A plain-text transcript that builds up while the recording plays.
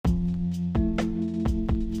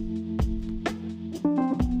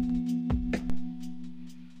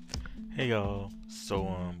y'all.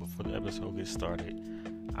 Before the episode gets started,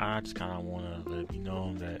 I just kind of want to let you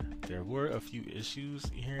know that there were a few issues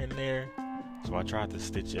here and there. So I tried to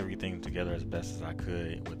stitch everything together as best as I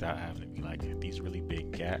could without having to be like these really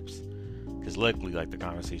big gaps. Because luckily, like the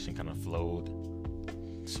conversation kind of flowed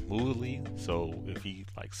smoothly. So if he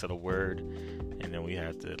like said a word and then we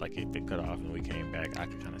had to like if it cut off and we came back, I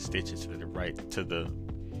could kind of stitch it to the right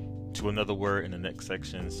to another word in the next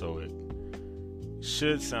section, so it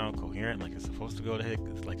should sound coherent, like it's supposed to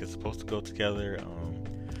go together.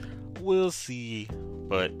 We'll see,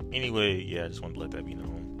 but anyway, yeah, I just wanted to let that be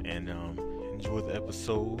known. And enjoy the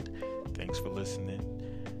episode. Thanks for listening.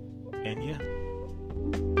 And yeah,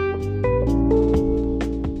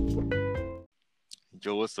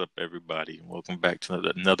 yo, what's up, everybody? Welcome back to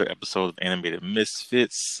another episode of Animated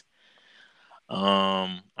Misfits.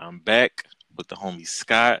 I'm back with the homie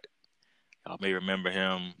Scott. Y'all may remember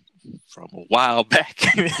him from a while back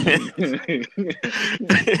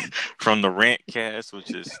from the Rant Cast,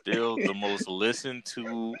 which is still the most listened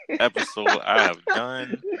to episode I have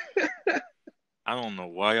done. I don't know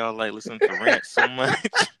why y'all like listening to Rant so much.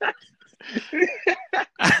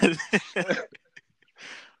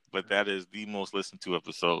 But that is the most listened to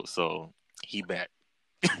episode, so he back.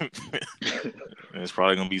 And it's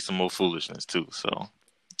probably gonna be some more foolishness too, so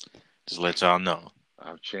just let y'all know.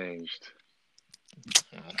 I've changed.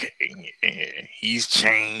 Okay, yeah, he's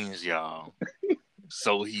changed, y'all.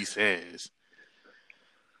 So he says.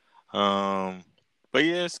 But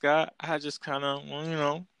yeah, Scott, I just kind of,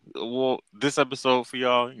 this episode for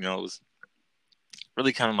y'all, it was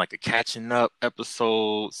really kind of like a catching up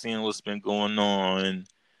episode, seeing what's been going on,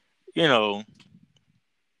 seeing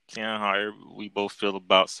how we both feel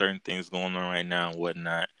about certain things going on right now and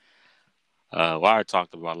whatnot. I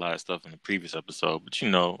talked about a lot of stuff in the previous episode, but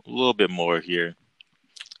a little bit more here.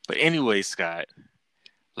 But anyway, Scott,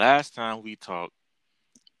 last time we talked,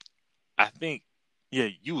 I think,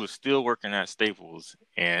 you were still working at Staples,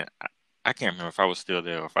 and I can't remember if I was still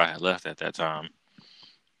there or if I had left at that time.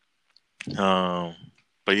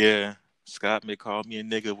 But yeah, Scott may call me a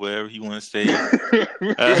nigga, whatever he want to say.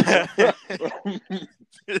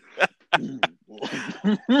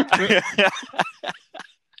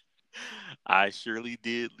 I surely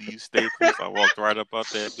did leave Staples. I walked right up out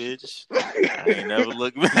that bitch. I ain't never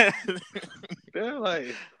looked back. They're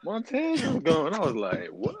like, Montez was going. I was like,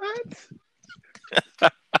 what?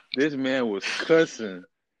 This man was cussing.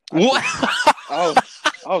 What? I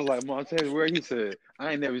was like, Montez, where? He said,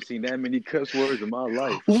 I ain't never seen that many cuss words in my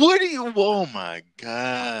life. What do you? Oh my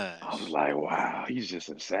gosh! I was like, wow, he's just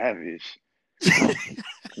a savage.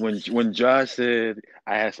 When Josh said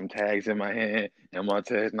I had some tags in my hand and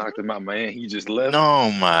Montez knocked him out my hand, he just left.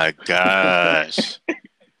 Oh my gosh!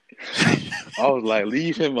 I was like,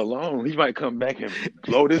 leave him alone. He might come back and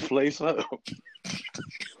blow this place up.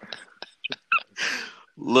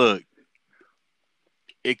 Look,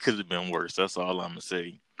 it could have been worse. That's all I'm gonna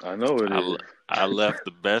say. I know it is. I left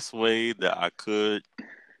the best way that I could.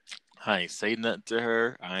 I ain't say nothing to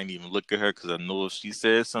her. I ain't even look at her because I know if she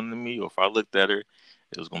said something to me or if I looked at her,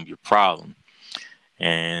 it was gonna be a problem.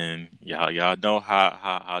 And y'all know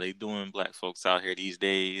how they doing, black folks out here these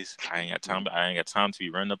days. I ain't got time to be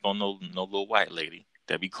running up on no little white lady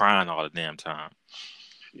that be crying all the damn time.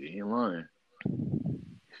 She ain't lying.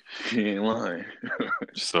 She ain't lying.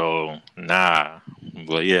 So nah,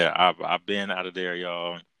 but yeah, I've been out of there,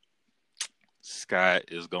 y'all. Scott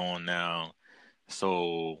is going now.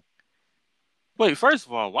 So wait, first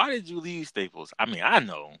of all, why did you leave Staples? I mean, I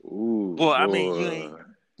know. Ooh, Well, I boy. mean,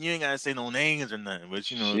 you ain't gotta say no names or nothing, but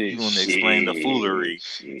if you want to explain the foolery.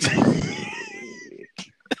 Shit,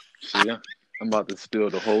 I'm about to spill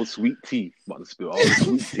the whole sweet tea. I'm about to spill all the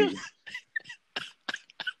sweet tea.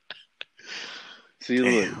 See,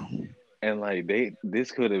 look, and like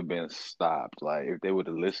this could have been stopped. Like if they would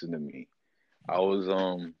have listened to me. I was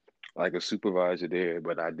like a supervisor there,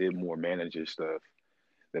 but I did more manager stuff.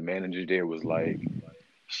 The manager there was like,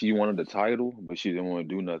 she wanted the title, but she didn't want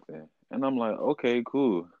to do nothing. And I'm like, okay,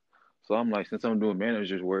 cool. So I'm like, since I'm doing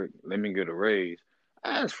manager's work, let me get a raise.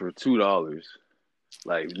 I asked for $2,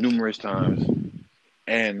 like numerous times.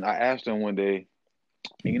 And I asked her one day,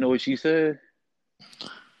 and you know what she said?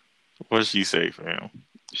 What did she say, fam?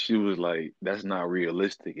 She was like, that's not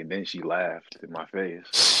realistic. And then she laughed in my face.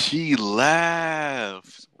 She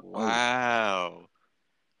laughed. Wow.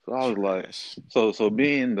 So I was like, so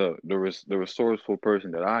being the resourceful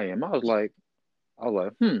person that I am, I was like,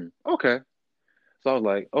 okay. So I was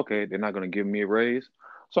like, okay, they're not gonna give me a raise.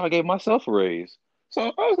 So I gave myself a raise. So I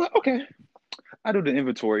was like, okay. I do the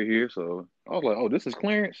inventory here, so I was like, oh, this is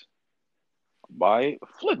clearance. Buy it,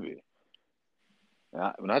 flip it.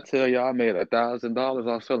 When I tell y'all I made $1,000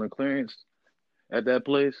 off selling clearance at that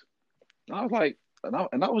place, I was like, and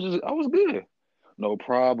I was good, no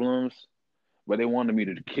problems. But they wanted me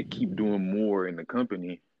to keep doing more in the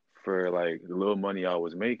company for like the little money I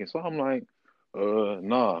was making. So I'm like,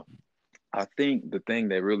 nah. I think the thing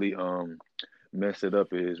that really messed it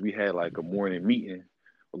up is we had like a morning meeting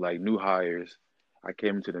with like new hires. I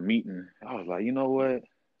came into the meeting. I was like, you know what?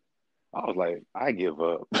 I was like, I give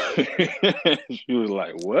up. She was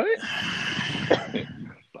like, what?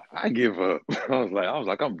 I give up. I was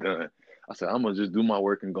like, I'm done. I said, I'm gonna just do my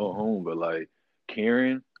work and go home. But like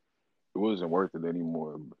Karen, it wasn't worth it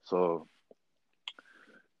anymore. So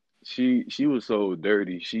she was so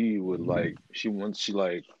dirty. She would like she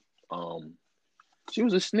like um she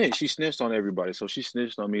was a snitch. She snitched on everybody. So she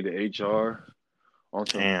snitched on me to HR on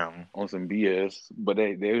Damn. some BS. But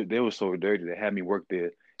they were so dirty. They had me work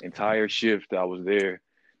the entire shift I was there,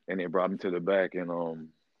 and they brought me to the back and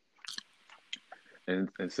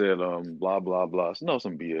said blah blah blah. So, no,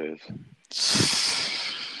 some BS.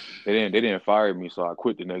 They didn't fire me, so I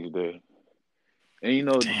quit the next day. And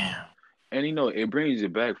Damn. it brings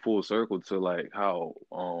it back full circle to like how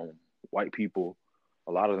white people,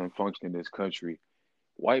 a lot of them function in this country.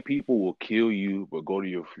 White people will kill you, but go to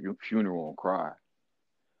your funeral and cry.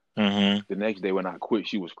 Mm-hmm. The next day when I quit,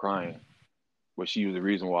 she was crying, but she was the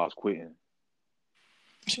reason why I was quitting.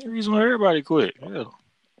 She the reason why everybody quit. Hell,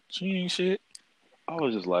 she ain't shit. I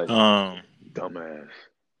was just like, Um. dumbass.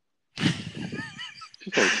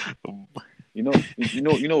 She's so,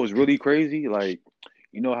 what's really crazy? Like,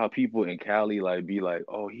 you know how people in Cali like be like,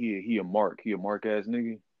 oh, he a mark, he a mark ass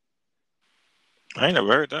nigga. I ain't never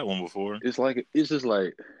heard that one before. It's just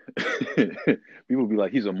like people be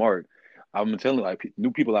like, he's a mark. I'm telling like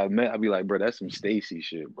new people I've met, I'd be like, bro, that's some Stacy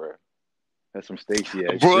shit, bro. That's some Stacy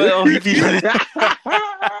ass shit. Bro, he be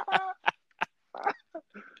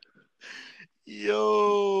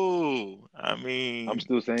Yo, I I'm mean,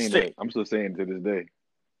 still saying stay. that. I'm still saying it to this day.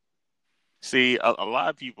 See, a lot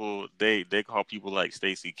of people they call people like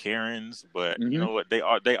Stacy Karens, but you Hmm. know what?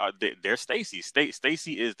 They're Stacy.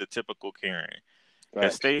 Stacy is the typical Karen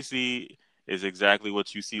because Facts. Stacy is exactly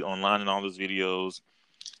what you see online in all those videos.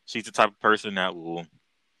 She's the type of person that will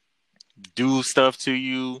do stuff to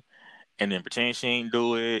you and then pretend she ain't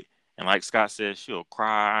do it. And like Scott said, she'll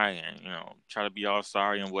cry and try to be all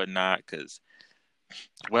sorry and whatnot. Because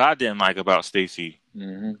what I didn't like about Stacy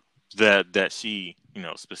Hmm. that she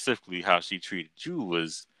specifically how she treated you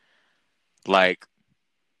was like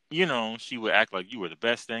she would act like you were the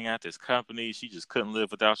best thing at this company. She just couldn't live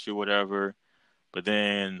without you or whatever. But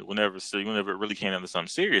then whenever it really came down to something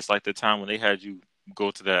serious, like the time when they had you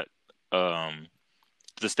go to that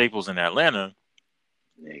the Staples in Atlanta,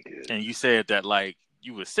 Nigga. and you said that like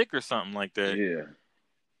you were sick or something like that, Yeah.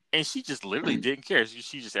 and she just literally didn't care.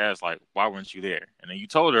 She just asked like, "Why weren't you there?" And then you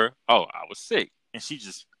told her, "Oh, I was sick," and she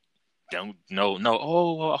just don't no.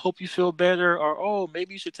 Oh, well, I hope you feel better, or oh,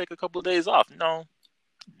 maybe you should take a couple of days off. No,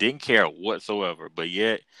 didn't care whatsoever. But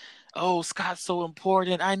yet, oh, Scott's so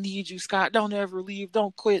important. I need you, Scott. Don't ever leave.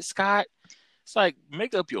 Don't quit, Scott. It's like,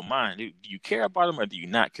 make up your mind. Do you care about him or do you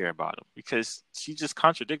not care about him? Because she just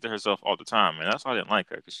contradicted herself all the time. And that's why I didn't like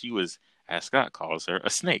her. Because she was, as Scott calls her, a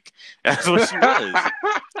snake. That's what she was.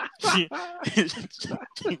 She,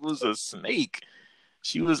 she was a snake.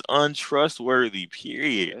 She was untrustworthy,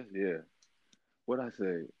 period. Yeah. What I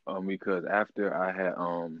say? Because after I had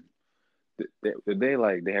the day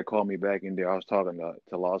like they had called me back in there, I was talking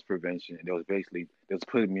to loss prevention, and they was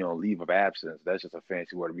putting me on leave of absence. That's just a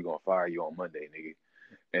fancy word. We gonna fire you on Monday, nigga.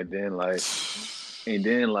 And then like and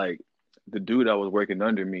then like the dude that was working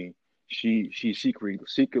under me, she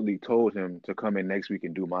secretly told him to come in next week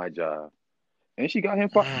and do my job, and she got him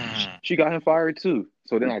fired too.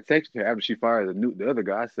 So then I texted her after she fired the other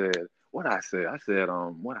guy. I said, what I said? I said,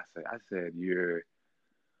 what I said?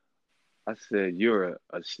 I said you're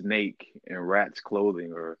a snake in rat's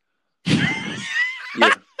clothing, or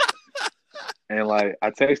yeah. And like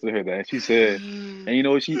I texted her that, and she said, and you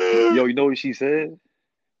know what she said?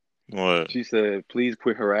 What? She said, please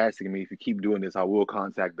quit harassing me. If you keep doing this, I will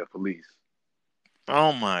contact the police.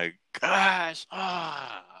 Oh my gosh.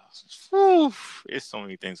 Whew. It's so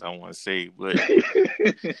many things I want to say, but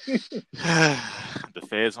the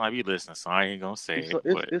feds might be listening, so I ain't gonna say it.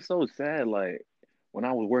 But It's so sad. Like when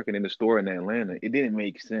I was working in the store in Atlanta, it didn't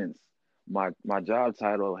make sense. My job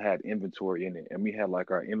title had inventory in it, and we had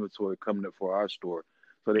like our inventory coming up for our store.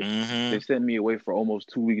 So they mm-hmm. sent me away for almost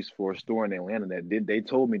 2 weeks for a store in Atlanta they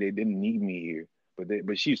told me they didn't need me here,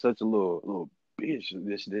 but she's such a little bitch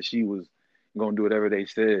that she was gonna do whatever they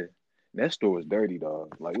said. And that store was dirty,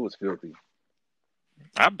 dog. Like it was filthy.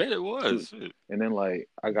 I bet it Two, was. Shit. and then like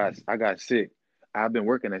I got sick. I've been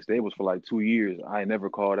working at Staples for like 2 years. I never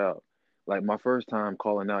called out. Like my first time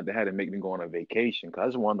calling out, they had to make me go on a vacation because I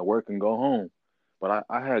just wanted to work and go home. But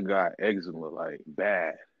I had got eczema like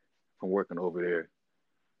bad from working over there.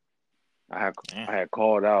 I had Damn. I had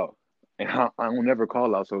called out, and I don't never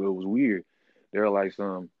call out, so it was weird. They were like,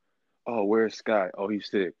 oh, where's Scott? Oh, he's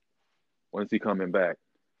sick. When's he coming back?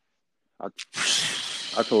 I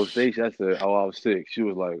I told Stacey, I said, oh, I was sick. She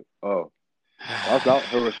was like, oh. I thought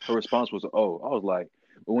her response was, oh. I was like,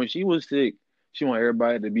 but when she was sick, she want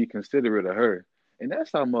everybody to be considerate of her, and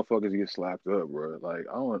that's how motherfuckers get slapped up, bro. Like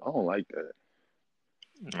I don't like that.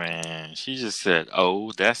 Man, she just said,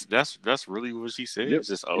 "Oh, that's really what she said. Yep. It's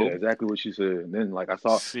just Yeah, oh." exactly what she said. And then like I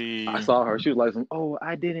See, saw her. She was like, oh,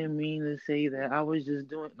 I didn't mean to say that. I was just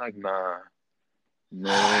doing like, nah,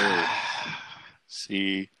 no.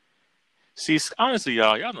 see, see. Honestly,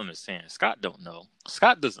 y'all don't understand. Scott don't know.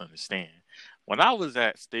 Scott doesn't understand. When I was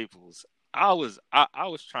at Staples, I was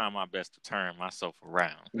trying my best to turn myself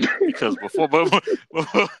around because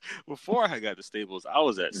before I got to Staples, I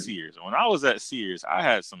was at Sears. When I was at Sears, I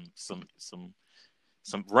had some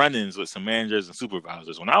run-ins with some managers and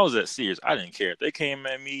supervisors. When I was at Sears, I didn't care if they came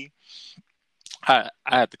at me. I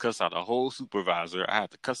had to cuss out the whole supervisor. I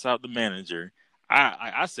had to cuss out the manager.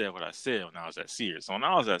 I said what I said when I was at Sears. So when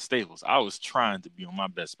I was at Staples, I was trying to be on my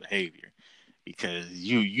best behavior because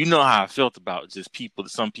you know how I felt about just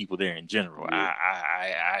some people there in general. Yeah,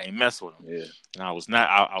 I ain't mess with them, yeah. and I was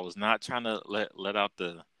not trying to let out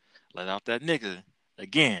that nigga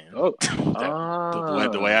again. Oh, that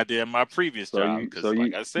the way ah. I did in my previous So job you, so because like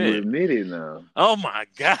you, I you said, admit it now. oh my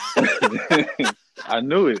god. I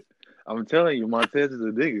knew it. I'm telling you, Montez is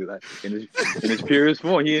a nigga. Like in his purest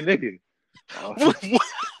form, he a nigga. Oh, you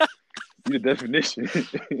the definition.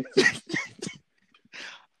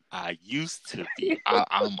 I used to be.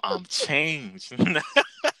 I'm changed.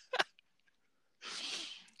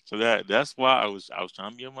 So that's why I was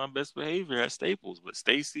trying to be on my best behavior at Staples. But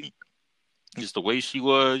Stacy, just the way she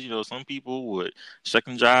was, some people would shuck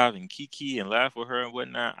and jive and kiki and laugh with her and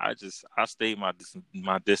whatnot. I stayed my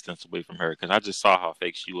distance away from her because I just saw how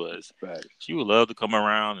fake she was. Facts. She would love to come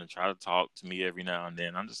around and try to talk to me every now and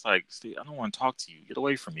then. I'm just like, Steve, I don't want to talk to you. Get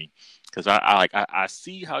away from me, because I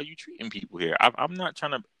see how you treating people here. I'm not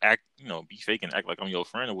trying to act, be fake and act like I'm your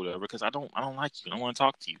friend or whatever, because I don't like you. I don't want to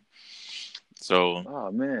talk to you. So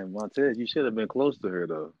Oh man, Montez, you should have been close to her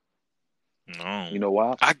though. no, You know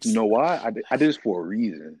why? I. You know why? I did this for a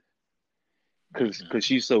reason. Cause Mm-mm.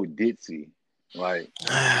 she's so ditzy. Like,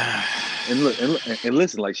 and look and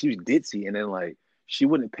listen, like she was ditzy, and then like she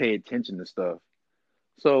wouldn't pay attention to stuff.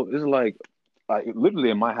 So it's like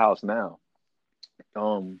literally in my house now. I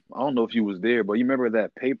don't know if you was there, but you remember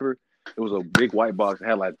that paper? It was a big white box that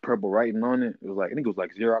had like purple writing on it. It was like I think it was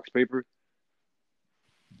like Xerox paper.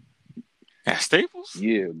 At Staples?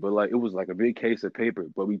 Yeah, but like it was like a big case of paper,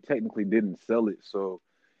 but we technically didn't sell it, so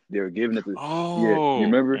they were giving it to yeah, you Oh,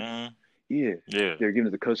 remember? Yeah, yeah. they were giving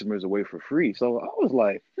it to customers away for free. So I was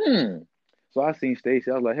like, hmm. So I seen Stacy.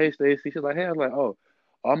 I was like, hey, Stacy. She's like, hey. I was like, oh,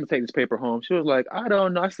 I'm gonna take this paper home. She was like, I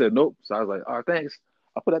don't know. I said, nope. So I was like, all right, thanks.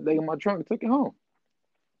 I put that thing in my trunk and took it home.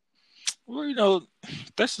 Well,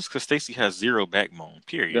 that's just because Stacy has zero backbone. Then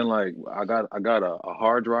Period. like I got a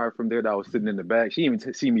hard drive from there that was sitting in the back. She didn't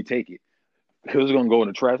even see me take it. It was gonna go in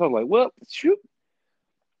the trash. I was like, well, shoot.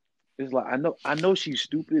 It's like I know she's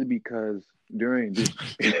stupid because during this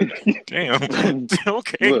Damn.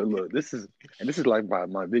 Okay. look, this is like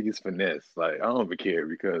my biggest finesse. Like I don't even care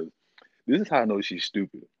because this is how I know she's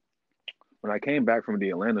stupid. When I came back from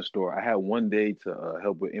the Atlanta store, I had one day to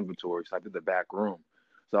help with inventory, so I did the back room.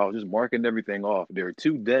 So I was just marking everything off. There were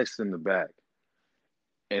two desks in the back,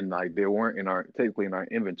 and like they weren't technically in our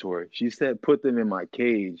inventory. She said put them in my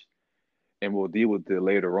cage, and we'll deal with it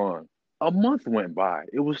later on. A month went by.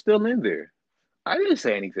 It was still in there. I didn't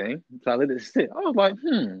say anything, so I let it sit. I was like,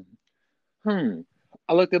 hmm.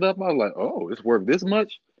 I looked it up. I was like, oh, it's worth this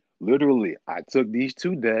much. Literally, I took these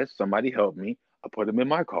two desks. Somebody helped me. I put them in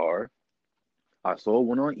my car. I sold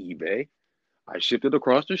one on eBay. I shipped it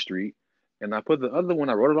across the street, and I put the other one.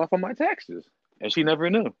 I wrote it off on my taxes, and she never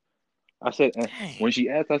knew. I said, and Dang. when she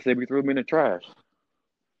asked, I said we threw them in the trash.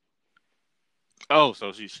 Oh,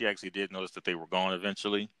 so she actually did notice that they were gone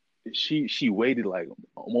eventually. She waited like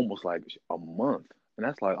almost like a month, and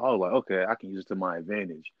that's like I was like, okay, I can use it to my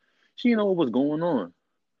advantage. She didn't know what was going on.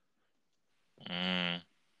 Mm.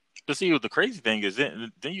 But see, the crazy thing is,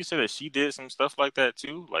 then you said that she did some stuff like that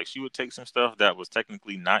too. Like she would take some stuff that was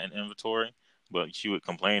technically not in inventory, but she would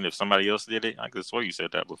complain if somebody else did it. I could swear you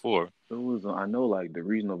said that before. It was I know like the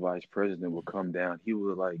regional vice president would come down. He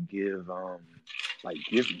would like give like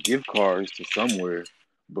gift cards to somewhere,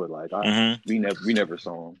 but like Mm-hmm. we never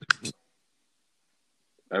saw them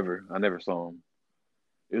ever. I never saw them.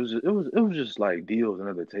 It was just like deals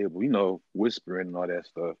under the table, whispering and all that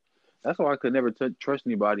stuff. That's why I could never trust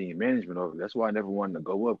anybody in management over. That's why I never wanted to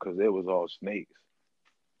go up because it was all snakes.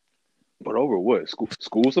 But over what?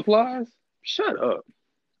 School supplies? Shut up!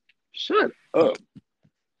 Shut up!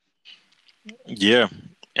 Yeah,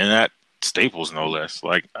 and that Staples no less.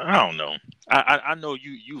 Like I don't know. I know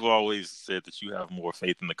you've always said that you have more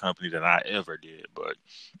faith in the company than I ever did, but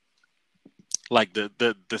like the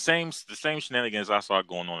same shenanigans I saw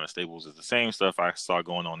going on at Staples is the same stuff I saw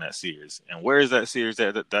going on at Sears. And where is that Sears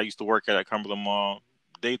that I used to work at Cumberland Mall?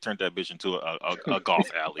 They turned that bitch into a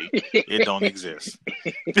golf alley. It don't exist.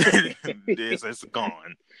 It's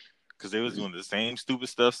gone because they was doing the same stupid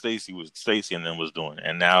stuff Stacy and them was doing,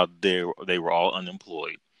 and now they were all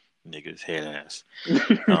unemployed. Niggas head ass.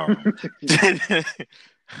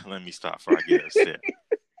 Let me stop before I get upset.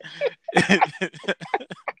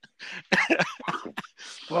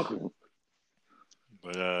 Fuck 'em.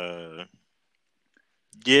 But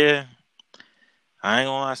yeah, I ain't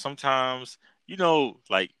gonna lie. Sometimes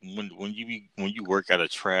like when you work at a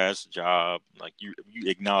trash job, like you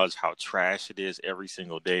acknowledge how trash it is every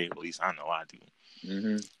single day. At least I know I do.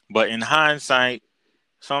 Mm-hmm. But in hindsight,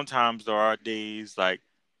 sometimes there are days like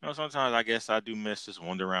sometimes I guess I do miss just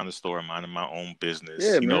wandering around the store minding my own business.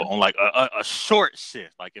 Yeah, man. On like a short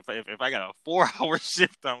shift. Like if I got a 4-hour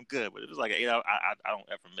shift, I'm good. But if it's like an 8-hour, I don't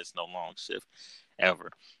ever miss no long shift ever.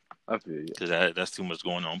 I feel you. Because that's too much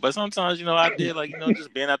going on. But sometimes, I did like,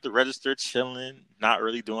 just being at the register, chilling, not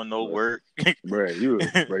really doing no work. Bro, you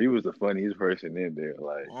was the funniest person in there.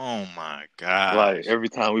 Like, oh my like gosh. every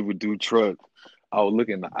time we would do truck, I would look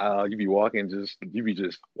in the aisle. You be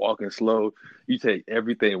just walking slow. You take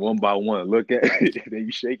everything one by one, look at it, and then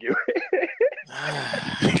you shake your head.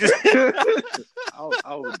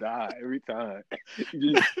 I would die every time.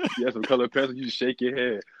 You have some colored pencil. You just shake your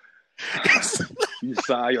head. You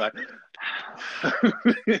sigh. You're like,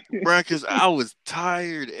 bro, because I was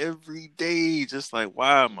tired every day. Just like,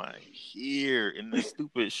 why am I here in this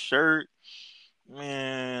stupid shirt,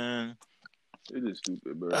 man? it is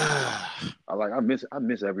stupid, bro. I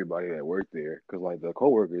miss everybody that worked there because like the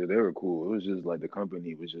coworkers, they were cool. It was just like the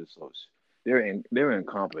company was just so they're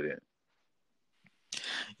incompetent.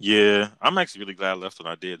 Yeah, I'm actually really glad I left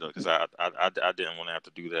when I did though, because I didn't want to have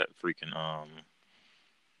to do that freaking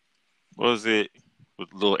what was it, with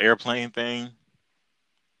the little airplane thing?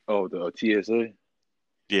 Oh, the TSA.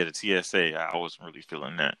 Yeah, the TSA. I wasn't really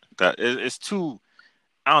feeling that. It's too.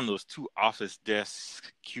 I don't know. It's too office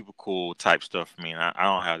desk cubicle type stuff for me, and I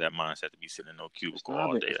don't have that mindset to be sitting in no It's cubicle not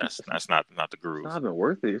all even day. it's, That's not the it's groove. not even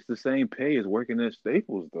worth it. It's the same pay as working at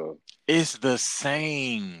Staples, though. It's the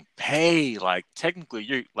same pay. Like technically,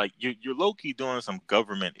 you're low key doing some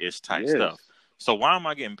government ish type Yes, stuff. So why am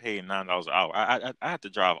I getting paid $9 an hour? I have to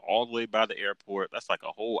drive all the way by the airport. That's like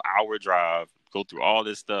a whole hour drive. Go through all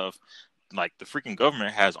this stuff. Like the freaking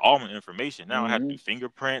government has all my information. Now I have to hmm do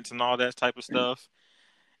fingerprints and all that type of stuff,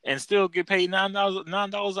 and still get paid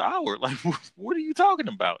 $9 an hour. Like what are you talking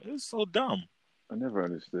about? It's so dumb. I never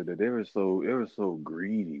understood that. They were so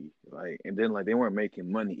greedy. Like, and then like they weren't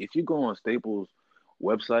making money. If you go on Staples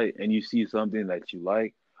website and you see something that you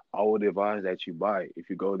like, I would advise that you buy it. If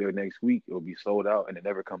you go there next week, it'll be sold out and it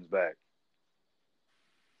never comes back.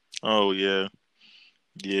 Oh yeah,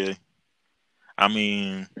 yeah. I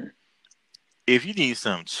mean, if you need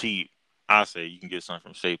something cheap, I say you can get something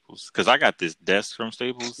from Staples because I got this desk from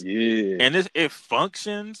Staples Yeah. and it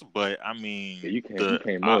functions, but I Yeah, mean you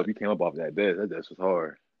came up off that desk. That desk was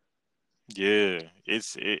hard. yeah,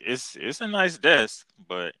 it's a nice desk,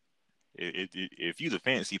 but if you the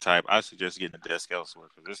fancy type, I suggest getting a desk elsewhere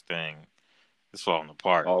because this thing is falling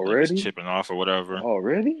apart, like it's Already? chipping off or whatever.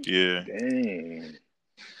 Already? Yeah, Dang.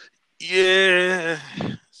 yeah.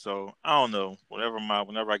 So I don't know. Whenever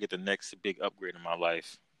I get the next big upgrade in my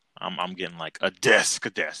life, I'm getting like a desk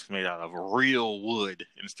made out of real wood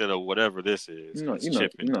instead of whatever this is. You know, It's you know,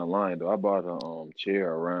 chipping. you're not lying though. I bought a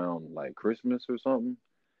chair around like Christmas or something.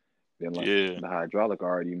 Then like Yeah. the hydraulic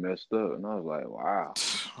already messed up, and I was like, wow.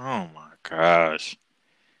 Oh my gosh,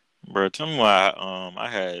 bro. Tell me why. I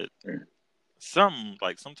had something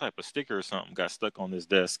like some type of sticker or something got stuck on this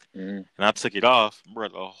desk, Mm. and I took it off, bro.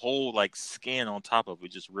 The whole like skin on top of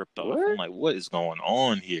it just ripped off. I'm What? like, what is going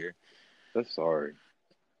on here? That's sorry.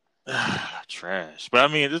 Trash. But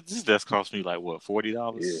I mean, this desk cost me like what, $40.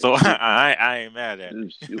 Yeah, So I ain't mad at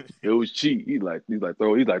it was cheap. He's like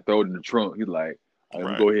throw it in the trunk. He's like, let me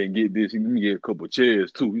right. go ahead and get this. Let me get a couple of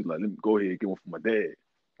chairs too. He's like, let me go ahead and get one for my dad.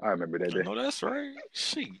 I remember that I day. know that's right.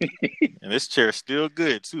 She and this chair's still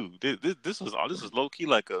good too. This was low key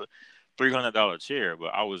like a $300 chair,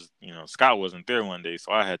 but I was Scott wasn't there one day,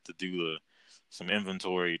 so I had to do some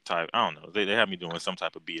inventory type. I don't know. They had me doing some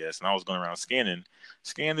type of BS, and I was going around scan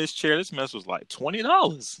this chair. This mess was like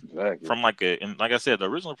 $20 Exactly. from and like I said, the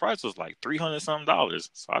original price was like $300 something dollars.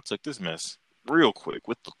 So I took this mess real quick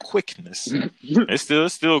with the quickness. It's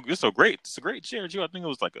a great chair too. I think it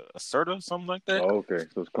was like a Serta, something like that. Oh, okay,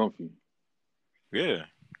 so it's comfy. Yeah.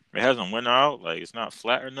 It hasn't went out, like it's not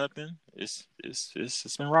flat or nothing. It's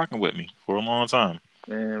been rocking with me for a long time.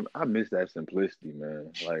 Man, I miss that simplicity,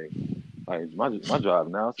 man. Like my job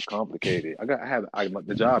now it's complicated.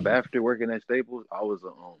 The job after working at Staples. I was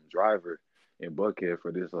a driver in Buckhead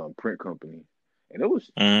for this print company, and it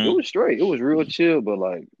Mm, was straight. It was real chill, but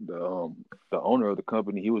like the owner of the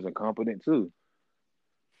company, he was incompetent too.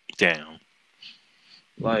 damn.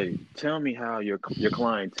 Like, tell me how your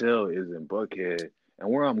clientele is in Buckhead, and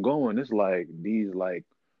where I'm going, it's like these like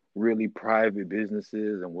really private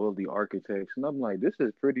businesses and wealthy architects, and I'm like, this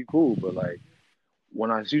is pretty cool, but like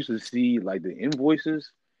when I used to see like the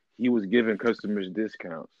invoices, he was giving customers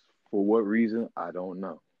discounts. For what reason? I don't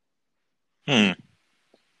know. Hmm.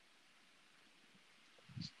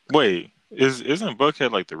 Wait, isn't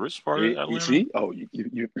Buckhead like the rich part of You Atlanta? see? Oh,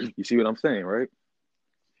 you see what I'm saying, right?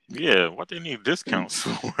 Yeah, what they need discounts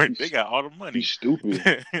for? They He's got all the he's money.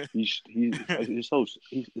 stupid. He's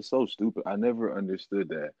so stupid. I never understood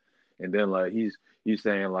that. And then like he's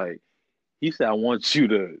saying like he said I want you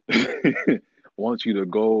to want you to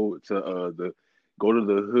go to the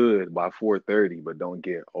hood by 4:30, but don't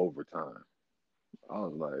get overtime. I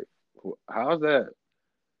was like, how's that?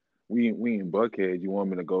 We in Buckhead. You want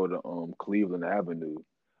me to go to Cleveland Avenue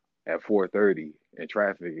at 4:30 in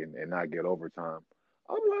traffic and not get overtime?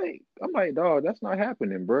 I'm like, dog, that's not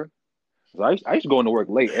happening, bro. So I used to go into work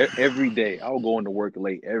late every day. I would go into work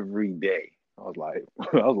late every day. I was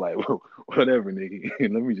like, whatever, nigga.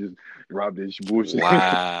 Let me just drop this bullshit.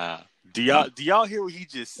 Wow. Do y'all hear what he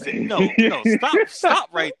just said? No, no, stop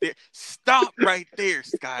right there. Stop right there,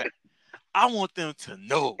 Scott. I want them to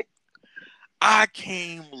know I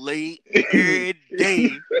came late every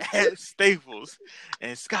day at Staples,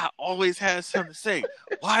 and Scott always has something to say.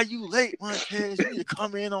 Why are you late, Montez? You need to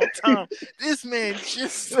come in on time. This man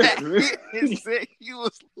just sat here and said he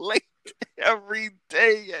was late every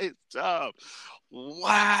day at his job.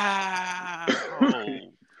 Wow.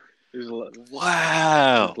 It's like, it's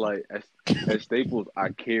Wow. like at Staples, I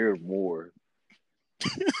cared more,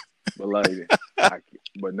 but like I,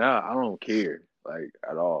 but now I don't care like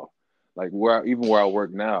at all. Like even where I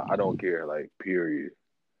work now, I don't care. Like period,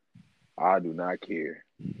 I do not care.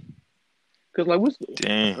 Cause like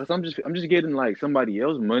Damn. cause I'm just getting like somebody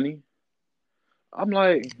else money. I'm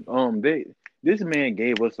like this man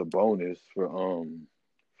gave us a bonus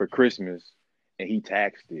for Christmas, and he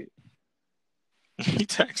taxed it. He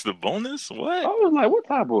taxed the bonus? I What? was like, what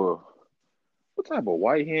type of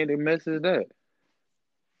white handed mess is that?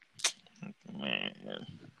 Man.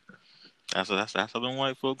 That's how them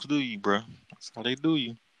white folks do you, bro. That's how they do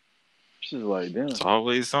you. It's just like It's damn.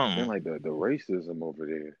 always Then something. like the racism over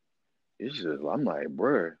there. It's just I'm like,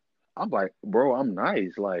 bruh. I'm like, bro, I'm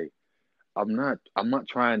nice. Like I'm not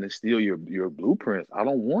trying to steal your blueprints. I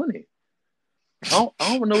don't want it. I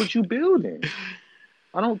don't know what you building.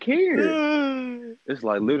 I don't care. It's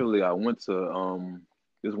like literally I went to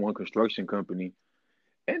this one construction company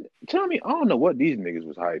and tell me I don't know what these niggas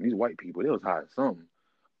was hiding. These white people, they was hiding something.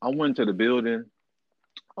 I went to the building.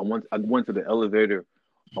 I went to the elevator.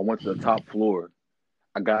 I went to the top floor.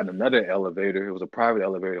 I got another elevator. It was a private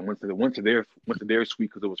elevator. I went to their suite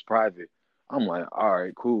because it was private. I'm like, all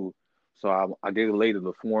right, cool. So I gave the lady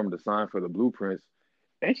the form to sign for the blueprints,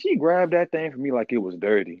 and she grabbed that thing for me like it was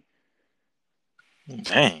dirty.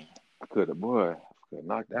 Dang. I could have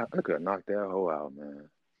knocked that hoe out, man.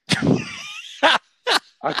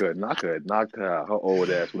 I could have knocked her out. Her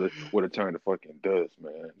old ass would have turned to fucking dust,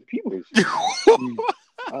 man. The people is,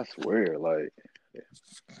 I swear, like,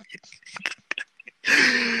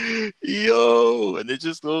 Yo, and it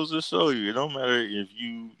just goes to show you, it don't matter if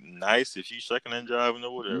you nice, if you second and driving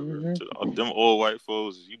or whatever. hmm To them old white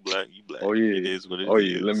folks, you black, you black. oh It yeah, is what it oh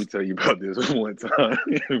yeah. Let me is. tell you about this one time.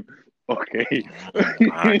 Okay. Oh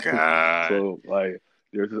my God. So like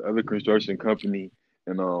there's this other construction company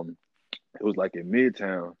and it was like in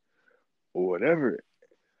Midtown or whatever.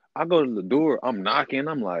 I go to the door, I'm knocking,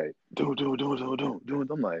 I'm like, do.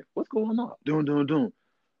 I'm like, what's going on? Do.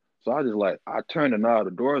 So I turn the knob,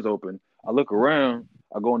 the door's open, I look around,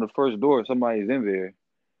 I go in the first door, somebody's in there.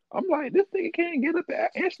 I'm like, this nigga can't get up and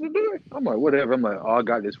answer the door. I'm like, whatever. I'm like, oh, I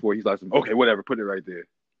got this for you. He's like, okay, whatever, put it right there.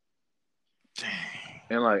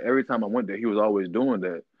 And like every time I went there, he was always doing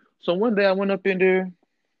that. So one day I went up in there,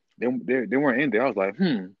 they weren't in there. I was like,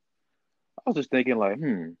 I was just thinking like,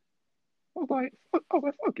 I was like,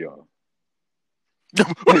 fuck y'all.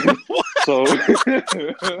 So,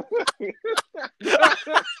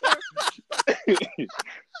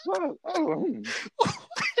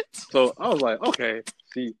 so I was like, okay,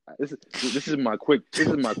 see, this is my quick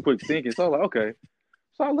thinking. So I was like, okay.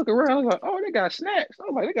 So I look around, I was like, oh, they got snacks. I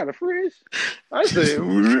was like, they got a fridge. I said,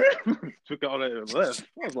 took all that and left.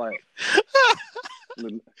 I was like,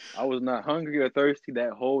 I was not hungry or thirsty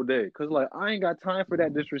that whole day. Cause like I ain't got time for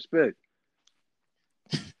that disrespect.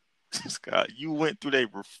 Scott, you went through their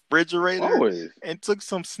refrigerator Always. and took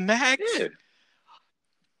some snacks? Yeah.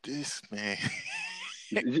 This man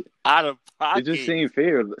out of pocket. It just seemed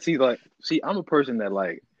fair. See, I'm a person that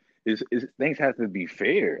like is things have to be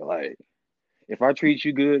fair. Like if I treat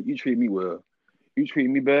you good, you treat me well. You treat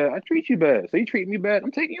me bad, I treat you bad. So you treat me bad,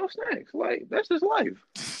 I'm taking your snacks. Like that's just life.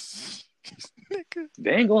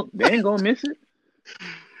 They ain't gonna miss it.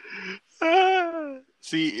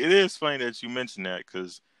 See, it is funny that you mentioned that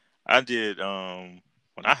because I did when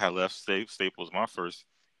I had left Staples. My first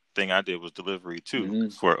thing I did was delivery too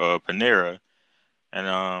for Panera,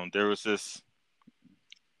 and there was this.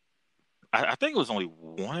 I think it was only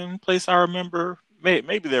one place I remember.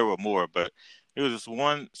 Maybe there were more, but it was this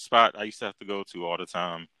one spot I used to have to go to all the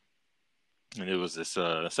time, and it was this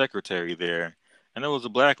secretary there, and there was a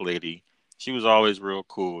black lady. She was always real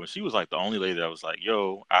cool, and she was like the only lady that was like,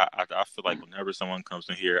 "Yo, I feel like whenever someone comes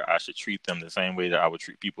in here, I should treat them the same way that I would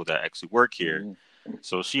treat people that actually work here."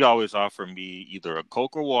 So she always offered me either a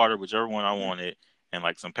Coke or water, whichever one I wanted, and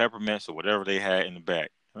like some peppermints or whatever they had in the back.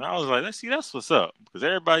 And I was like, that's what's up. Because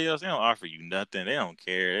everybody else, they don't offer you nothing. They don't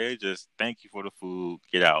care. They just thank you for the food,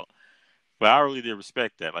 get out. But I really did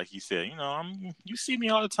respect that. Like you said, you see me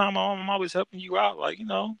all the time. I'm always helping you out. Like,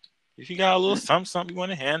 if you got a little something you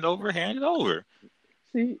want to hand over, hand it over.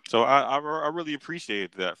 See, so I really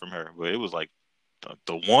appreciated that from her. But it was like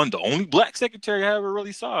the only black secretary I ever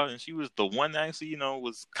really saw, and she was the one that actually,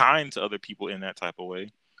 was kind to other people in that type of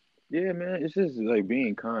way. Yeah, man, it's just like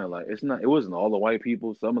being kind. Like it wasn't all the white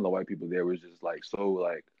people. Some of the white people there was just like so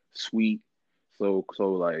like sweet, so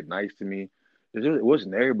like nice to me. It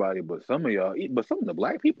wasn't everybody, but some of y'all, but some of the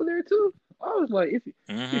black people there too. I was like, if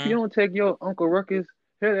you don't take your Uncle Ruckus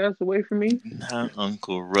head ass away from me, not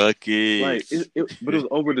Uncle Ruckus. Like but it was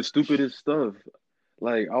over the stupidest stuff.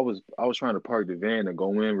 Like I was trying to park the van and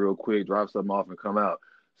go in real quick, drop something off, and come out.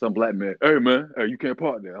 Some black man, hey man, hey, you can't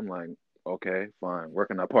park there. I'm like, okay, fine. Where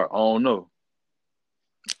can I park? I don't know.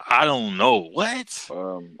 What?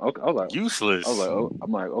 Okay, I was like useless.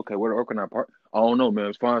 I'm like, okay, where can I park? I don't know,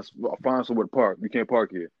 man. Find somewhere to park. You can't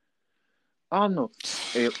park here. I don't know.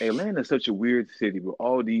 Atlanta is such a weird city with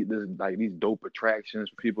all these dope attractions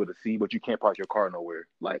for people to see, but you can't park your car nowhere.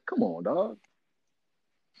 Like, come on, dog.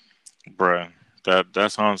 Bruh,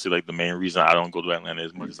 that's honestly like the main reason I don't go to Atlanta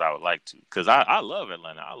as much as I would like to. Because I love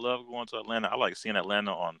Atlanta. I love going to Atlanta. I like seeing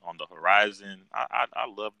Atlanta on the horizon. I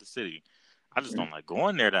love the city. I just don't like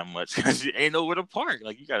going there that much because you ain't nowhere to park.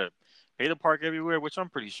 Like, you got to pay to park everywhere, which I'm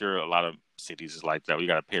pretty sure a lot of cities is like that. You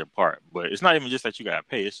got to pay to park. But it's not even just that you got to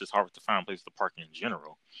pay. It's just hard to find a place to park in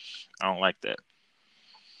general. I don't like that.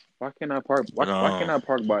 Why can't I park? Why can't I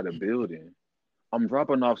park by the building? I'm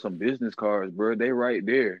dropping off some business cards, bro. They right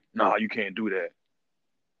there. Nah, you can't do that.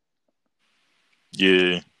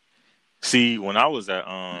 Yeah. See, when I was at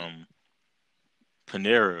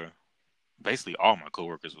Panera, basically all my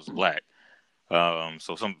coworkers was black.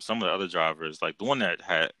 So some of the other drivers, like the one that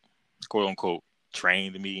had quote unquote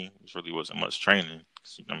trained me, which really wasn't much training.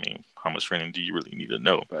 I mean, how much training do you really need to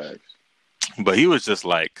know? Facts. But he was just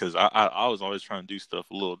like, because I was always trying to do stuff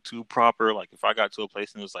a little too proper. Like if I got to a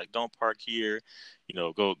place and it was like, don't park here,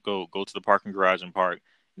 go to the parking garage and park.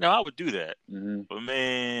 I would do that. Mm-hmm. But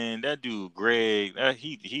man, that dude Greg,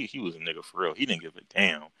 he was a nigga for real. He didn't give a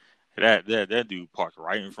damn. That dude parked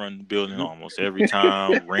right in front of the building almost every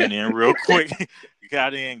time. Ran in real quick,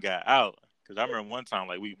 got in, got out. Because I remember one time,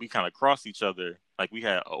 like we kind of crossed each other. Like we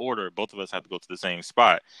had an order, both of us had to go to the same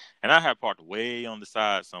spot, and I had parked way on the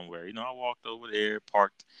side somewhere. I walked over there,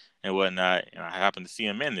 parked and whatnot, and I happened to see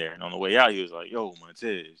him in there. And on the way out, he was like, "Yo,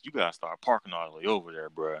 Montez, you gotta start parking all the way over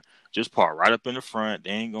there, bro. Just park right up in the front.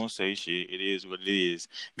 They ain't gonna say shit. It is what it is.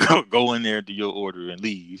 Go in there, do your order, and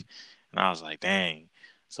leave." And I was like, "Dang."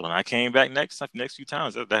 So when I came back next few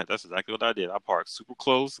times, that's exactly what I did. I parked super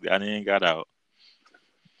close, got in, got out.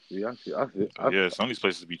 Yeah, some of these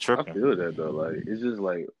places be tripping. I feel that though. Like it's just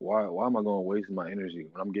like why am I gonna waste my energy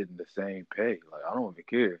when I'm getting the same pay? Like I don't even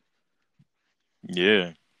care.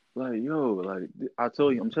 Yeah. Like, yo, like I'm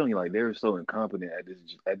telling you, like they're so incompetent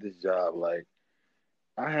at this job. Like,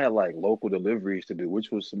 I had like local deliveries to do,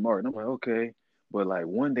 which was smart. And I'm like, okay. But like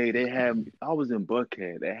one day I was in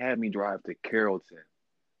Buckhead. They had me drive to Carrollton,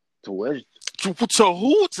 to West. To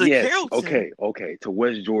who? To Yes, Carrollton? to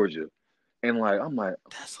West Georgia. And like, I'm like,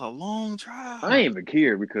 That's a long I ain't drive. even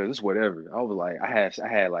care because it's whatever. I was like, I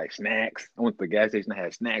had like snacks. I went to the gas station. I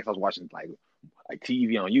had snacks. I was watching like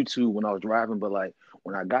TV on YouTube when I was driving. But like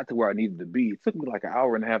when I got to where I needed to be, it took me like an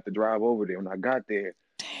hour and a half to drive over there. When I got there,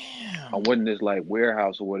 I Damn. went in this like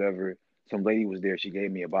warehouse or whatever. Some lady was there. She gave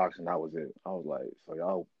me a box, and that was it. I was like, so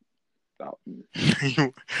y'all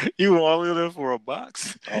you you were all in there for a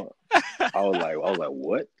box? I, I was like,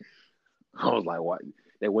 what? I was like, what?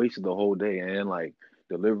 They wasted the whole day, and then like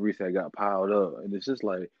deliveries had got piled up, and it's just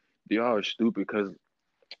like y'all are stupid because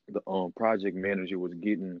the project manager was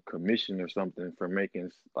getting commission or something for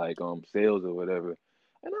making like sales or whatever,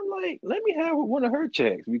 and I'm like, let me have one of her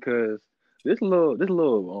checks because these little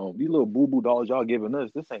boo boo dollars y'all giving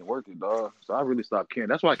us, this ain't worth it, dog. So I really stopped caring.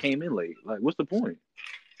 That's why I came in late. Like, what's the point?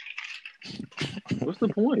 What's the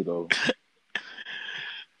point though?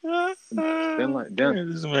 Then like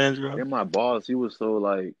This man's bro. then my boss, he was so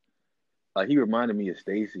like he reminded me of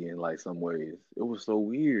Stacy in like some ways. It was so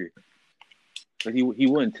weird. Like he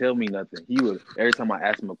wouldn't tell me nothing. He would every time I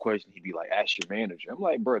asked him a question, he'd be like, "Ask your manager." I'm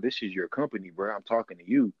like, "Bro, this is your company, bro. I'm talking to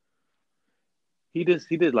you." He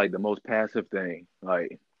did like the most passive thing.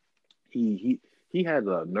 Like he had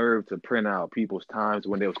the nerve to print out people's times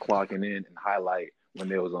when they was clocking in and highlight when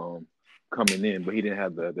they was coming in, but he didn't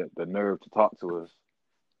have the nerve to talk to us.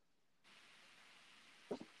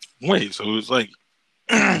 Wait, so it's like,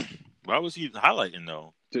 why was he highlighting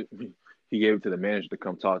though? To, he gave it to the manager to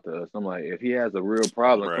come talk to us. I'm like, if he has a real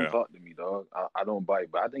problem, come Bruh, talk to me, dog. I don't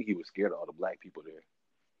bite, but I think he was scared of all the black people there.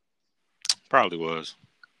 probably was.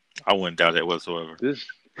 I wouldn't doubt that whatsoever. This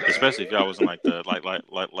Especially if y'all was in like the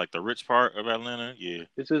like the rich part of Atlanta. Yeah.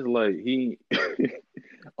 it's just like he I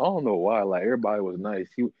don't know why. Like everybody was nice.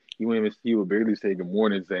 He wouldn't even he would barely say good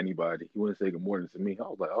morning to anybody. He wouldn't say good morning to me. I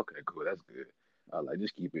was like, okay, cool, that's good. I like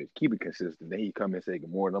just keep it consistent. Then he come and say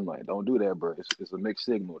good morning. I'm like, don't do that, bro. It's a mixed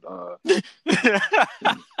signal, dog.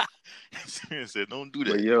 He said, "Don't do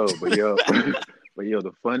But that." yo, but yo, but yo,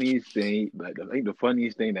 the funniest thing, like I think the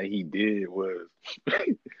funniest thing that he did was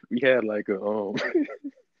we had like a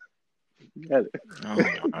we had Oh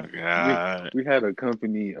my we god. we had a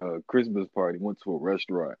company Christmas party. Went to a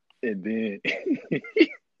restaurant, and then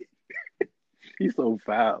he's so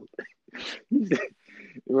foul. He said,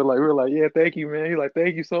 we're like, yeah, thank you, man. He's like,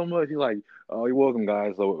 thank you so much. He's like, oh, you're welcome,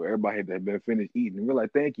 guys. So everybody had been finished eating. And we're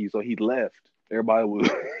like, thank you. So he left. Everybody was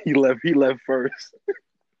he left first.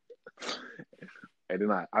 And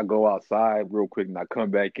then I go outside real quick and I come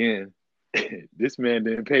back in. This man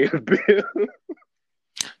didn't pay the bill.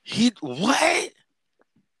 He what?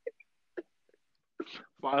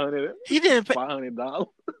 500 He didn't pay. $500.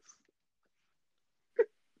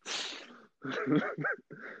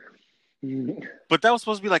 But that was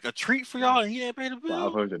supposed to be like a treat for y'all, and he didn't pay the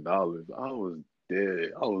bill. $500. I was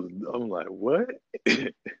dead. I'm like, what?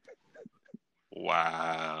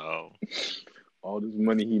 Wow. All this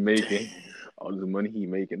money he making, Damn. all this money he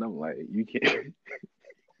making. I'm like, you can't.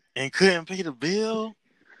 And couldn't pay the bill.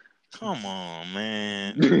 Come on,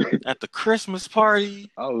 man. At the Christmas party.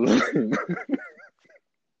 I was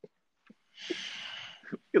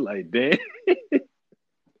you're like, damn.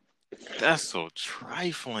 That's so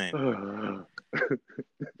trifling. I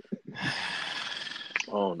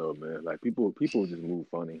don't know, man. Like people just move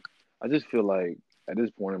funny. I just feel like at this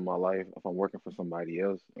point in my life, if I'm working for somebody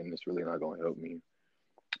else and it's really not going to help me,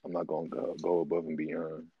 I'm not going to go above and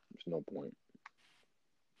beyond. There's no point.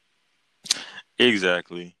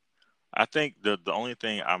 Exactly. I think the only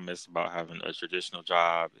thing I miss about having a traditional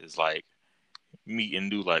job is like meeting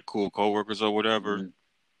new like cool coworkers or whatever. Mm-hmm.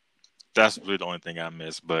 That's really the only thing I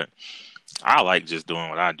miss. But I like just doing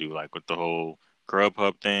what I do, like with the whole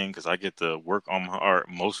Grubhub thing, because I get to work on my art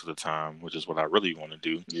most of the time, which is what I really want to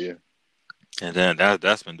do. Yeah. And then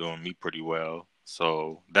that's been doing me pretty well.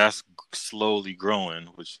 So that's slowly growing,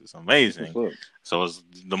 which is amazing. What's up? So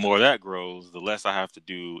the more that grows, the less I have to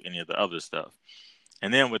do any of the other stuff.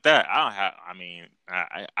 And then with that, I don't have. I mean,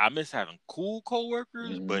 I miss having cool coworkers,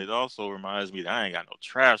 Mm-hmm. but it also reminds me that I ain't got no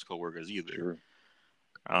trash coworkers either. Sure.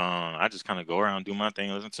 I just kind of go around, do my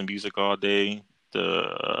thing, listen to music all day.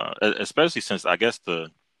 Especially since I guess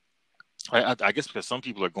I guess because some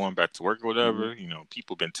people are going back to work or whatever. Mm-hmm. You know,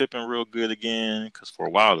 people been tipping real good again. Because for a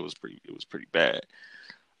while it was pretty bad.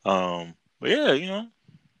 But yeah, you know,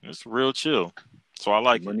 it's real chill. So I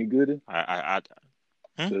like it. Money good? I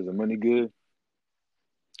Says the money good?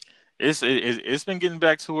 it's been getting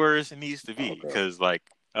back to where it needs to be Okay. because like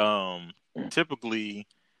typically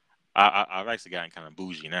I've actually gotten kind of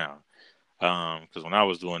bougie now because when I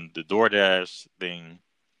was doing the DoorDash thing,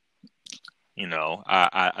 you know,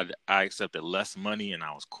 I accepted less money and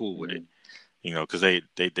I was cool with it, Mm-hmm. you know, because they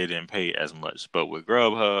didn't pay as much. But with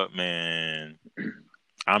Grubhub, man,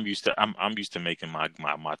 I'm used to making my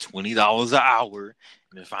 $20 an hour,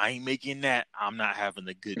 and if I ain't making that, I'm not having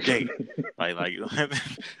a good day. Like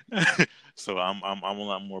so I'm a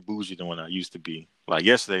lot more bougie than when I used to be. Like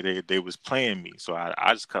yesterday they was playing me, so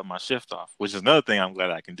I just cut my shift off, which is another thing I'm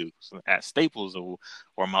glad I can do. So at Staples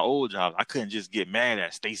or my old job, I couldn't just get mad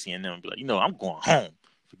at Stacy and them and be like, you know, I'm going home.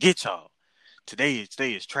 Forget y'all. Today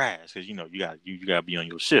is trash because you know you got to be on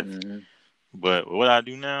your shift. Mm-hmm. But what I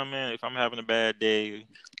do now, man, if I'm having a bad day,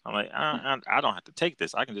 I'm like, I don't have to take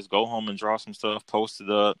this. I can just go home and draw some stuff, post it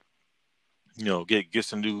up, you know, get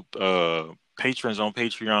some new patrons on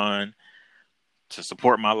Patreon to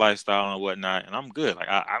support my lifestyle and whatnot, and I'm good. Like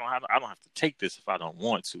I don't have to take this if I don't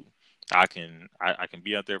want to. I can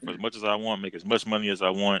be out there for as much as I want, make as much money as I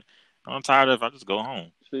want. I'm tired of it, I just go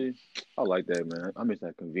home. See, I like that, man. I miss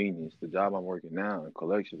that convenience. The job I'm working now in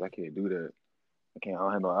collections, I can't do that. I can't. I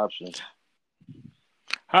don't have no options.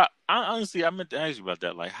 Honestly, I meant to ask you about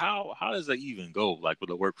that. Like, how does that even go? Like with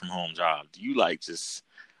a work from home job, do you like just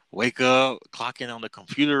wake up, clock in on the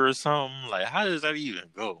computer or something? Like, how does that even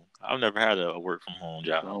go? I've never had a work from home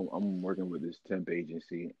job. So I'm working with this temp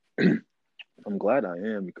agency. I'm glad I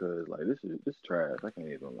am because like this is trash. I can't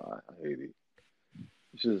even lie. I hate it.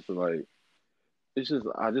 It's just like it's just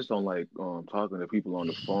I just don't like talking to people on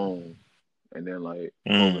the phone and then like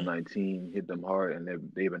Mm. COVID-19 hit them hard and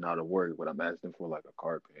they've been out of work, but I'm asking for like a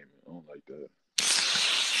car payment. I don't like that.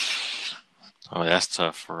 Oh, that's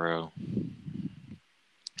tough for real.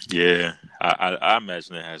 Yeah, I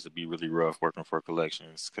imagine it has to be really rough working for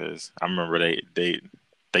collections because I remember they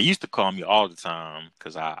used to call me all the time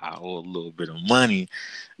because I owe a little bit of money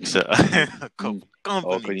to a couple Oh, cause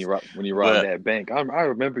companies, when you robbed but that bank, I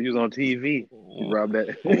remember you was on TV. You robbed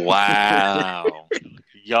that. wow,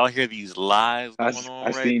 y'all hear these lies going I on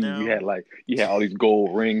right seen you now? had like you had all these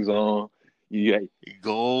gold rings on. You had,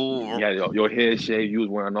 Go you had your head shaved. You was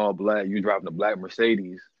wearing all black. You driving a black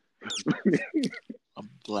Mercedes. a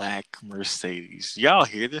black Mercedes. Y'all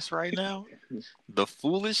hear this right now? The You,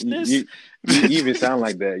 foolishness. you you even sound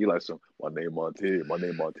like that. You like so. My name Montez. My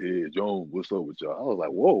name Montez Jones. What's up with y'all? I was like,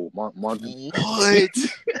 whoa, Montez. What?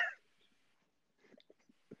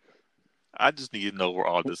 I just need to know where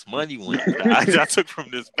all this money went that I took from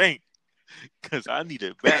this bank because I need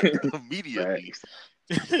it back immediately.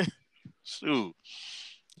 Facts. Shoot,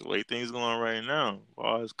 the way things going right now,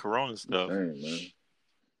 all this Corona stuff. Insane, man.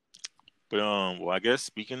 But well, I guess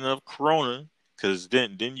speaking of Corona, because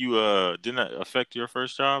didn't you didn't that affect your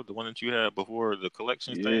first job, the one that you had before the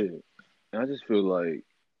collections thing? Yeah, and I just feel like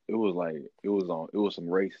it was some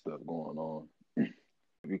race stuff going on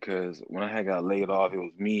because when I had got laid off, it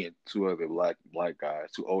was me and two other black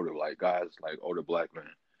guys, two older black guys, like older black men.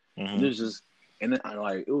 And Mm-hmm. it's just, and then I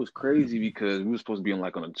like it was crazy because we were supposed to be on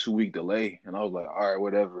a 2 week delay, and I was like, all right,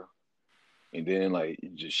 whatever. And then like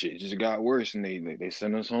shit just got worse, and they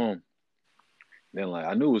sent us home. Then like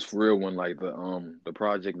I knew it was for real when like the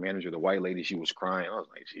project manager, the white lady, she was crying. I was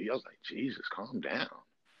like, Jesus, calm down.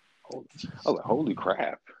 Holy, I was like, holy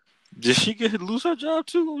crap. Did she lose her job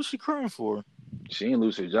too? What was she crying for? She didn't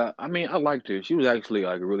lose her job. I mean, I liked her. She was actually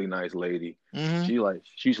like a really nice lady. Mm-hmm.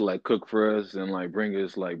 She used to like cook for us and like bring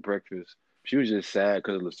us like breakfast. She was just sad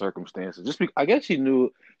because of the circumstances. I guess she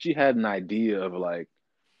knew she had an idea of like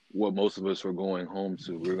what most of us were going home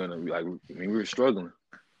to. We were gonna be like, I mean, we were struggling,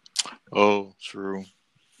 Oh, true.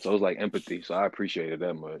 so it was like empathy. So I appreciated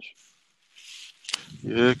that much.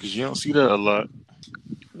 Yeah, because you don't see that a lot.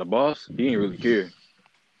 The boss, he didn't really care.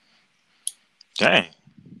 Dang.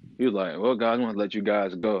 He was like, "Well, guys, I'm gonna let you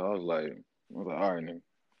guys go." I was like, "All right, nigga."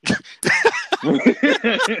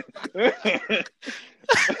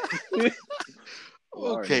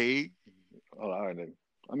 All right, nigga. Okay. All right, nigga.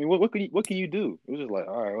 I mean, what can you do? It was just like,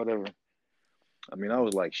 all right, whatever. I mean, I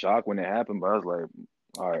was like shocked when it happened, but I was like,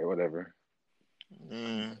 all right, whatever.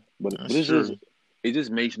 But That's true. it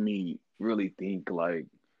just makes me really think like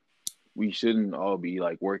we shouldn't all be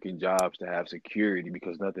like working jobs to have security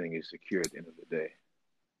because nothing is secure at the end of the day.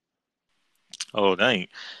 Oh, that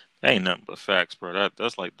ain't nothing but facts, bro.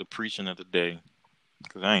 That's like the preaching of the day.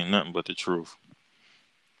 Cause that ain't nothing but the truth.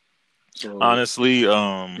 So, Honestly,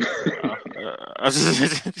 I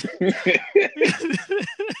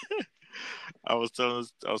was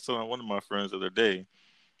telling one of my friends the other day.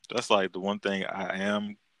 That's like the one thing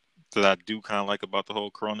that I do kind of like about the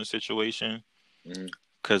whole Corona situation. mm,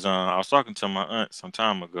 because I was talking to my aunt some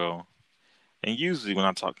time ago, and usually when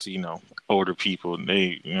I talk to older people,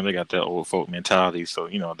 they got that old folk mentality. So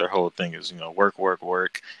their whole thing is work, work,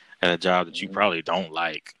 work at a job that you Mm-hmm. probably don't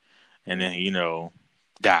like, and then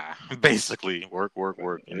die basically work, work,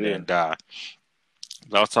 work, and Yeah. then die.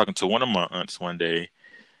 But I was talking to one of my aunts one day,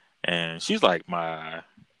 and she's like my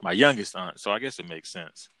youngest aunt, so I guess it makes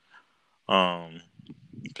sense. Um,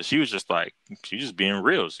 Cause she was just like, she was just being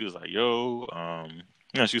real. She was like, yo,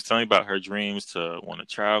 she was telling me about her dreams to want to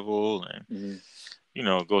travel and,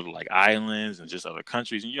 Mm-hmm. go to like islands and just other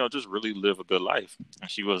countries and, just really live a good life. And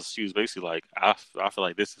she was basically like, I feel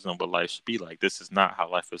like this isn't what life should be like. This is not how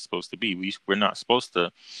life is supposed to be. We're not supposed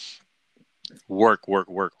to work, work,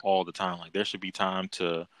 work all the time. Like there should be time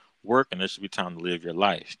to work and there should be time to live your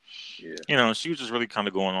life. Yeah. She was just really kind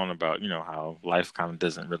of going on about, how life kind of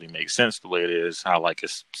doesn't really make sense the way it is, how like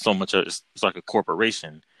it's so much of it's like a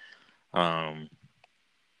corporation. Um,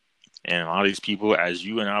 and a lot of these people, as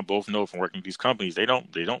you and I both know from working with these companies, they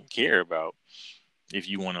don't care about if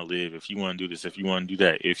you want to live, if you want to do this, if you want to do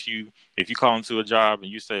that. If you call into a job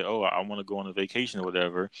and you say, oh, I want to go on a vacation or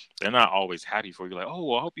whatever, they're not always happy for you. Like, oh,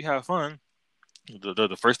 well, I hope you have fun.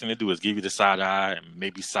 The first thing they do is give you the side eye and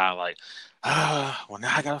maybe sigh like, well,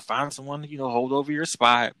 now I gotta find someone to hold over your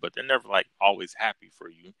spot. But they're never like always happy for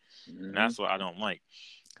you, and Mm-hmm. that's what I don't like.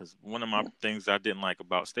 Because one of my things I didn't like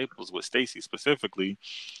about Staples with Stacy specifically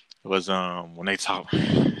was when they talking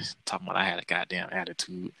about I had a goddamn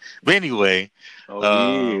attitude. But anyway, Oh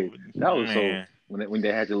yeah, that was so man, when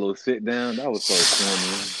they had the little sit down, that was so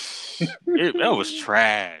corny. that was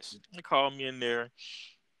trash. They called me in there,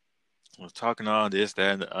 was talking all this,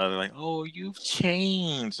 that, and the other, like, oh, you've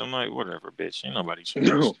changed. I'm like, whatever, bitch. Ain't nobody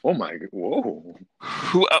changed. Oh my god! Whoa,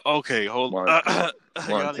 Who? Okay, hold. Mon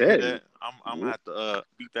Y'all didn't hear Montez. that. I'm gonna have to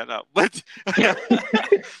beat that out. But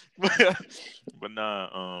but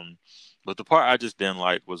nah. But the part I just didn't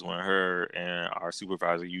like was when her and our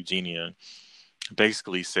supervisor Eugenia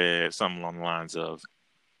basically said something along the lines of,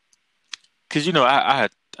 because I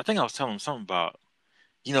think I was telling him something about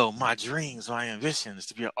my dreams, my ambitions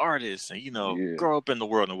to be an artist and, Yeah. grow up in the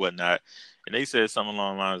world and whatnot. And they said something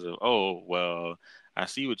along the lines of, oh, well, I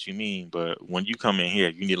see what you mean, but when you come in here,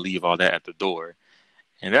 you need to leave all that at the door.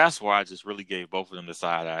 And that's why I just really gave both of them the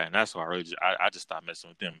side eye. And that's why I just stopped messing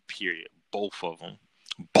with them, period. Both of them.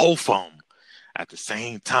 Both of them at the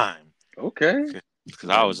same time. Okay. Because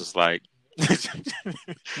I Like was just like, because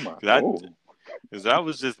my whoa. that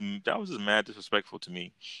was just mad disrespectful to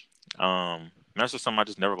me. That's just something I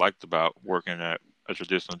just never liked about working at a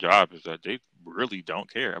traditional job is that they really don't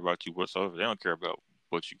care about you whatsoever. They don't care about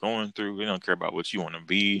what you're going through. They don't care about what you want to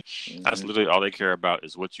be. That's Mm-hmm. literally all they care about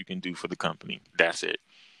is what you can do for the company. That's it.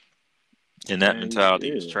 And that Man, mentality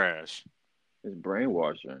is yeah, trash. it's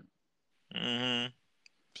brainwashing. hmm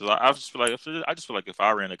So I just feel like if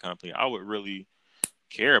I ran a company, I would really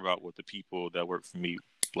care about what the people that work for me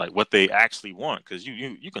like what they actually want because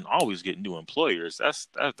you can always get new employers. That's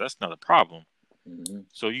not a problem. Mm-hmm.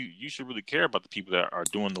 So you should really care about the people that are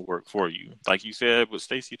doing the work for you. Like you said with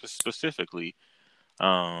Stacy specifically,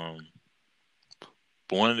 um,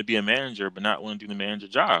 wanting to be a manager but not wanting to do the manager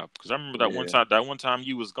job. Because I remember Yeah, that one time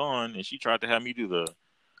you was gone and she tried to have me do the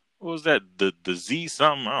what was that the Z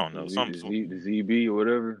something I don't know something the ZB or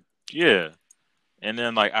whatever. yeah. And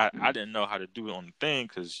then like I didn't know how to do it on the thing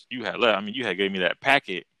because you had left. I mean you had gave me that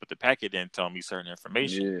packet, but the packet didn't tell me certain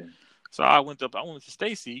information. Yeah, So I went to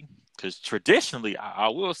Stacy because traditionally, I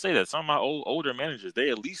will say that some of my older managers, they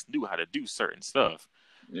at least knew how to do certain stuff.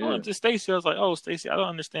 I yeah, went to Stacy, I was like, oh, Stacy, I don't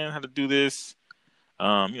understand how to do this.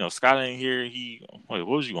 Scott ain't here. What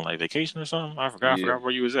was you on like vacation or something? I yeah, forgot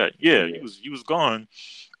where you was at. Yeah, yeah. you was gone.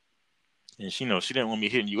 And she didn't want me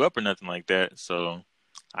hitting you up or nothing like that. So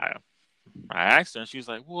I, I asked her and she was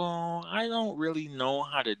like, well, I don't really know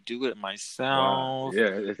how to do it Wow. myself. Yeah,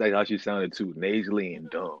 it's like how she sounded too nasally and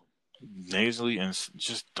dumb. Nasally and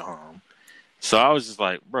just dumb. So I was just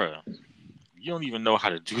like, bruh, you don't even know how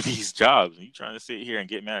to do these jobs. And you trying to sit here and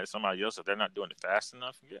get mad at somebody else if they're not doing it fast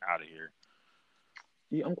enough? Get out of here.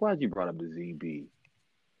 Yeah, I'm glad you brought up the ZB.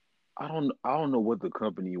 I don't know what the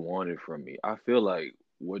company wanted from me. I feel like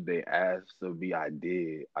what they asked of me, I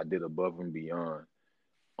did above and beyond.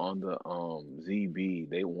 On the ZB,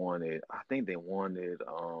 I think they wanted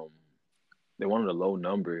a low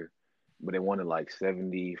number, but they wanted like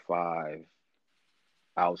 75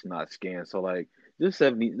 outs not scanned. So like this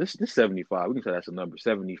 75, we can say that's a number,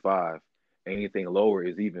 75. Anything lower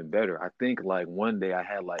is even better. I think like one day I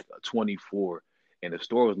had like a 24 and the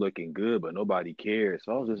store was looking good, but nobody cared.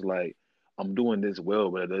 So I was just like, I'm doing this well,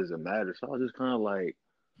 but it doesn't matter. So I was just kind of like,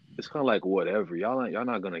 it's kind of like whatever. Y'all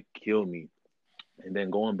not gonna kill me And then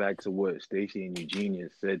going back to what Stacy and Eugenia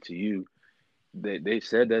said to you, they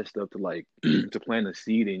said that stuff to like to plant a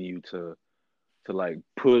seed in you to like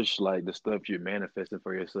push like the stuff you're manifesting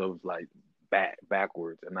for yourself like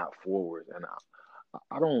backwards and not forwards. And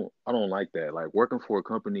I don't like that. Like working for a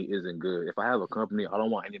company isn't good. If I have a company, I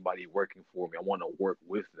don't want anybody working for me. I want to work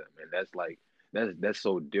with them, and that's like that's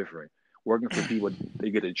so different. Working for people,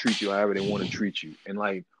 they get to treat you however they want to treat you, and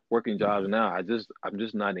like working jobs now, I'm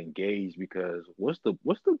just not engaged because what's the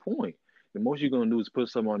point? The most you're gonna do is put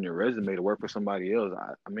something on your resume to work for somebody else.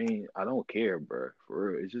 I mean, I don't care, bro.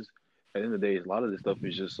 For real, it's just at the end of the day, a lot of this stuff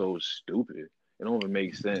is just so stupid. It don't even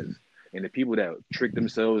make sense. And the people that trick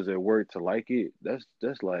themselves at work to like it, that's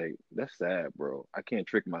like that's sad, bro. I can't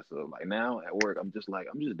trick myself. Like now at work, I'm just like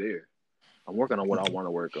I'm just there. I'm working on what I want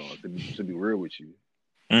to work on. To be real with you,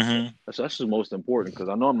 Mm-hmm. that's the most important because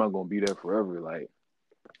I know I'm not gonna be there forever. Like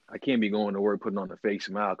I can't be going to work putting on a fake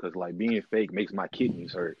smile because like being fake makes my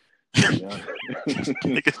kidneys hurt. To be honest.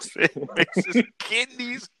 Nigga said makes his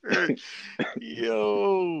kidneys hurt.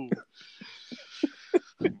 Yo.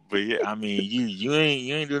 But yeah, I mean, you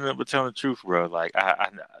ain't doing nothing but telling the truth, bro. Like I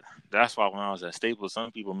that's why when I was at Staples,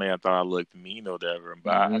 some people may have thought I looked mean or whatever,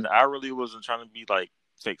 but Hmm. I really wasn't trying to be like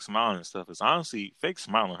fake smiling and stuff. It's honestly fake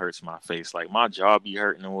smiling hurts my face. Like my jaw be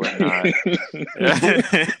hurting and whatnot.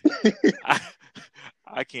 I,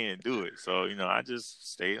 I can't do it. So, I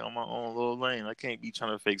just stay on my own little lane. I can't be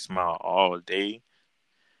trying to fake smile all day.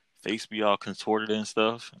 Face be all contorted and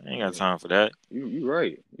stuff. I ain't got Yeah. time for that. You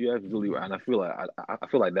right. You absolutely right. And I feel like I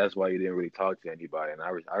feel like that's why you didn't really talk to anybody, and I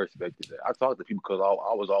respected that. I talked to people because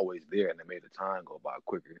I was always there, and it made the time go by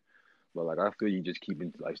quicker. But like I feel you just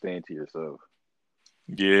keeping like staying to yourself.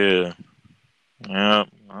 Yeah. Yeah.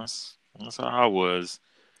 That's how I was.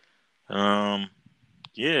 Um,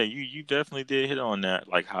 yeah, you definitely did hit on that.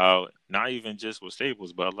 Like how not even just with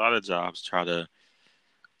Staples, but a lot of jobs try to,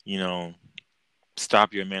 you know,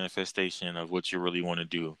 stop your manifestation of what you really want to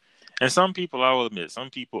do. And some people, I will admit, some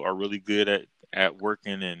people are really good at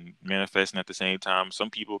working and manifesting at the same time. Some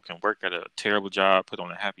people can work at a terrible job, put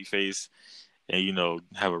on a happy face, and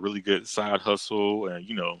have a really good side hustle, and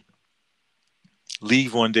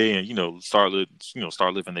leave one day and start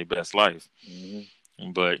living their best life.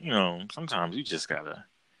 Hmm. But sometimes you just gotta.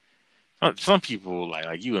 Some people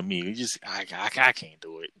like you and me, we just I can't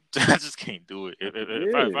do it. I just can't do it. Yeah,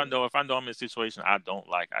 If I know I'm in a situation I don't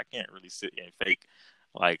like, I can't really sit and fake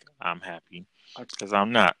like I'm happy I because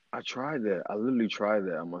I'm not. I tried that. I literally tried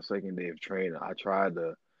that on my second day of training. I tried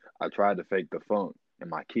to fake the funk, and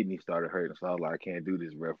my kidney started hurting. So I was like, I can't do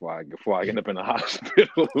this, bro. Before I end up in the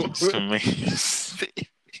hospital. Man,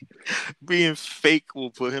 being fake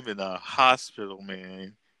will put him in a hospital,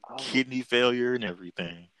 man. I Kidney failure and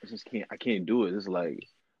everything. just can't. I can't do it. It's like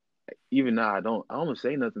even now I don't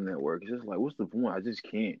say nothing at work. It's just like what's the point? I just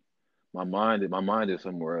can't. My mind is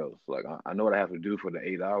somewhere else. Like I know what I have to do for the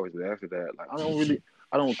 8 hours, but after that, like I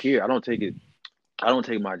don't care. I don't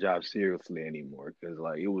take my job seriously anymore because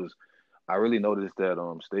like it was. I really noticed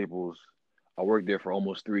that Staples. I worked there for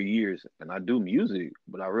almost 3 years, and I do music,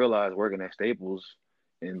 but I realized working at Staples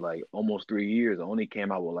in like almost 3 years, I only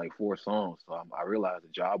came out with like 4 songs. So I realized the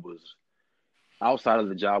job was outside of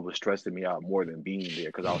the job was stressing me out more than being there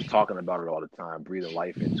because I was talking about it all the time, breathing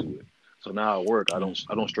life into it. So now at work, I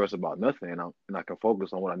don't stress about nothing, and I can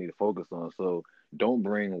focus on what I need to focus on. So don't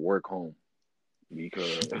bring work home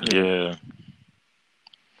because Yeah,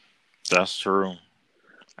 that's true.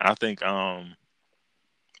 I think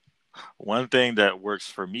one thing that works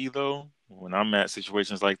for me though, when I'm at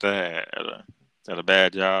situations like that at a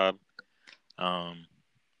bad job, um,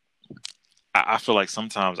 I feel like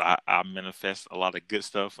sometimes I manifest a lot of good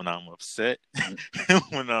stuff when I'm upset,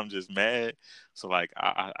 when I'm just mad. So like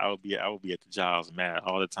I would be at the jobs mad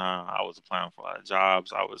all the time. I was applying for a lot of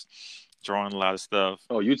jobs. I was drawing a lot of stuff.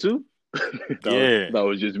 oh, you too? Yeah, That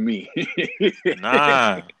was just me.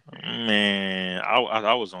 nah, man,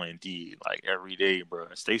 I was on Indeed like every day, bro.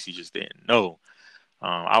 Stacy just didn't know.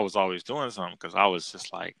 I was always doing something because I was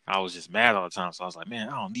just mad all the time. So I was like, man,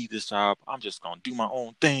 I don't need this job. I'm just gonna do my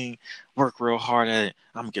own thing, work real hard at it.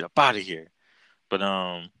 I'm gonna get up out of here. But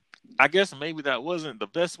I guess maybe that wasn't the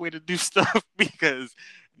best way to do stuff because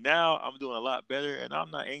now I'm doing a lot better, and I'm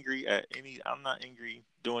not angry at any. I'm not angry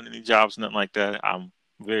doing any jobs, nothing like that. I'm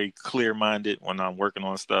very clear minded when I'm working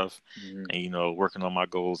on stuff, Mhm. and working on my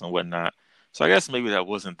goals and whatnot. So I guess maybe that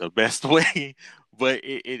wasn't the best way, but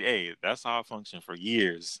hey, that's how I functioned for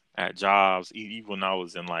years at jobs. Even when I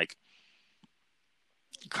was in like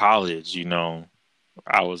college,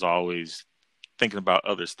 I was always thinking about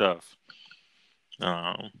other stuff.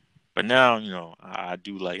 Um, but now, I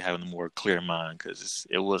do like having a more clear mind because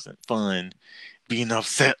it wasn't fun being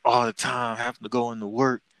upset all the time, having to go into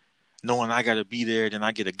work, knowing I got to be there. Then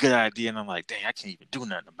I get a good idea, and I'm like, dang, I can't even do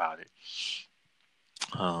nothing about it.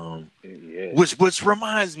 Yeah. Which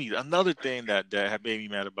reminds me, another thing that had made me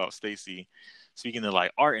mad about Stacy, speaking of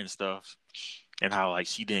like art and stuff, and how like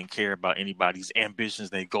she didn't care about anybody's ambitions,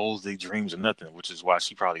 their goals, their dreams, or nothing, which is why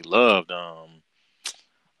she probably loved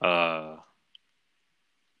uh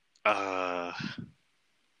uh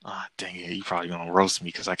dang it, you probably gonna roast me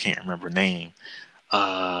because I can't remember her name.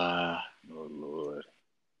 Oh Lord.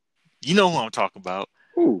 You know who I'm talking about.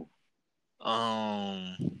 Who?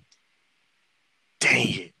 Dang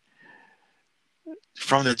it.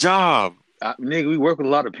 From The Job. Nigga, we work with a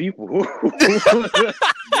lot of people.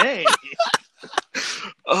 Dang.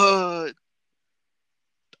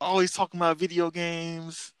 Always talking about video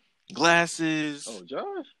games, glasses. Oh,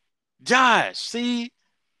 Josh? Josh, see?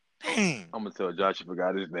 Dang. I'm gonna tell Josh you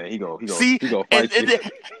forgot his name. He gonna and, fight you.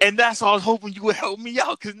 And that's why I was hoping you would help me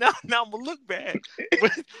out, because now I'm gonna look bad.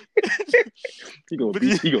 But, he gonna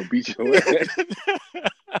beat your ass.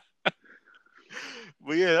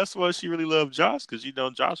 But yeah, that's why she really loved Josh, because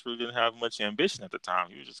Josh really didn't have much ambition at the time.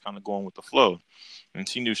 He was just kind of going with the flow, and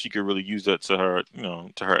she knew she could really use that to her,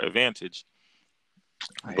 to her advantage.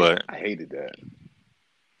 I hated that.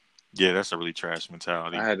 Yeah, that's a really trash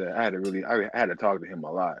mentality. I had to talk to him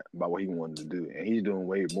a lot about what he wanted to do, and he's doing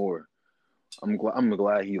way more. I'm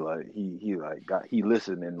glad he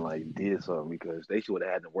listened and like did something, because they should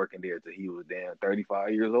have had him working there till he was damn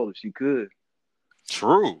 35 years old if she could.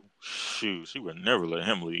 True. Shoot, she would never let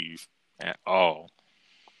him leave at all.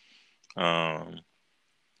 But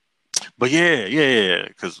yeah.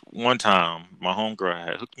 Because one time my homegirl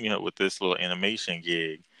had hooked me up with this little animation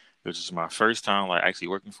gig, which is my first time like actually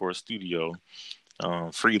working for a studio,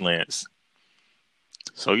 freelance.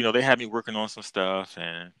 So they had me working on some stuff,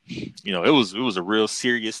 and it was a real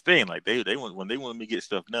serious thing. Like when they wanted me to get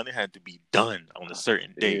stuff done, it had to be done on a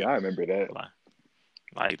certain day. Yeah, I remember that.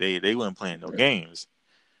 Like they weren't playing no games.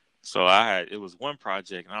 So it was one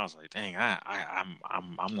project, and I was like, dang,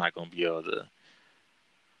 I'm not gonna be able to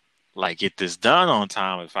like get this done on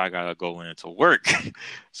time if I gotta go into work.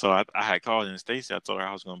 So I had called in Stacy. I told her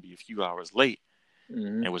I was gonna be a few hours late,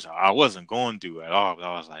 mm-hmm. and which I wasn't going to at all. But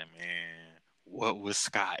I was like, man, what was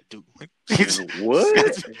Scott doing?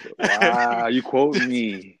 What? Wow, you quoting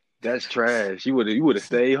me? That's trash. You would have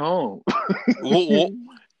stayed home.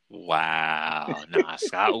 Wow. Nah,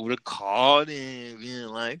 Scott would have called in, being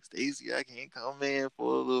like, Stacy, I can't come in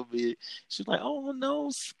for a little bit. She's like, oh no,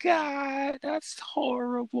 Scott, that's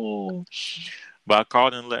horrible. But I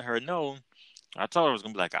called and let her know. I told her it was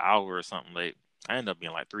gonna be like an hour or something late. I ended up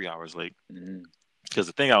being like 3 hours late. Because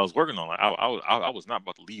the thing I was working on, like, I was not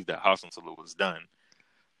about to leave that house until it was done.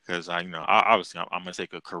 Because obviously I'm gonna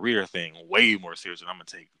take a career thing way more serious, and I'm gonna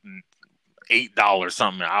take $8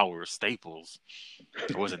 something an hour Staples.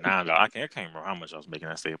 Or was it $9? I can't remember how much I was making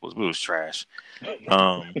at Staples, but it was trash.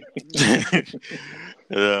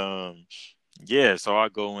 Yeah, so I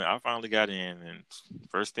go in. I finally got in, and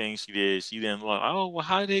first thing she did, she didn't like, oh, well,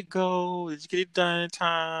 how did it go? Did you get it done in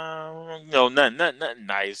time? Nothing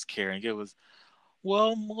nice, caring. It was,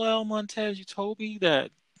 well, Montez, you told me that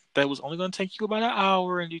was only going to take you about an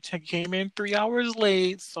hour, and you came in 3 hours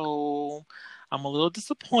late, so I'm a little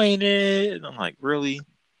disappointed. And I'm like, really?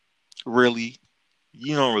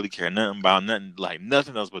 You don't really care nothing about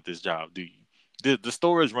nothing else but this job, do you? The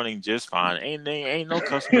store is running just fine. Ain't no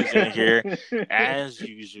customers in here as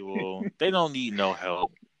usual. They don't need no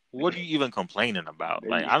help. What are you even complaining about?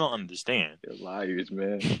 Like, I don't understand. They're liars,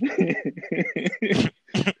 man.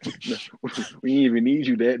 We didn't even need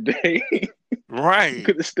you that day. Right. You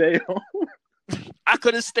could have stayed home. I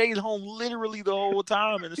could have stayed home literally the whole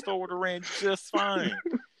time, and the store would have ran just fine.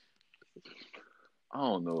 I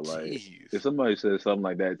don't know, like, Jeez. if somebody says something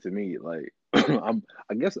like that to me, like, I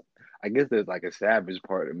guess there's like a savage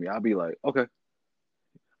part of me. I'll be like, okay,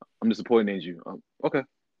 I'm disappointed in you. Okay.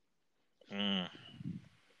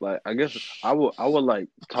 Like, I guess I would like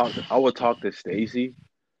talk to Stacy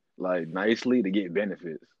like nicely to get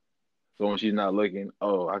benefits. So when she's not looking,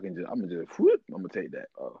 I'm gonna take that.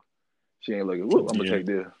 Oh, she ain't looking. I'm gonna take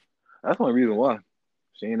this. That's the only reason why.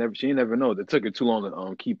 She ain't never know. It took her too long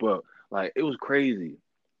to keep up. Like, it was crazy.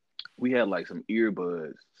 We had like some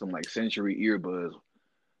earbuds, some like Century earbuds.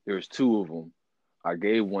 There was 2 of them. I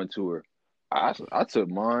gave one to her. I took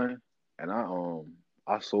mine and I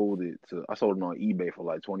sold it on eBay for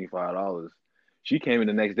like $25. She came in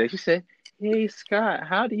the next day. She said, "Hey Scott,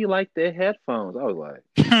 how do you like the headphones?" I was like,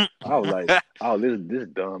 oh, this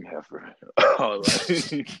dumb heifer. I was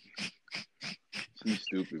like, she's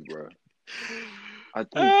stupid, bro. I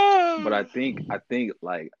think, but Ah. I think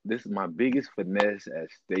like this is my biggest finesse at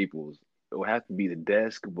Staples. It would have to be the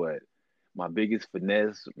desk, but my biggest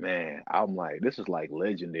finesse, man, I'm like, this is like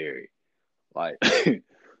legendary. Like,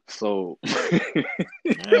 so,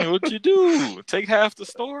 Man, what you do? Take half the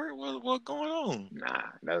store? What going on?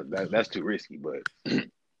 nah, that's too risky. But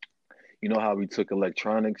you know how we took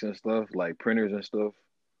electronics and stuff, like printers and stuff,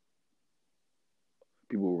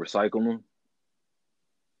 people would recycle them.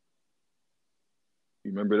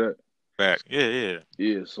 You remember that? Back. Yeah, yeah.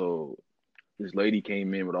 Yeah. So this lady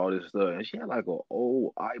came in with all this stuff, and she had like an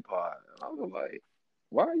old iPod. And I was like,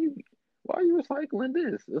 "Why are you, why are you recycling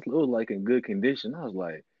this? This was like in good condition." I was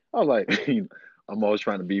like, I'm always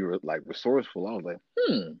trying to be like resourceful. I was like,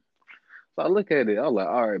 hmm. So I look at it. I was like,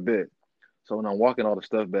 all right, bet. So when I'm walking all the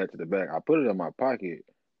stuff back to the back, I put it in my pocket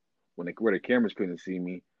where the cameras couldn't see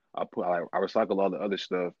me. I recycle all the other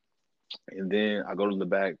stuff, and then I go to the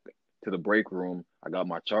back to the break room. I got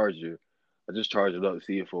my charger. I just charge it up to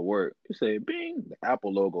see if it'll work. It said bing, the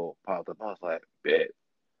Apple logo popped up. I was like, bet.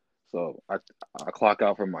 So I clock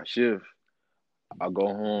out from my shift. I go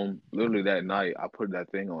home. Literally that night, I put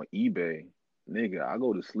that thing on eBay. Nigga, I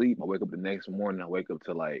go to sleep. I wake up the next morning. I wake up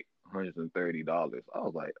to like $130. I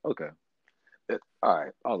was like, okay, all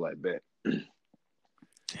right. I was like, bet.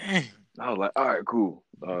 Dang. I was like, all right, cool.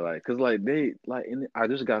 All right, cause like they like, and I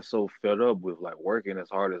just got so fed up with like working as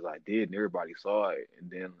hard as I did, and everybody saw it.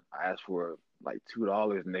 And then I asked for like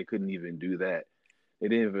 $2, and they couldn't even do that. They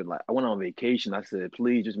didn't even like. I went on vacation. I said,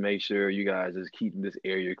 please just make sure you guys just keep this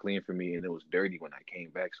area clean for me, and it was dirty when I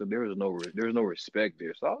came back. So there was no respect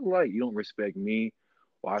there. So I was like, you don't respect me.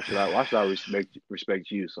 Why should I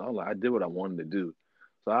respect you? So I was like, I did what I wanted to do.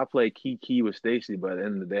 So I played key with Stacy, but at the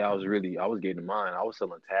end of the day, I was getting mine. I was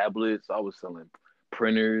selling tablets, I was selling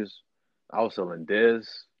printers, I was selling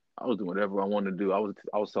desks, I was doing whatever I wanted to do. I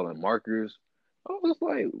was selling markers. I was just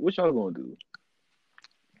like, what y'all gonna do?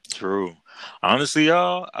 True. Honestly,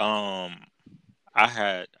 y'all, I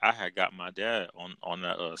had got my dad on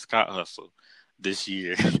that Scott hustle this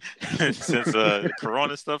year since the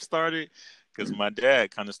Corona stuff started. Because my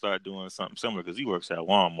dad kind of started doing something similar because he works at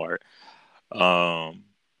Walmart. Um,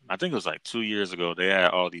 I think it was like 2 years ago. They had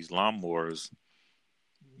all these lawnmowers,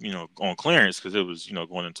 on clearance because it was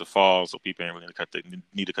going into fall, so people ain't really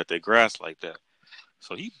need to cut their grass like that.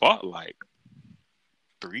 So he bought like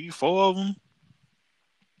 3, 4 of them.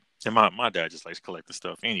 And my dad just likes collecting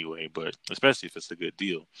stuff anyway, but especially if it's a good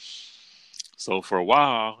deal. So for a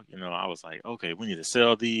while, I was like, okay, we need to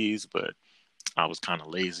sell these, but I was kind of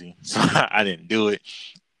lazy, so I didn't do it.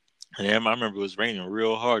 And then I remember it was raining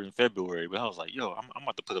real hard in February, but I was like, yo, I'm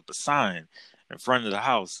about to put up a sign in front of the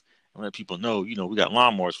house and let people know, we got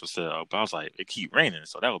lawnmowers for sale. But I was like, it keep raining,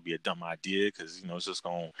 so that would be a dumb idea because it's just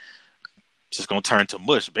gonna turn to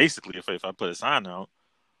mush basically if I put a sign out.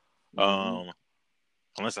 Mm-hmm. Um,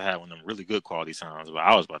 unless I had one of them really good quality signs. But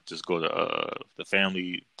I was about to just go to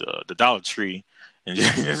the Dollar Tree, and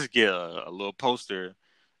just get a little poster,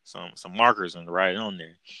 some markers, and write it on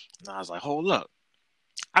there. And I was like, hold up,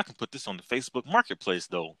 I can put this on the Facebook Marketplace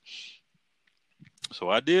though. So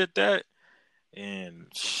I did that, and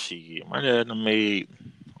my dad made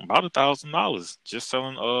about $1,000 just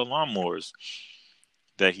selling lawnmowers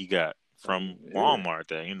that he got from Yeah. Walmart.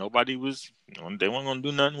 That nobody was, they weren't gonna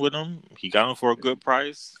do nothing with them. He got them for a good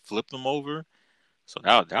price, flipped them over. So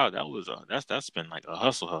that was that's been like a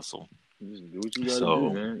hustle. Just do what you gotta do, So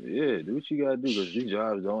man. Yeah, do what you gotta do because these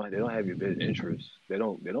jobs don't have your best interests. They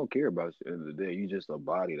don't care about you at the end of the day. You just a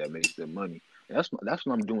body that makes them money. And that's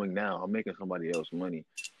what I'm doing now. I'm making somebody else money,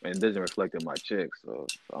 and it doesn't reflect in my checks. So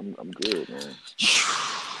I'm good, man.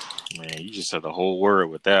 man, you just said the whole word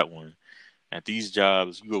with that one. At these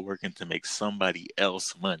jobs, you are working to make somebody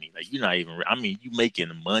else money. Like you're not even. I mean, you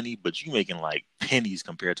making money, but you making like pennies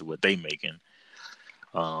compared to what they making.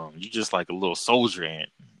 You just like a little soldier ant,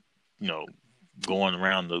 you know, going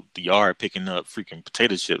around the yard picking up freaking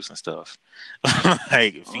potato chips and stuff,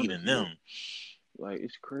 like feeding Honestly, them. like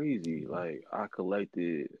it's crazy. Like I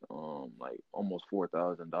collected like almost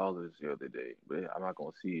 $4,000 the other day, but I'm not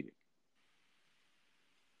gonna see it.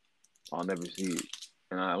 I'll never see it.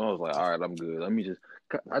 And I was like, all right, I'm good.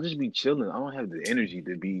 I just be chilling. I don't have the energy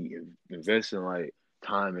to be investing like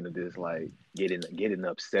time into this, like getting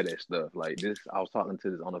upset at stuff like this. I was talking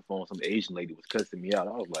to this on the phone. Some Asian lady was cussing me out.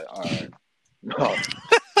 I was like, all right, no.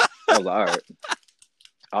 I was like,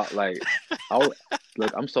 all right. Like, I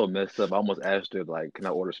look. I'm so messed up. I almost asked her like, can I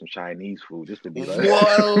order some Chinese food just to be like,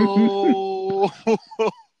 Whoa,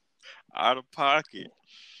 out of pocket.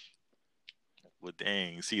 Well,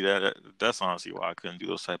 dang. See that's honestly why I couldn't do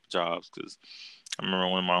those type of jobs because I remember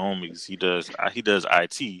one of my homies. He does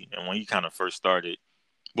IT, and when he kind of first started,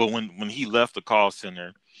 well, when he left the call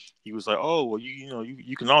center, he was like, "Oh, well,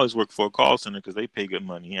 you can always work for a call center because they pay good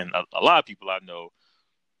money." And a lot of people I know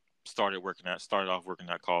started off working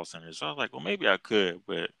at call centers. So I was like, well, maybe I could,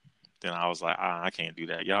 but then I was like, I can't do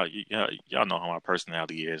that. Y'all know how my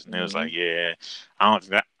personality is, and it was Mm-hmm. like, yeah,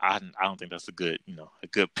 I don't think that's a good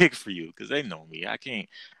pick for you because they know me. I can't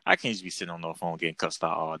just be sitting on the phone getting cussed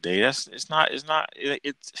out all day. It's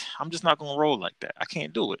I'm just not gonna roll like that. I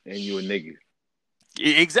can't do it. And you a nigga.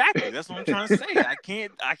 Exactly. That's what I'm trying to say. I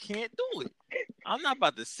can't do it. I'm not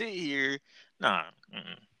about to sit here. Nah.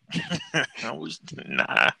 I was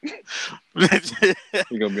nah.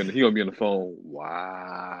 He gonna be on the phone.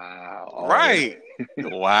 Wow. All Right. day.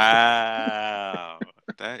 Wow.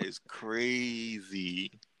 That is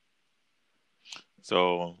crazy.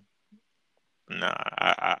 So nah,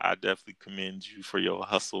 I definitely commend you for your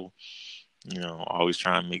hustle. Always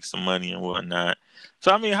trying to make some money and whatnot.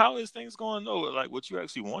 So I mean, how is things going though? Like what you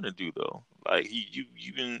actually want to do though? Like you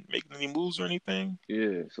been making any moves or anything?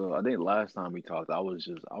 Yeah. So I think last time we talked, I was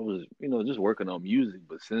just working on music,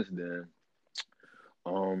 but since then,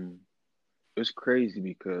 um, it's crazy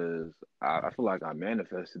because I feel like I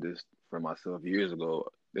manifested this for myself years ago.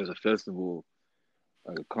 There's a festival,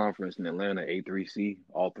 like a conference in Atlanta, A3C,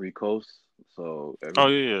 all three coasts. So Oh every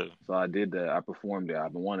yeah, so I did that. I performed there.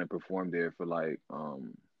 I've been wanting to perform there for like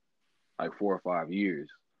 4 or 5 years.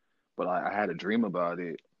 But I had a dream about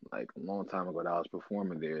it like a long time ago that I was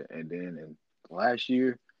performing there. And then in last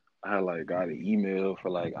year, I had like got an email for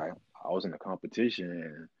like I was in a competition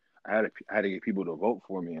and I had to get people to vote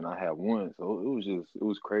for me and I had won. So it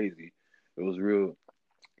was crazy. It was real.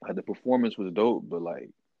 Like the performance was dope, but like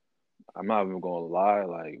I'm not even gonna lie,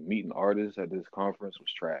 like meeting artists at this conference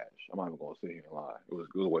was trash. I'm not even gonna sit here and lie. It was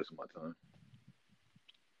a waste of my time.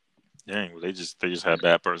 dang. Well, they just had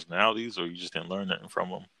bad personalities, or you just didn't learn nothing from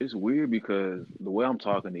them. It's weird because the way I'm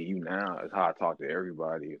talking to you now is how I talk to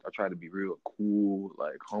everybody. I try to be real cool,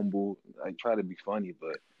 like humble. I try to be funny,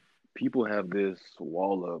 but people have this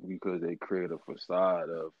wall up because they create a facade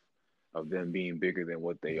of them being bigger than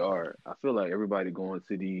what they are. I feel like everybody going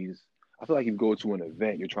to these. I feel like if you go to an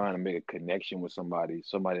event, you're trying to make a connection with somebody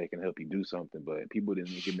that can help you do something. But people didn't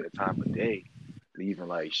even give me the time of day to even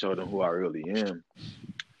like show them who I really am.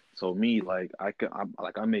 So me, like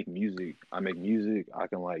I make music. I make music. I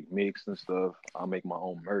can like mix and stuff. I make my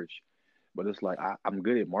own merch. But it's like I'm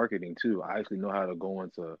good at marketing too. I actually know how to go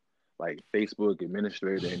into like Facebook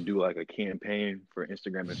Administrator and do like a campaign for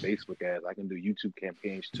Instagram and Facebook ads. I can do YouTube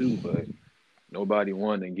campaigns too, but nobody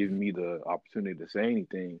wanted and giving me the opportunity to say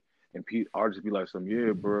anything. And artists be like, "Some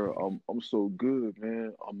yeah, bro, I'm so good,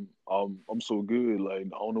 man. I'm so good. Like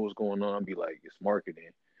I don't know what's going on." I'd be like, "It's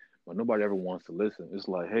marketing," but nobody ever wants to listen. It's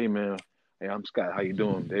like, "Hey, man, hey, I'm Scott. How you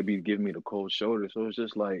doing?" They be giving me the cold shoulder. So it's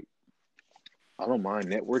just like I don't mind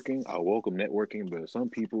networking. I welcome networking, but some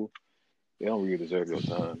people they don't really deserve your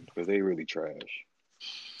time because they really trash.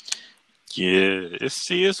 Yeah, it's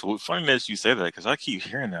funny that you say that because I keep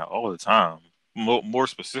hearing that all the time. More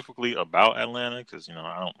specifically about Atlanta, because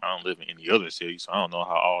I don't live in any other city, so I don't know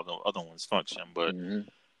how all the other ones function. But Hmm.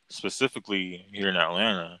 specifically here in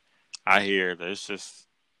Atlanta, I hear that it's just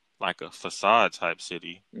like a facade type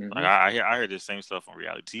city. Like Hmm. I hear the same stuff on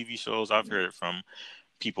reality TV shows. I've heard it from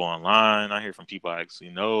people online. I hear from people I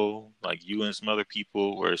actually know, like you and some other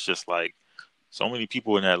people, where it's just like so many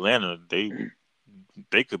people in Atlanta.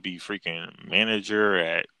 They could be freaking manager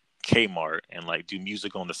at Kmart and like do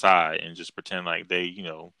music on the side and just pretend like they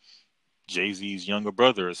Jay-Z's younger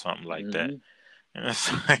brother or something like that. Hmm. And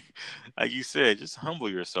it's like you said, just humble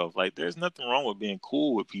yourself. Like there's nothing wrong with being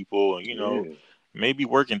cool with people and Yeah, maybe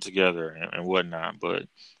working together and whatnot. But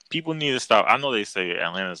people need to stop. I know they say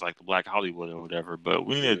Atlanta's like the Black Hollywood or whatever, but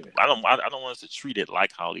we need. yeah, I don't want us to treat it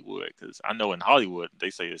like Hollywood because I know in Hollywood they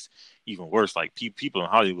say it's even worse. Like people in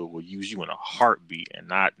Hollywood will use you in a heartbeat and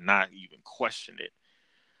not even question it.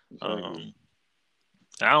 exactly. Um,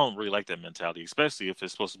 and I don't really like that mentality, especially if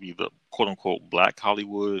it's supposed to be the quote unquote Black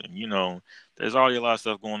Hollywood. And there's already a lot of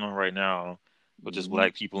stuff going on right now with just Hmm.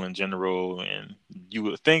 Black people in general, and you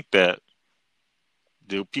would think that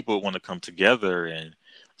the people want to come together and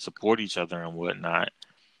support each other and whatnot.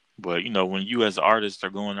 But when you as artists are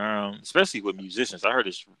going around, especially with musicians, I heard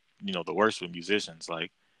it's the worst with musicians.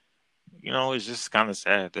 Like it's just kind of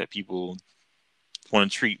sad that people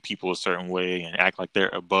want to treat people a certain way and act like they're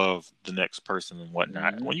above the next person and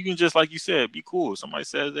whatnot. Hmm. When you can just, like you said, be cool. If somebody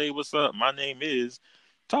says, "Hey, what's up? My name is,"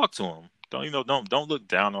 talk to them. don't look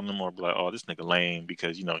down on them or be like, oh, this nigga lame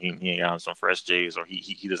because he ain't got on some fresh J's, or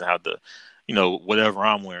he doesn't have the whatever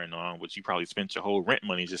I'm wearing on, which you probably spent your whole rent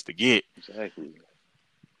money just to get. Exactly.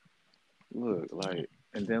 Look, like,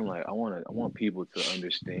 and then like I want people to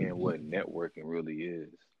understand what networking really is.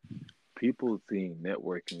 People think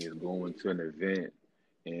networking is going to an event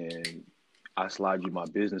and I slide you my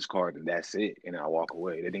business card and that's it, and I walk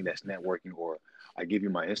away. They think that's networking, or I give you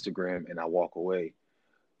my Instagram and I walk away.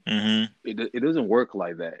 Mm-hmm. It doesn't work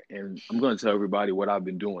like that. And I'm going to tell everybody what I've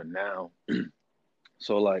been doing now.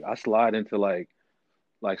 So like I slide into like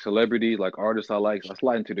celebrities, like artists I like. I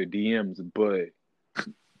slide into their DMs,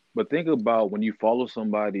 but think about when you follow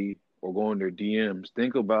somebody or go in their DMs.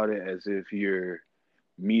 Think about it as if you're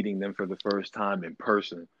meeting them for the first time in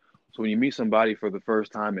person. So when you meet somebody for the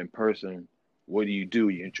first time in person, what do?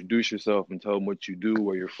 You introduce yourself and tell them what you do,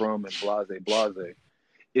 where you're from, and blase blase.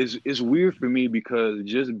 It's weird for me because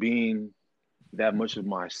just being that much of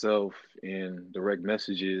myself in direct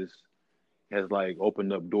messages has like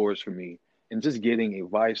opened up doors for me. And just getting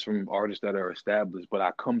advice from artists that are established, but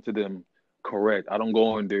I come to them correct. I don't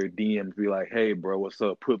go in their DMs be like, "Hey, bro, what's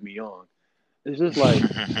up? Put me on." It's just like,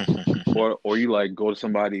 or you like go to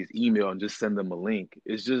somebody's email and just send them a link.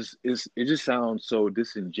 It just sounds so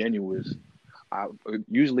disingenuous. I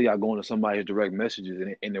usually I go into somebody's direct messages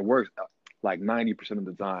and it works like 90% of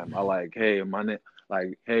the time. I like, hey, my name,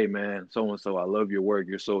 like, hey man, so and so, I love your work.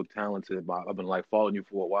 You're so talented. I've been like following you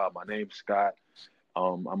for a while. My name's Scott.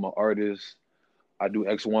 I'm an artist. I do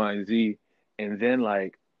X, Y, and Z, and then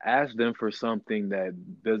like ask them for something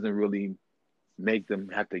that doesn't really make them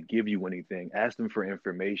have to give you anything. Ask them for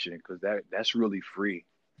information because that's really free.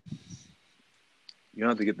 You don't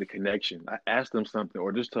have to get the connection. I ask them something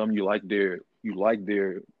or just tell them you like their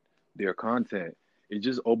content. It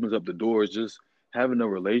just opens up the doors. Just having a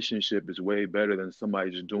relationship is way better than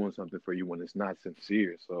somebody just doing something for you when it's not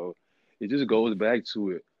sincere. So it just goes back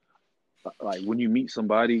to it. Like when you meet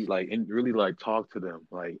somebody, like and really like talk to them,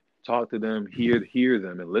 hear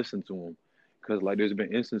them, and listen to them. Because like there's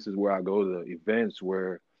been instances where I go to events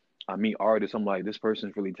where I meet artists. I'm like, this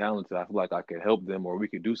person's really talented. I feel like I could help them, or we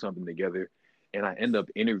could do something together. And I end up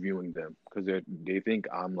interviewing them because they think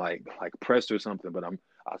I'm like pressed or something. But I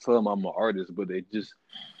tell them I'm an artist, but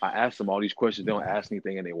I ask them all these questions. They don't ask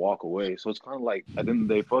anything, and they walk away. So it's kind of like at the end of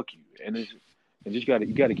the day, fuck you. And just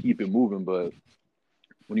you gotta keep it moving. But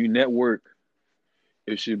when you network,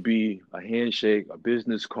 it should be a handshake, a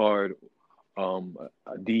business card, a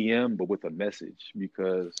DM, but with a message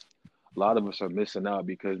because a lot of us are missing out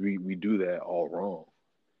because we do that all wrong.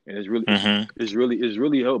 And Mm-hmm. it's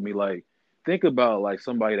really helped me. Like think about like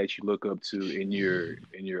somebody that you look up to in your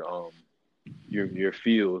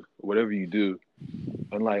field, whatever you do.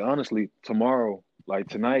 And like honestly, tomorrow, like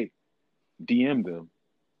tonight, DM them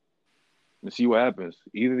and see what happens.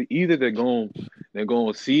 Either they're going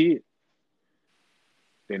to see it,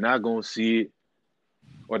 they're not going to see it,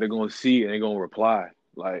 or they're gonna see and they're gonna reply.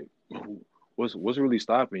 Like, what's really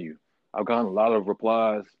stopping you? I've gotten a lot of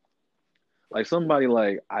replies. Like somebody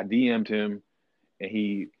like I DM'd him and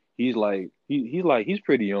he's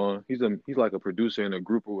pretty on. He's like a producer in a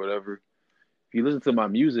group or whatever. He listened to my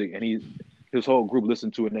music and his whole group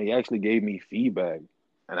listened to it and they actually gave me feedback.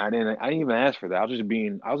 And I didn't even ask for that. I was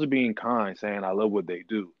just being kind, saying I love what they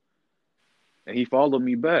do. And he followed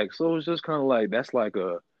me back. So it's just kind of like it's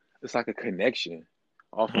like a connection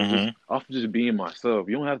Mm-hmm. off of just being myself.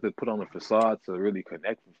 You don't have to put on a facade to really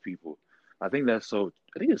connect with people. I think it's so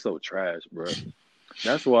trash, bro.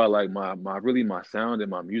 That's why like my sound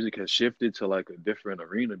and my music has shifted to like a different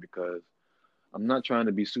arena because I'm not trying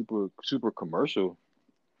to be super commercial.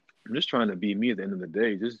 I'm just trying to be me at the end of the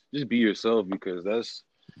day. Just be yourself because that's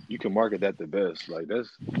you can market that the best. Like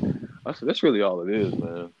that's really all it is,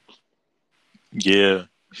 man. Yeah,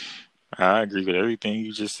 I agree with everything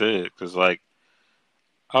you just said. Because like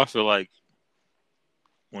I feel like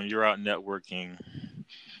when you're out networking,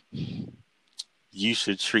 you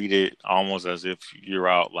should treat it almost as if you're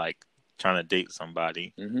out like trying to date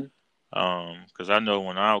somebody. Hmm. Because I know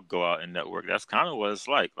when I go out and network, that's kind of what it's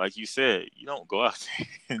like. Like you said, you don't go out there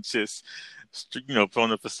and just, put on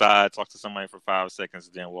the facade, talk to somebody for 5 seconds,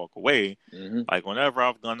 and then walk away. Hmm. Like whenever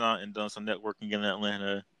I've gone out and done some networking in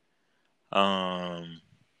Atlanta, um,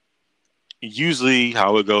 usually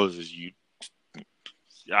how it goes is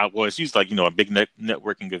well, it's usually like a big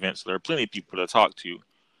networking event, so there are plenty of people to talk to.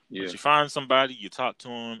 But Yeah. you find somebody, you talk to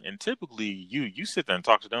them, and typically you sit there and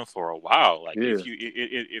talk to them for a while. Like Yeah.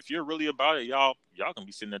 if you're really about it, y'all can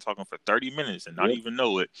be sitting there talking for 30 minutes and not Yep. even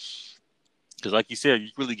know it. Because like you said,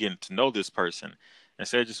 you're really getting to know this person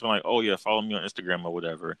instead of just being like, oh yeah, follow me on Instagram or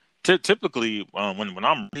whatever. typically, when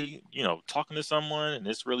I'm really, talking to someone and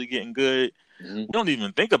it's really getting good, Hmm. we don't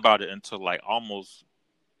even think about it until like almost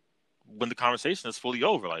when the conversation is fully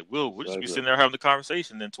over. Like we'll just be Exactly. sitting there having the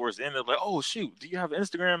conversation. Then towards the end, they're like, "Oh shoot, do you have an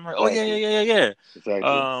Instagram?" I'm like, "Oh yeah, yeah, Exactly. yeah, yeah,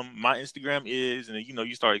 Exactly. yeah." My Instagram is, and then,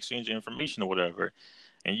 you start exchanging information or whatever,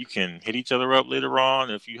 and you can hit each other up later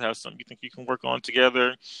on if you have something you think you can work on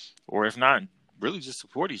together, or if not, really just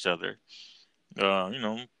support each other. Uh, you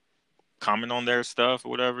know, comment on their stuff or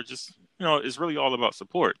whatever. Just, it's really all about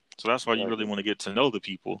support. So that's why you really Exactly. want to get to know the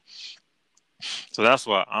people. So that's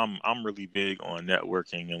why I'm really big on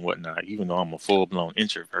networking and whatnot. Even though I'm a full blown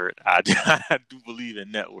introvert, I do believe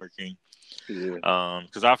in networking. Yeah.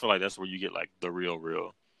 Because I feel like that's where you get like the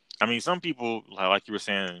real. I mean, some people, like you were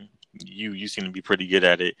saying, you seem to be pretty good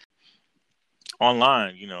at it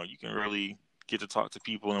online. You can really get to talk to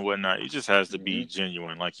people and whatnot. It just has to Hmm. be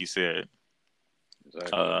genuine, like you said.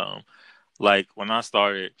 Exactly. Um, like when I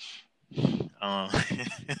started, um,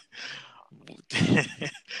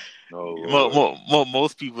 Oh Lord.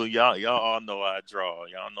 most people, y'all all know I draw.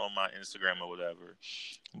 Y'all know my Instagram or whatever.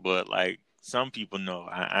 But like some people know,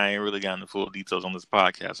 I ain't really gotten the full details on this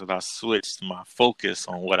podcast. But I switched my focus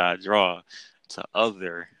on what I draw to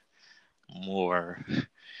other more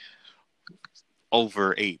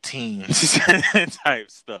over 18 type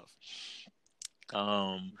stuff.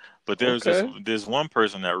 Um, but Okay. there's one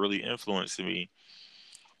person that really influenced me.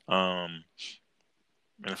 Um,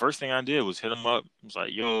 And the first thing I did was hit him up. I was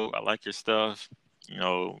like, "Yo, I like your stuff. You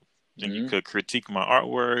know, think you Hmm. could critique my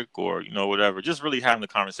artwork or whatever." Just really having the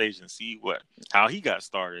conversation, see how he got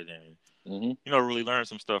started, and Hmm. really learn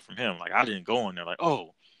some stuff from him. Like I didn't go in there like,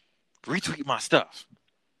 "Oh, retweet my stuff."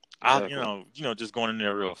 I Exactly. just going in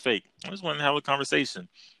there real fake. I just wanted to have a conversation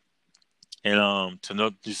and to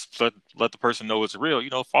know, just let the person know it's real.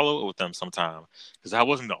 Follow it with them sometime because that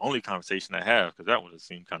wasn't the only conversation I have because that would have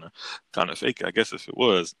seemed kind of fake, I guess, if it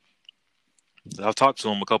was. I've talked to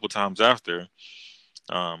him a couple times after.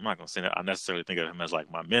 I'm not gonna say that I necessarily think of him as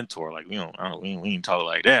like my mentor. Like we ain't talk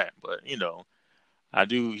like that, but I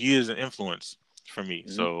do. He is an influence for me.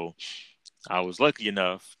 Hmm. So I was lucky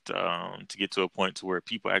enough to get to a point to where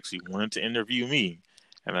people actually wanted to interview me,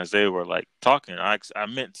 and as they were like talking, I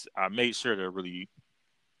made sure to really.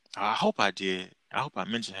 I hope I did. I hope I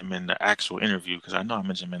mentioned him in the actual interview because I know I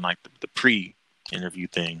mentioned him in like the pre-interview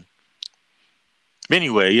thing. But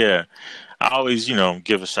anyway, yeah, I always,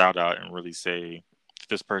 give a shout out and really say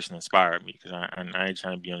this person inspired me because I ain't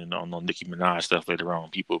trying to be on no Nicki Minaj stuff later on.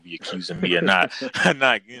 People be accusing me of not,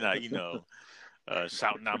 not,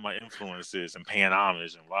 shouting out my influences and paying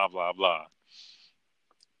homage and blah blah blah.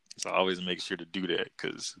 So I always make sure to do that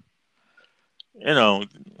because you know,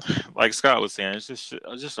 like Scott was saying, it's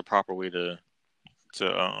just a proper way to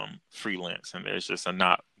freelance, and there's just a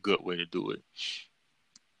not good way to do it.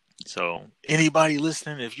 So anybody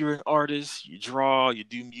listening, if you're an artist, you draw, you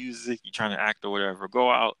do music, you're trying to act or whatever, go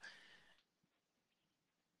out,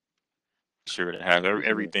 sure to have Listen.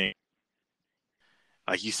 everything,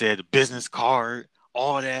 like you said, the business card,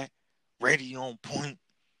 all that, ready on point.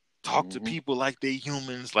 Talk to Hmm. people like they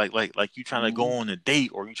humans, like you trying to go Hmm. on a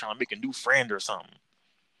date or you trying to make a new friend or something.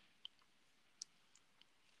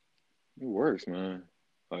 It works, man.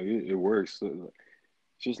 Like it works. So,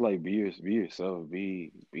 just like be yourself.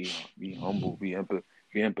 Be humble. Be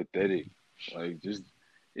empathetic. Like just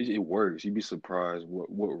it works. You'd be surprised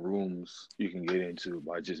what rooms you can get into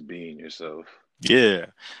by just being yourself. Yeah,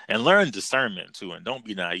 and learn discernment too, and don't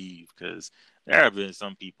be naive because there have been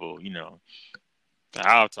some people, that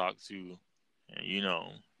I'll talk to, and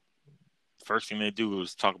first thing they do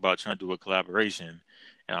is talk about trying to do a collaboration.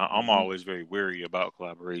 And I'm Hmm. always very wary about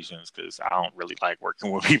collaborations because I don't really like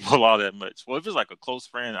working with people all that much. Well, if it's like a close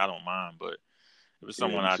friend, I don't mind. But if it's Yeah,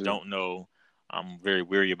 someone me I too. don't know, I'm very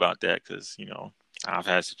wary about that because, I've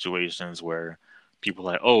had situations where people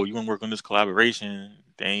are like, oh, you want to work on this collaboration?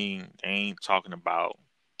 They ain't talking about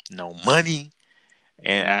no money.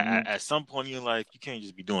 And Hmm. at some point in your life, you can't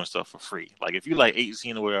just be doing stuff for free. Like if you like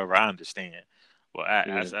 18 or whatever, I understand. But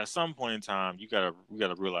Yeah. at some point in time, we gotta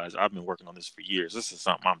realize I've been working on this for years. This is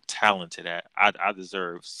something I'm talented at. I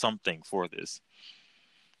deserve something for this.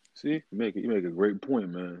 See, you make a great point,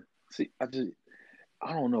 man. See, I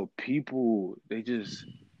don't know. People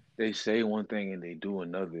they say one thing and they do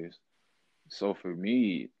another. So for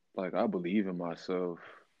me, like I believe in myself.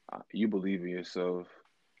 You believe in yourself,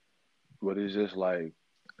 but it's just like,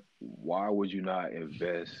 why would you not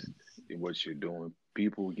invest in what you're doing?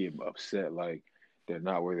 People get upset like they're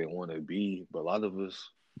not where they want to be, but a lot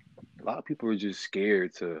of people are just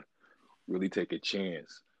scared to really take a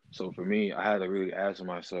chance. So for me, I had to really ask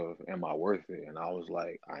myself, am I worth it? And I was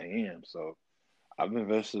like, I am. So I've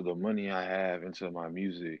invested the money I have into my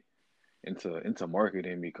music, into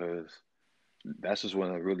marketing because that's just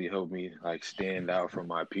when it really helped me like stand out from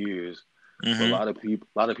my peers. But Mm-hmm. a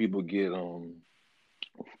lot of people get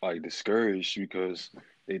like discouraged because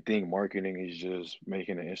they think marketing is just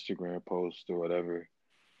making an Instagram post or whatever,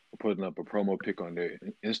 putting up a promo pic on their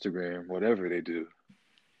Instagram, whatever they do,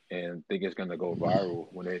 and think it's gonna go viral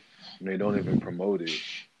when they don't even promote it.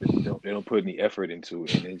 They don't put any effort into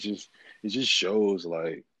it, and it just shows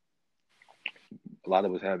like a lot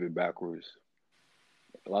of us have it backwards.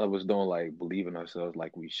 A lot of us don't like believe in ourselves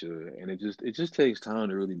like we should, and it just takes time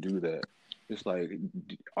to really do that. It's like,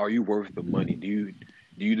 are you worth the money? Do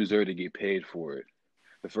you deserve to get paid for it?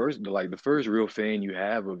 The first real fan you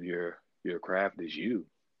have of your craft is you.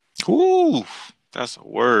 Ooh, that's a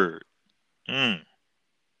word. Mm.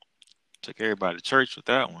 Took everybody to church with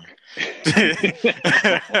that one.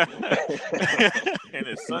 And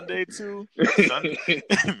it's Sunday too.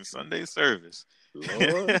 Sunday service.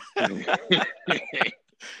 Lord.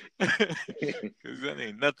 Because that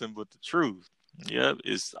ain't nothing but the truth. Yep,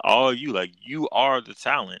 it's all you. Like, you are the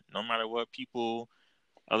talent. No matter what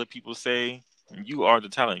other people say, you are the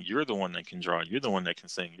talent. You're the one that can draw. You're the one that can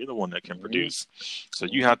sing. You're the one that can Mhm, produce. So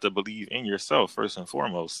you mhm, have to believe in yourself first and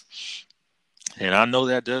foremost. And I know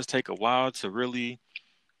that does take a while to really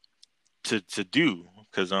to do.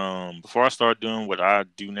 Because before I start doing what I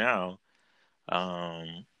do now,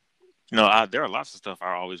 um, there are lots of stuff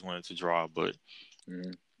I always wanted to draw, but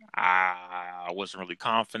mhm, I wasn't really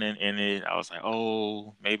confident in it. I was like,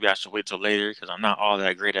 oh, maybe I should wait till later because I'm not all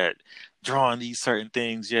that great at drawing these certain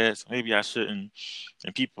things yet. So maybe I shouldn't.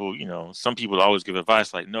 And people, some people always give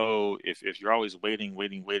advice like, no, if you're always waiting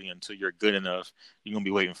until you're good enough, you're going to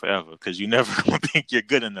be waiting forever because you never going to think you're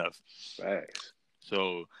good enough. facts.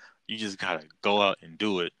 So you just got to go out and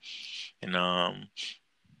do it. And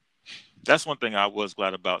that's one thing I was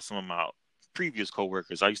glad about some of my previous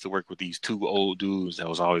coworkers. I used to work with these two old dudes that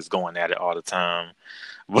was always going at it all the time,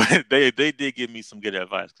 but they did give me some good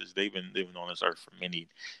advice because they've been living on this earth for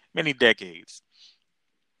many decades.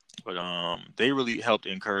 But they really helped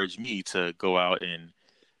encourage me to go out and,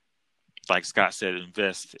 like Scott said,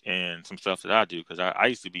 invest in some stuff that I do because I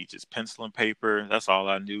used to be just pencil and paper. That's all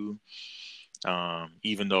I knew.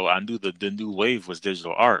 Even though I knew the new wave was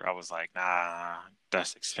digital art, I was like, nah,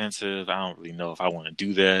 that's expensive. I don't really know if I want to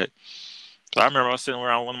do that. So I remember I was sitting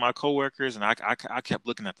around one of my coworkers, and I kept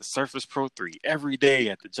looking at the Surface Pro 3 every day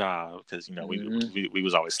at the job because Mhm, we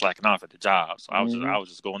was always slacking off at the job. So I mhm. was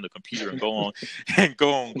just go on the computer and go on and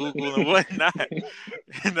go on Google and whatnot,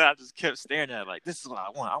 and I just kept staring at it like, this is what I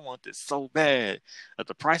want. I want this so bad. But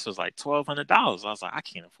the price was like $1,200. I was like, I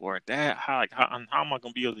can't afford that. How am I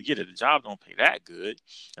gonna be able to get it? The job don't pay that good,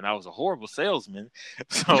 and I was a horrible salesman.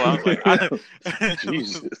 So I was like,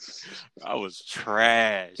 Jesus. I was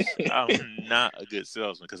trash. I'm not a good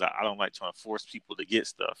salesman because I don't like trying to force people to get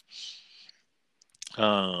stuff.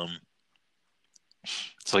 Um,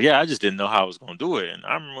 so yeah, I just didn't know how I was gonna do it. And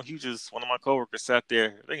I remember one of my coworkers sat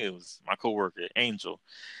there. I think it was my coworker Angel,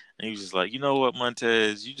 and he was just like, you know what,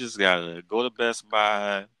 Montez, you just gotta go to Best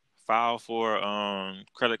Buy, file for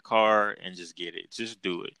credit card, and just get it. Just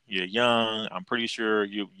do it. You're young. I'm pretty sure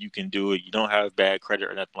you can do it. You don't have bad credit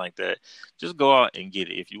or nothing like that. Just go out and get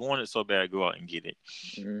it. If you want it so bad, go out and get it.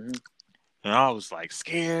 Mhm, And I was like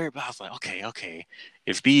scared, but I was like, okay.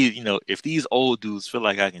 If these old dudes feel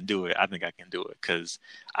like I can do it, I think I can do it. Cause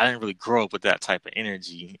I didn't really grow up with that type of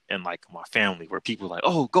energy in like my family where people were like,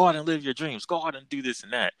 oh, go out and live your dreams, go out and do this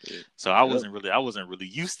and that. So yep. I wasn't really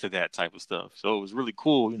used to that type of stuff. So it was really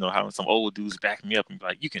cool, having some old dudes back me up and be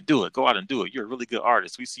like, you can do it, go out and do it. You're a really good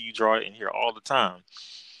artist. We see you draw it in here all the time.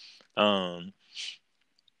 Um,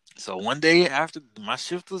 so one day after my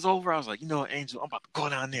shift was over, I was like, Angel, I'm about to go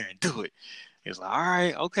down there and do it. He was like, all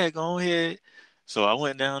right, okay, go ahead. So I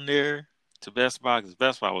went down there to Best Buy because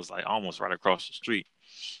Best Buy was like almost right across the street.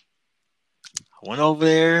 I went over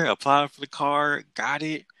there, applied for the card, got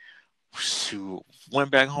it. Shoot,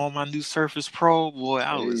 went back home. My new Surface Pro, boy,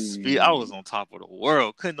 I was Hey. on top of the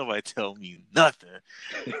world. Couldn't nobody tell me nothing.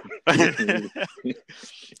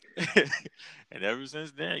 And ever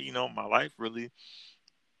since then, my life really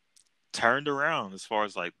turned around as far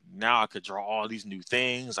as like now I could draw all these new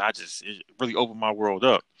things. It really opened my world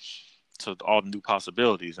up to all the new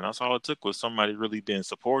possibilities. And that's all it took was somebody really being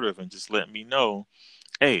supportive and just letting me know,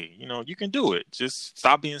 hey, you can do it. Just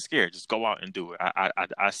stop being scared. Just go out and do it.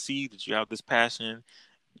 I see that you have this passion.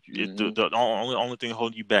 Mhm. The only thing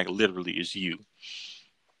holding you back literally is you.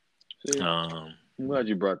 See, Um, I'm glad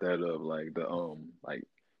you brought that up. Like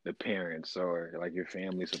the parents or like your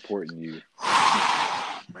family supporting you.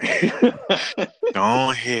 Man,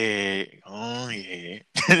 go ahead, go ahead.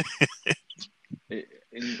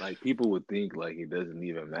 And like people would think like it doesn't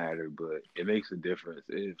even matter, but it makes a difference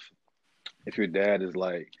if your dad is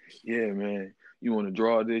like, yeah, man, you want to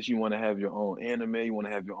draw this, you want to have your own anime, you want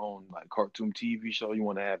to have your own like cartoon TV show, you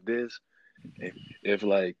want to have this. If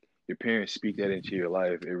like your parents speak that into your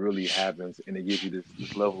life, it really happens, and it gives you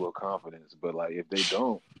this level of confidence. But like if they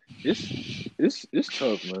don't, it's it's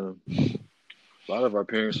tough, man. A lot of our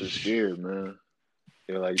parents are scared, man.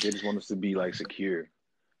 They're like they just want us to be like secure,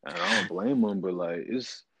 and I don't blame them. But like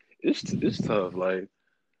it's tough. Like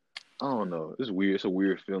I don't know. It's weird. It's a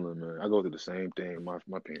weird feeling, man. I go through the same thing. My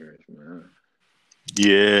parents, man.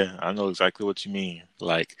 Yeah, I know exactly what you mean.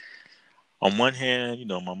 Like, on one hand,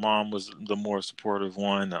 my mom was the more supportive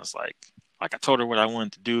one. I was like I told her what I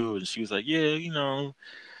wanted to do, and she was like, yeah,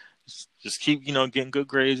 just keep, getting good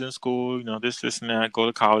grades in school, this and that, go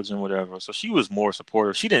to college and whatever. So she was more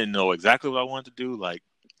supportive. She didn't know exactly what I wanted to do. Like,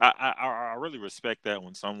 I really respect that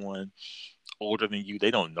when someone older than you,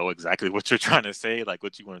 they don't know exactly what you're trying to say, like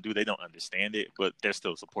what you want to do. They don't understand it, but they're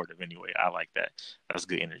still supportive anyway. I like that. That's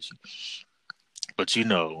good energy. But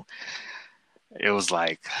it was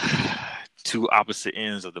like two opposite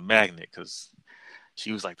ends of the magnet because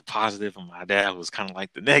she was like the positive and my dad was kind of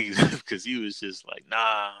like the negative because he was just like,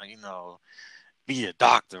 nah, be a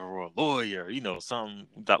doctor or a lawyer, something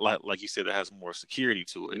that like you said that has more security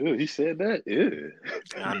to it. Ew, he said that.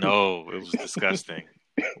 Yeah. I know it was disgusting.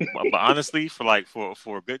 But honestly, for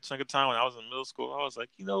a good chunk of time when I was in middle school, I was like,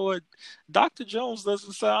 you know what, Dr. Jones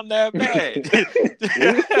doesn't sound that bad.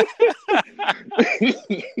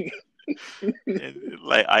 And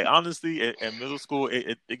like I honestly in middle school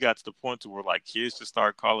it got to the point to where like kids just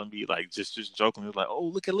start calling me like just joking. It was like,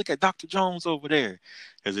 oh, look at Dr. Jones over there,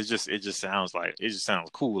 because it just sounds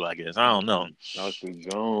cool, I guess. I don't know. Dr.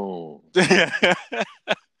 Jones.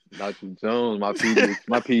 Dr. Jones, my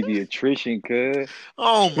pediatrician, cuz.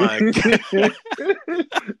 Oh my god.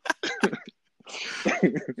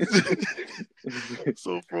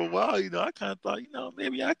 So for a while, I kind of thought,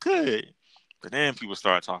 maybe I could. But then people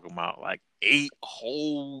started talking about like 8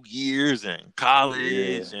 whole years in Yeah,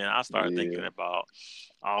 college, and I started yeah. thinking about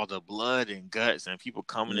all the blood and guts and people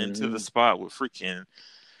coming into the Mm-hmm. spot with freaking,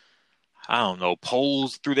 I don't know,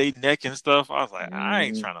 poles through their neck and stuff. I was like, I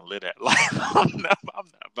ain't Mm-hmm. trying to live that life. I'm not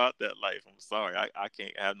about that life. I'm sorry. I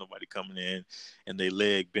can't have nobody coming in and they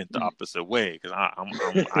leg bent the opposite way because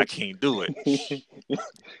I can't do it.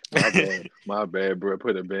 My bad, bro.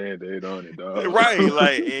 Put a band-aid on it, dog. Right,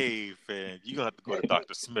 like, hey, fan, you gonna have to go to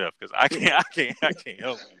Dr. Smith because I can't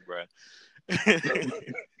help you, bro.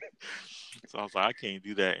 So I was like, I can't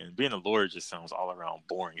do that. And being a lawyer just sounds all around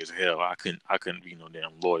boring as hell. I couldn't be no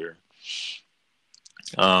damn lawyer.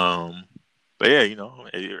 Um, but yeah,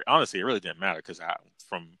 honestly, it really didn't matter because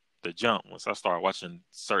from the jump, once I started watching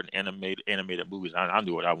certain animated movies, I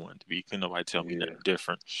knew what I wanted to be. Couldn't nobody tell me Yeah. nothing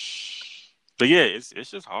different. But yeah, it's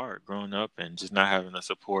just hard growing up and just not having the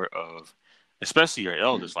support of, especially your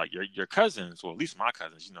elders, like your cousins, or at least my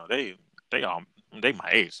cousins. They my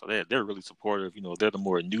age, so they're really supportive. They're the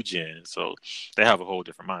more new gen, so they have a whole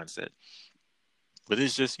different mindset. But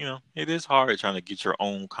it's just, it is hard trying to get your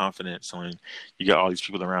own confidence when you got all these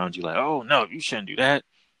people around you like, oh no, you shouldn't do that.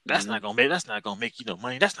 Mm-hmm. That's not gonna make you no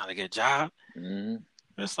money. That's not a good job. Mm-hmm.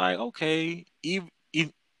 It's like, okay, even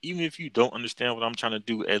if you don't understand what I'm trying to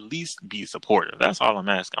do, at least be supportive. That's all I'm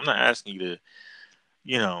asking. I'm not asking you to,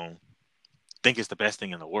 you know, think it's the best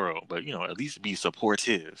thing in the world, but at least be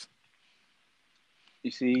supportive. You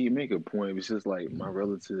see, you make a point. It's just like my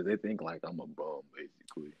relatives, they think like I'm a bum,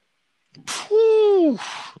 basically. Whew,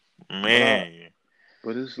 But I, man.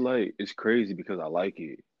 but it's like it's crazy because I like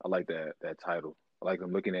it. I like that title. I like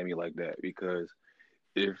them looking at me like that because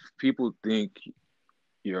if people think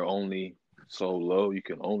you're only so low, you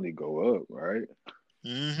can only go up, right?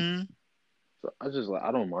 Mm-hmm. So I just like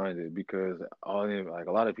I don't mind it because like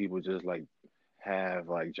a lot of people just like have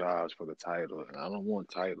like jobs for the title, and I don't want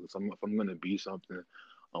titles. If I'm gonna be something,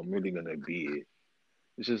 I'm really gonna be it.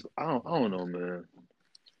 It's just I don't know, man.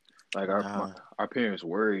 Like Nah. our parents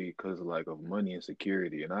worry because like of money and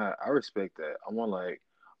security, and I respect that. I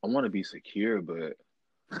want to be secure, but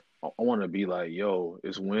I want to be like, yo,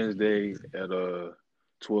 it's Wednesday at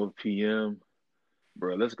 12 p.m.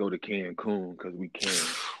 Bro, let's go to Cancun because we can.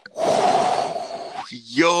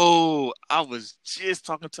 Yo, I was just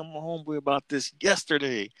talking to my homeboy about this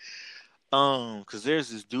yesterday. Cause there's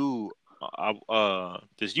this dude,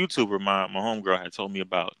 this YouTuber my homegirl had told me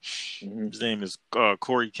about. Hmm. His name is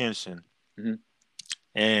Corey Kenshin, Hmm.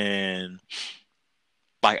 and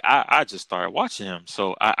like I just started watching him,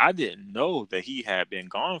 so I didn't know that he had been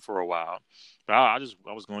gone for a while. But I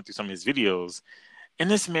was going through some of his videos, and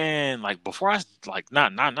this man, like before I like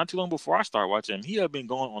not too long before I started watching him, he had been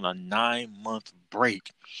going on a 9 month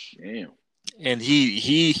break, Damn. and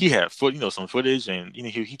he had some footage, and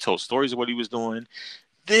he told stories of what he was doing.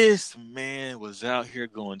 This man was out here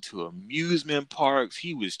going to amusement parks.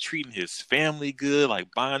 He was treating his family good,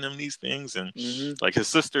 like buying them these things, and Hmm. like his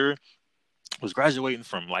sister was graduating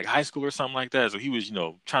from like high school or something like that. So he was,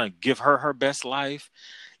 trying to give her best life,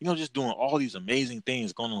 just doing all these amazing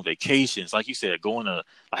things, going on vacations, like you said, going to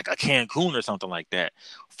like a Cancun or something like that.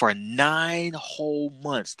 For 9 whole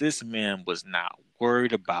months, this man was not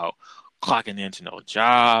worried about clocking into no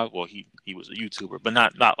job. Well, he was a YouTuber, but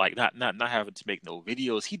not having to make no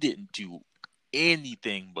videos. He didn't do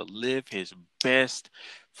anything but live his best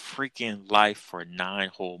freaking life for 9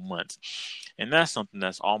 whole months. And that's something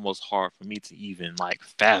that's almost hard for me to even like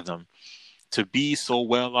fathom, to be so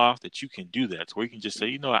well off that you can do that, to where you can just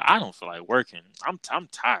say, what, I don't feel like working. I'm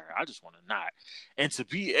tired. I just want to not. And to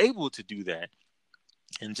be able to do that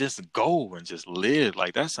and just go and just live,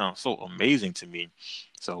 like that sounds so amazing to me.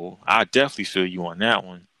 So I definitely feel you on that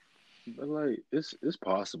one. But like, it's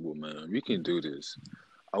possible, man. We can do this.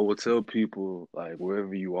 I will tell people like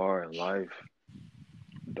wherever you are in life,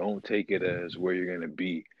 don't take it as where you're gonna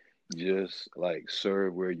be. Just like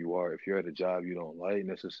serve where you are. If you're at a job you don't like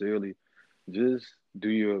necessarily, just do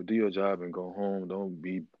your job and go home. Don't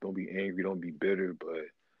be angry. Don't be bitter. But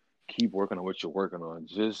keep working on what you're working on.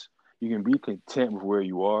 Just you can be content with where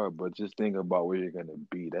you are, but just think about where you're gonna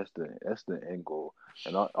be. That's the end goal,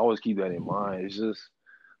 and I always keep that in mind. It's just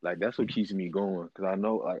like that's what keeps me going because I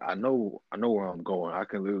know where I'm going. I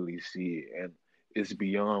can literally see it, and it's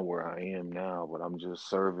beyond where I am now. But I'm just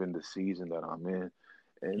serving the season that I'm in,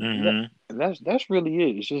 and Mm-hmm. that's really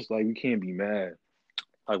it. It's just like we can't be mad.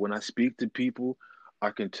 Like when I speak to people, I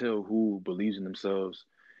can tell who believes in themselves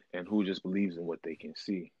and who just believes in what they can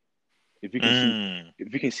see. If you can see, Mm.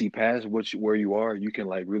 if you can see past where you are, you can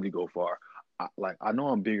like really go far. I know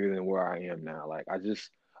I'm bigger than where I am now.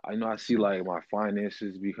 I know I see like my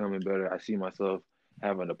finances becoming better. I see myself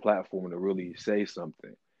having a platform to really say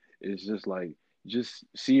something. It's just like just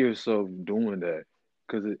see yourself doing that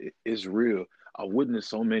because it's real. I witnessed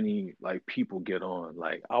so many like people get on.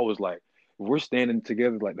 Like I was like, we're standing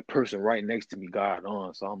together, like the person right next to me got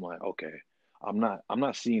on. So I'm like, okay, I'm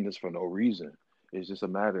not seeing this for no reason. It's just a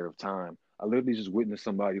matter of time. I literally just witnessed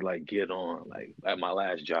somebody like get on, like at my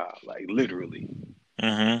last job, like literally.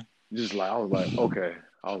 Mm-hmm. Just like I was like, okay.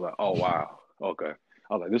 I was like, oh wow, okay.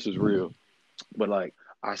 I was like, this is real. But like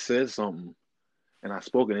I said something and I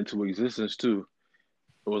spoke it into existence too.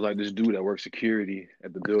 It was like this dude that worked security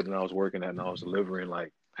at the building I was working at and I was delivering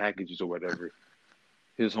like packages or whatever.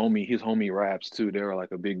 His homie raps too. They were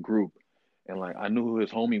like a big group. And like I knew who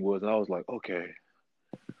his homie was, and I was like, okay,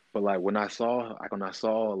 but like when I saw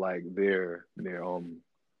like their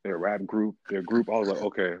rap group, their group, I was like,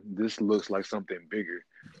 okay, this looks like something bigger.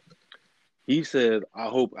 He said, I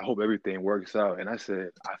hope everything works out. And I said,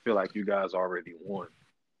 I feel like you guys already won.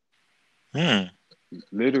 Mm.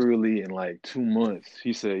 Literally in like 2 months,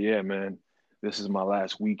 he said, yeah, man, this is my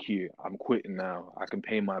last week here. I'm quitting now. I can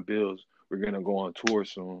pay my bills. We're gonna go on tour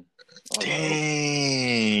soon. I was like,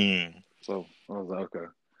 okay. Dang. So I was like, okay.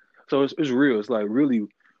 So it's real. It's like really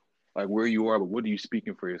like where you are, but what are you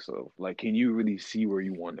speaking for yourself? Like, can you really see where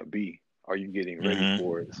you want to be? Are you getting ready Mm-hmm.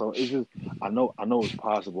 for it? So it's just, I know it's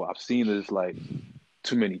possible. I've seen this like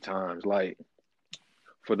too many times. Like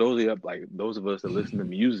for those of us that listen to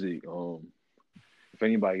music, if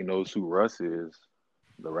anybody knows who Russ is,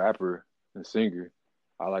 the rapper and singer,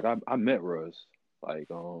 I met Russ. Like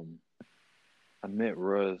I met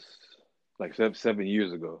Russ like 7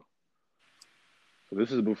 years ago. So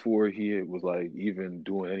this is before he was like even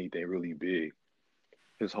doing anything really big.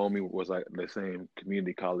 His homie was like the same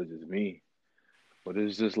community college as me. But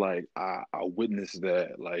it's just like I witnessed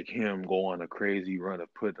that like him go on a crazy run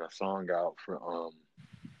of putting a song out for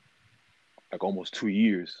like almost 2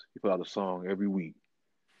 years. He put out a song every week.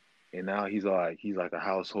 And now he's like a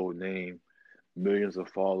household name, millions of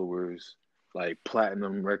followers, like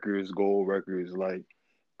platinum records, gold records, like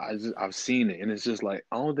I've seen it and it's just like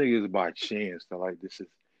I don't think it's by chance that like this is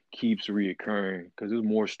keeps reoccurring because there's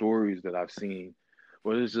more stories that I've seen.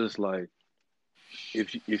 But it's just like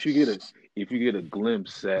if you get a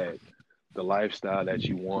glimpse at the lifestyle that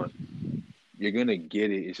you want, you're gonna get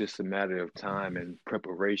it. It's just a matter of time and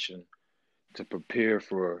preparation to prepare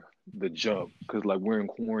for the jump. Cause like we're in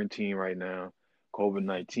quarantine right now,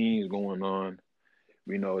 COVID-19 is going on.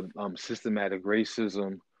 We know systematic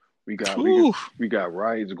racism. We got we got Whew. we got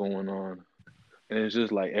riots going on, and it's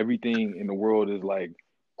just like everything in the world is like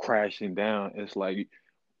crashing down. It's like,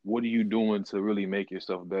 what are you doing to really make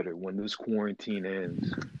yourself better when this quarantine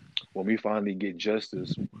ends? When we finally get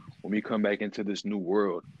justice, when we come back into this new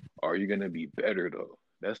world, are you gonna be better though?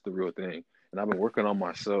 That's the real thing. And I've been working on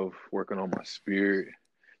myself, working on my spirit,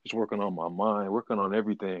 just working on my mind, working on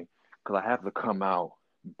everything, because I have to come out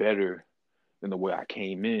better than the way I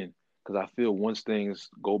came in. Because I feel once things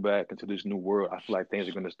go back into this new world, I feel like things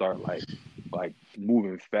are gonna start like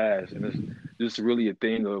moving fast, and it's just really a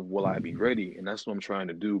thing of will I be ready? And that's what I'm trying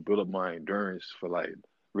to do, build up my endurance for like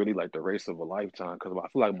really like the race of a lifetime. Because I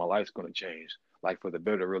feel like my life's gonna change, like for the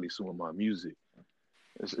better, really soon with my music.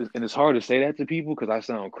 And it's hard to say that to people because I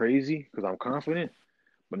sound crazy because I'm confident,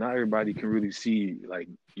 but not everybody can really see like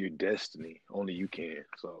your destiny. Only you can.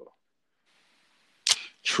 So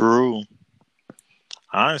True.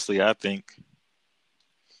 Honestly, I think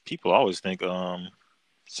people always think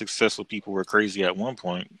successful people were crazy at one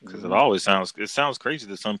point because hmm it sounds crazy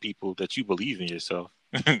to some people that you believe in yourself.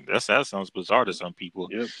 That sounds bizarre to some people.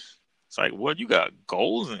 yep, It's like, what, you got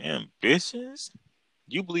goals and ambitions?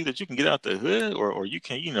 You believe that you can get out the hood, or you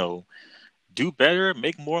can, do better,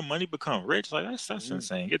 make more money, become rich? Like that's hmm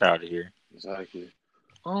insane. Get out of here. exactly.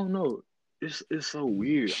 I don't know. It's so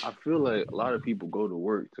weird. I feel like a lot of people go to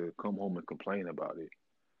work to come home and complain about it.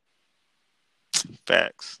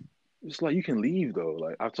 Facts. It's like you can leave though.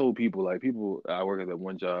 Like I've told people, like people I work at that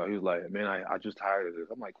one job, he was like, man, I just tired of this.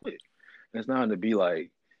 I'm like, quit. And it's not to be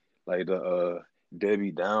like the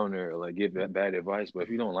Debbie Downer or like give that bad advice, but if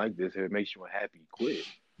you don't like this, if it makes you unhappy, quit.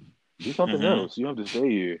 Do something Hmm. else. You don't have to stay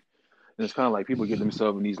here. And it's kind of like people get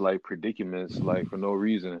themselves in these like predicaments like for no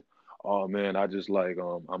reason. Oh man, I just like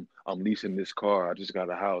I'm leasing this car. I just got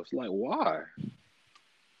a house. Like why?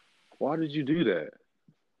 Why did you do that?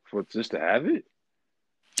 For just to have it?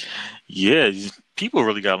 Yeah, people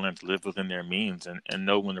really got to learn to live within their means and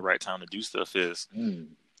know when the right time to do stuff is.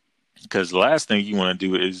 Mm, Because the last thing you want to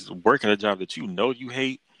do is work at a job that you know you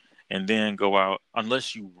hate and then go out,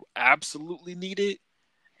 unless you absolutely need it,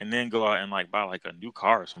 and then go out and like buy like a new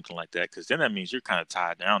car or something like that. Because then that means you're kind of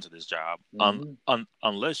tied down to this job. mm-hmm.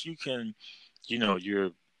 Unless you can,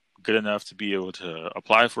 you're good enough to be able to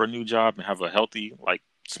apply for a new job and have a healthy, like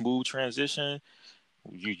smooth transition.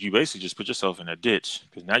 You basically just put yourself in a ditch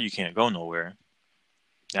because now you can't go nowhere.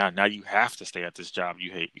 Now you have to stay at this job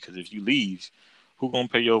you hate because if you leave, who gonna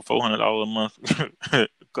pay your $400 a month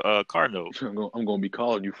car note? I'm gonna be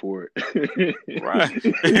calling you for it. Right.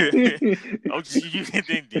 Oh,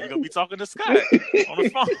 then you're gonna be talking to Scott on the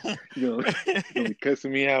phone. You're gonna be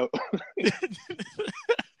cussing me out.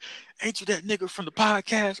 Ain't you that nigga from the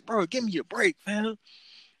podcast, bro? Give me a break, man.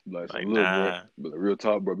 Like, so Like, look, bro, nah. but the real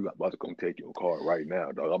talk, bro, we about to come take your car right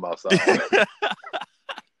now, dog. I'm outside.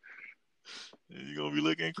 You're gonna be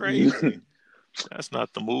looking crazy. That's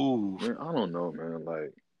not the move. Man, I don't know, man.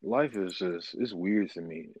 Like, life is just, it's weird to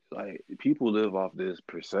me. Like, people live off this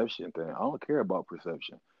perception thing. I don't care about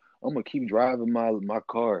perception. I'm gonna keep driving my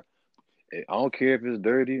car. I don't care if it's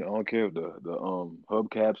dirty. I don't care if the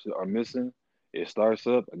hubcaps are missing. It starts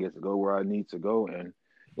up. I get to go where I need to go, and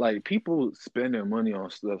like people spend their money on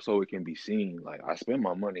stuff so it can be seen. Like I spend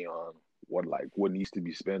my money on what needs to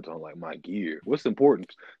be spent on like my gear. What's important?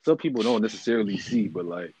 Some people don't necessarily see, but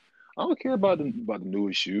like I don't care about the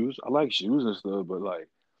newest shoes. I like shoes and stuff, but like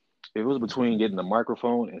if it was between getting a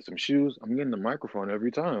microphone and some shoes, I'm getting the microphone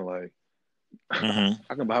every time. Like Hmm.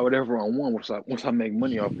 I can buy whatever I want once I make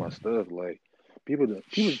money off my stuff. Like people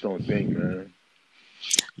just don't think, man.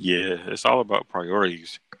 Yeah, it's all about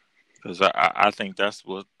priorities. Because I think that's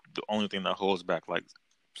what the only thing that holds back, like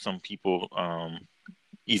some people,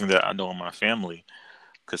 even that I know in my family,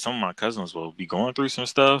 because some of my cousins will be going through some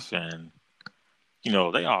stuff, and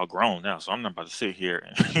they all grown now, so I'm not about to sit here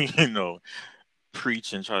and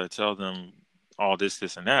preach and try to tell them all this,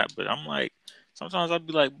 and that. But I'm like, sometimes I'd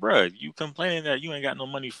be like, bruh, you complaining that you ain't got no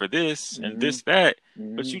money for this and hmm this, that,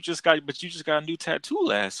 but hmm you just got a new tattoo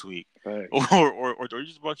last week. Facts. Or you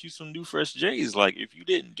just bought you some new fresh J's. Like, if you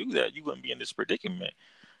didn't do that, you wouldn't be in this predicament.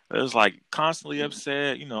 It's like constantly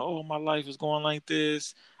upset, oh, my life is going like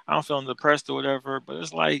this. I'm feeling depressed or whatever. But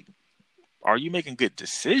it's like, are you making good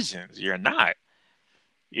decisions? You're not.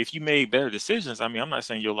 If you made better decisions, I mean, I'm not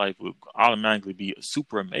saying your life would automatically be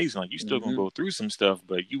super amazing. Like, you still gonna hmm go through some stuff,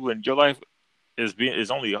 but your life is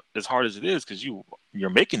only as hard as it is because you're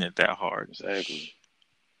making it that hard. Exactly.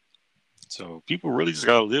 So people really just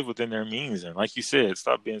gotta live within their means, and like you said,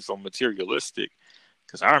 stop being so materialistic.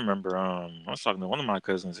 Because I remember I was talking to one of my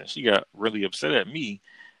cousins, and she got really upset at me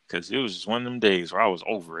because it was just one of them days where I was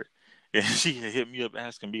over it, and she had hit me up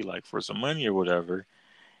asking me like for some money or whatever.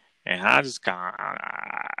 And I just kind of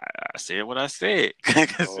I said what I said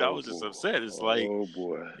because I Oh was just boy. upset. It's like, Oh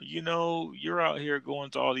boy. you're out here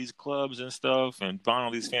going to all these clubs and stuff and buying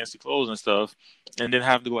all these fancy clothes and stuff, and then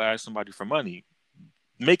having to go ask somebody for money.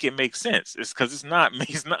 Make it make sense. It's because it's not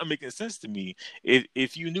making sense to me.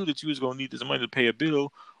 If you knew that you was gonna need this money to pay a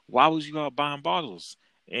bill, why was you out buying bottles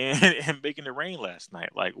and and making it rain last night?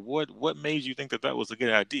 Like what made you think that that was a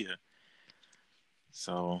good idea?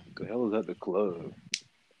 So The hell is at the club?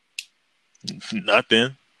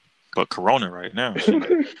 nothing but Corona right now.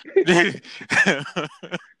 Shit.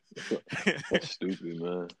 That's stupid,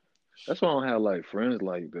 man. That's why I don't have like friends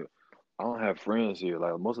like the. I don't have friends here.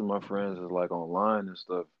 Like most of my friends is like online and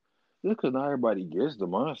stuff. Just because not everybody gets the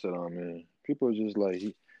mindset I'm in. People are just like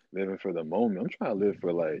living for the moment. I'm trying to live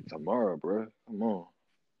for like tomorrow, bro. Come on.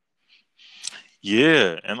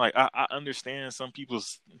 Yeah, and like I understand some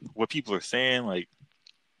people's what people are saying, like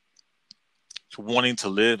wanting to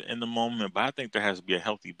live in the moment, but I think there has to be a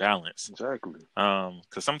healthy balance. Exactly.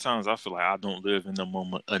 Because sometimes I feel like I don't live in the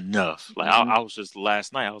moment enough. Like Hmm. I was just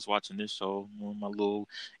last night I was watching this show, one of my little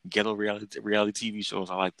ghetto reality TV shows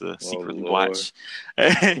I like to Oh secretly Lord. watch,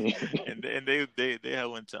 and they had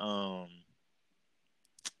went to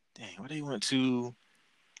dang, where they went to,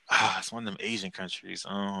 it's one of them Asian countries,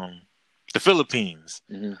 the Philippines.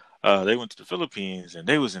 Hmm. They went to the Philippines and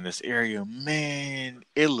they was in this area. Man,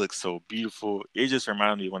 it looked so beautiful. It just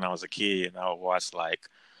reminded me when I was a kid and I would watch like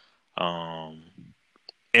um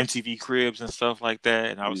MTV Cribs and stuff like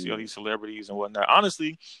that, and I would see all Yeah. these celebrities and whatnot.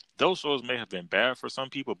 Honestly, those shows may have been bad for some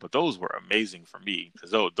people, but those were amazing for me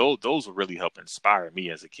because those would really help inspire me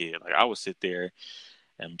as a kid. Like I would sit there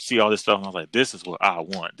and see all this stuff, and I was like, "This is what I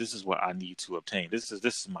want. This is what I need to obtain. This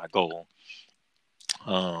is my goal."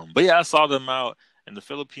 But yeah, I saw them out in the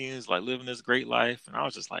Philippines, like living this great life, and I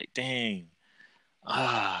was just like, "Dang,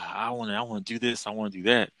 I want to do this. I want to do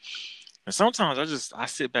that." And sometimes I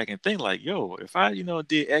sit back and think like, yo, if I,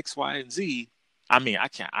 did X, Y, and Z, I mean,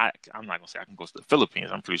 I'm not gonna say I can go to the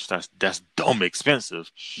Philippines. I'm pretty sure that's dumb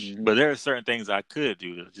expensive. Hmm. But there are certain things I could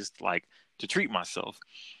do to just like to treat myself.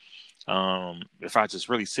 If I just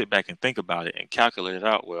really sit back and think about it and calculate it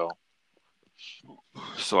out well.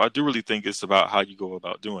 So I do really think it's about how you go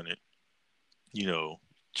about doing it. You know,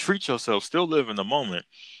 treat yourself, still live in the moment,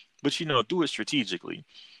 but do it strategically.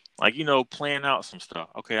 Like, plan out some stuff.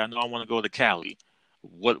 Okay, I know I want to go to Cali.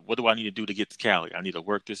 What do I need to do to get to Cali? I need to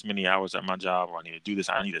work this many hours at my job, or I need to do this.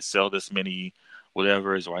 I need to sell this many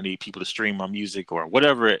whatever, or I need people to stream my music, or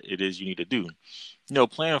whatever it is you need to do.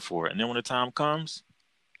 Plan for it. And then when the time comes,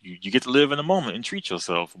 you get to live in the moment and treat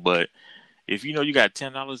yourself. But if you got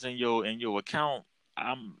 $10 in your account,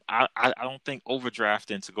 I don't think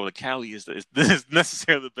overdrafting to go to Cali is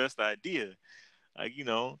necessarily the best idea. Like,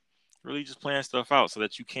 really just plan stuff out so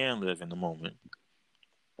that you can live in the moment.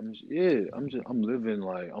 Yeah. I'm living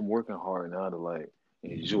like I'm working hard now to like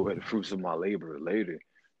enjoy the fruits of my labor later.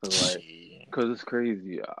 Cause like, Shit. cause it's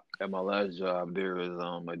crazy. At my last job, there was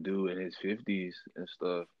a dude in his 50s and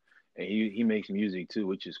stuff, and he makes music too,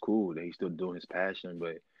 which is cool that he's still doing his passion.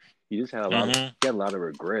 But he just had a lot of Mm-hmm. he had a lot of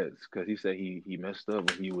regrets because he said he messed up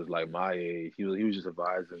when he was like my age. He was just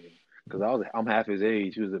advising me because I'm half his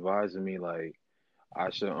age. He was advising me like I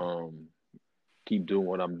should keep doing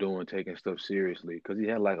what I'm doing, taking stuff seriously. Because he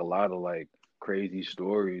had like a lot of like crazy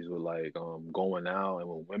stories with like going out and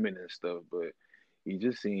with women and stuff, but he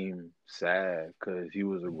just seemed sad because he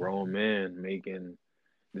was a grown man making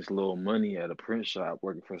this little money at a print shop,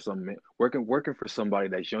 working for somebody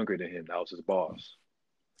that's younger than him. That was his boss,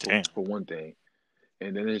 Damn. for one thing.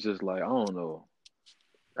 And then it's just like I don't know.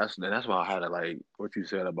 That's why I had to like what you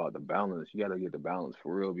said about the balance. You got to get the balance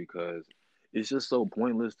for real because it's just so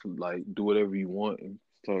pointless to like do whatever you want and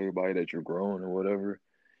tell everybody that you're growing or whatever.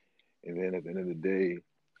 And then at the end of the day,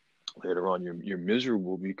 later on, you're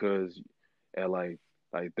miserable because at like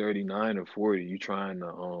 39 or 40, you trying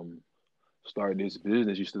to start this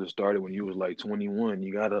business you should have started when you was like 21.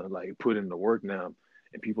 You gotta like put in the work now,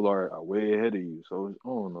 and people are way ahead of you. So I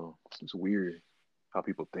don't know. It's weird how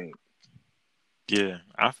people think. Yeah,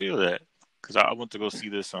 I feel that because I went to go see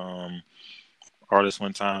this artist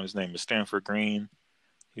one time. His name is Stanford Green.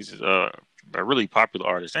 He's a really popular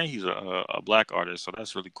artist, and he's a black artist, so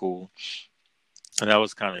that's really cool. And that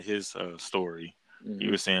was kind of his story. He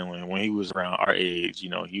Hmm. was saying when he was around our age,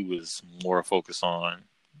 he was more focused on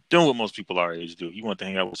doing what most people our age do. He wanted to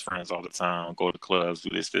hang out with his friends all the time, go to clubs, do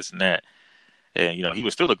this, and that. And he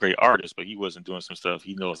was still a great artist, but he wasn't doing some stuff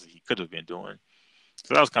he knows that he could have been doing.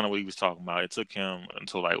 So that was kind of what he was talking about. It took him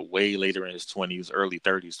until like way later in his 20s, early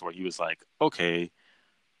 30s, where he was like, okay,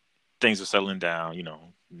 things are settling down,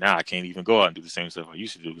 now I can't even go out and do the same stuff I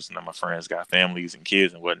used to do because now my friends got families and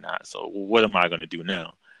kids and whatnot. So what am I going to do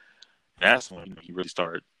now? And that's when he really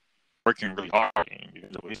started working really hard. And,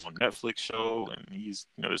 he's on Netflix show, and he's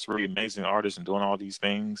this really amazing artist and doing all these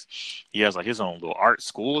things. He has like his own little art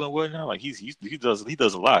school and whatnot. Like he does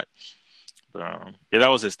a lot. But yeah, that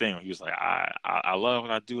was his thing. He was like, I love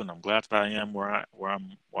what I do, and I'm glad that I am where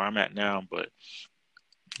I'm at now. But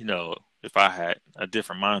if I had a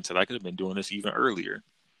different mindset, I could have been doing this even earlier.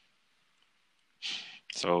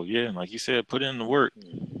 So yeah, like you said, put in the work.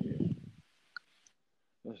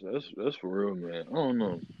 That's for real, man. I don't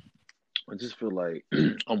know. I just feel like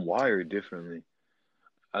I'm wired differently.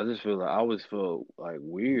 I just feel like I always felt like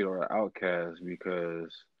weird or an outcast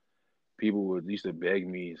because people would used to beg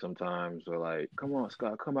me sometimes or like, come on,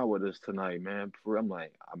 Scott, come out with us tonight, man. I'm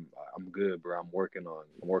like, I'm good, bro. I'm working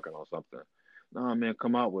on something. Nah, man,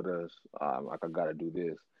 come out with us. Like I gotta do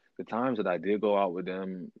this. The times that I did go out with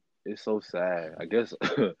them, it's so sad. I guess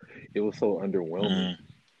it was so underwhelming.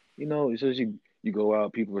 Mm. It's just you go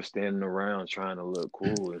out, people are standing around trying to look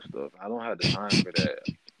cool and stuff. I don't have the time for that.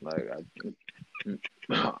 Like I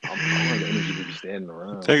don't have the energy to be standing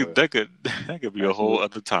around, That, but that could that could be a that's whole what.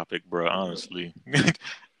 other topic, bro. Honestly.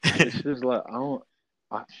 It's just like I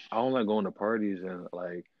don't like going to parties and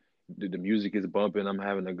like the music is bumping. I'm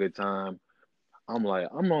having a good time. I'm like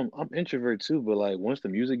I'm introvert too, but like once the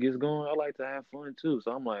music gets going, I like to have fun too.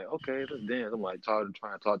 So I'm like, okay, let's dance. I'm like trying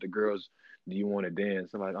to talk to girls. Do you want to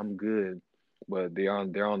dance? I'm like, I'm good, but they're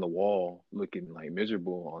on the wall looking like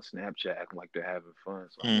miserable on Snapchat, acting like they're having fun.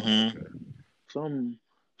 So I'm like, okay, hmm some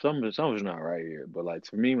something's not right here. But like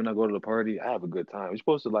for me, when I go to the party, I have a good time. You're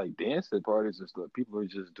supposed to like dance at parties and stuff. People are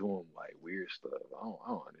just doing like weird stuff. I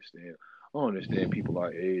don't understand. I don't understand people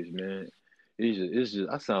our age, man. It's just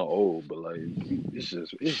I sound old, but like it's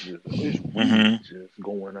weird hmm just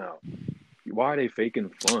going out. Why are they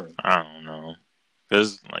faking fun? I don't know.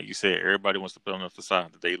 Because, like you said, everybody wants to put on the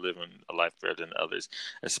facade that they live in a life better than others.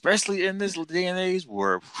 Especially in this day and age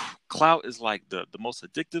where clout is like the most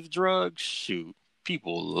addictive drug. Shoot,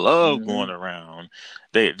 people love going Hmm. around.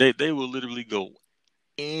 They will literally go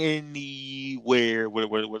anywhere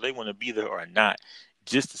where they want to be there or not,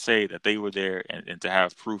 just to say that they were there and to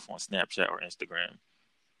have proof on Snapchat or Instagram.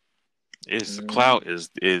 It's Hmm. clout is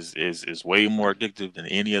way more addictive than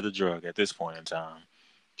any other drug at this point in time.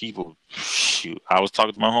 People, shoot. I was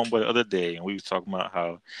talking to my homeboy the other day, and we was talking about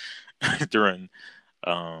how during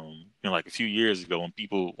like a few years ago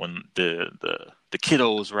when the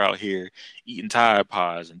kiddos were out here eating Tide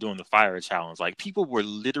Pods and doing the fire challenge, like people were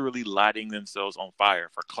literally lighting themselves on fire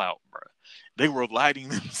for clout, bro. They were lighting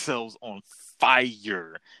themselves on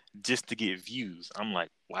fire just to get views. I'm like,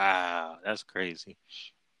 wow, that's crazy.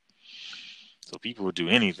 So people would do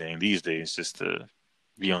anything these days just to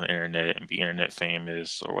be on the internet and be internet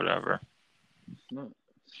famous or whatever. It's not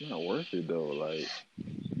it's not worth it though. Like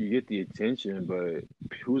you get the attention, but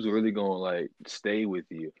who's really gonna like stay with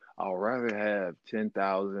you? I'd rather have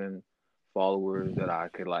 10,000 followers that I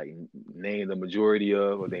could like name the majority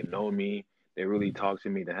of, or they know me, they really talk to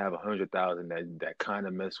me, than have 100,000 that kind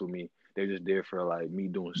of mess with me. They're just there for like me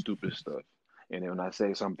doing stupid stuff, and then when I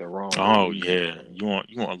say something wrong, they Oh leave. yeah, you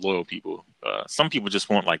want loyal people. Some people just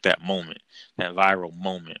want like that moment, that viral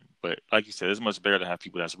moment. But like you said, it's much better to have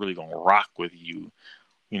people that's really gonna rock with you,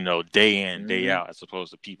 day in, day Hmm. out, as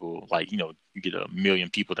opposed to people like you get a million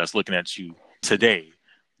people that's looking at you today,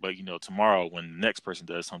 but tomorrow when the next person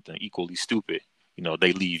does something equally stupid,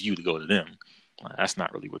 they leave you to go to them. That's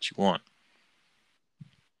not really what you want.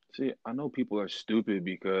 See, I know people are stupid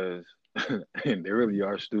because, and they really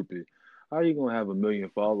are stupid. How are you gonna have a million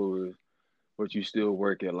followers but you still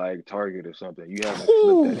work at like Target or something? You haven't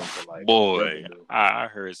flipped that Whew, into like boy, revenue. I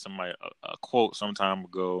heard somebody a quote some time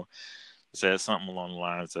ago said something along the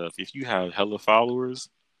lines of, if you have hella followers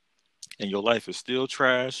and your life is still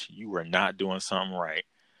trash, you are not doing something right.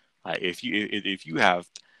 Like if you have,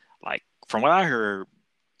 like, from what I heard,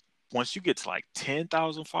 once you get to like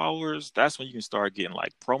 10,000 followers, that's when you can start getting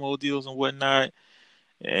like promo deals and whatnot.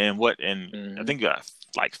 And I Hmm. think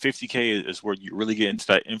like 50K is where you really get into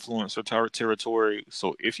that influencer territory.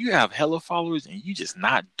 So if you have hella followers and you just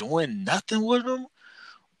not doing nothing with them,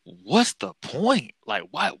 what's the point? Like,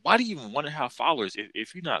 why do you even want to have followers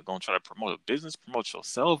if you're not gonna try to promote a business, promote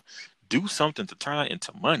yourself, do something to turn it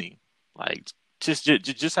into money? Like, just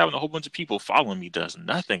having a whole bunch of people following me does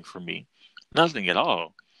nothing for me, nothing at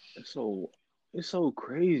all. It's so it's so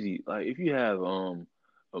crazy. Like if you have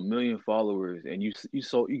a million followers and you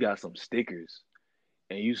got some stickers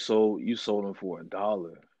and you sold them for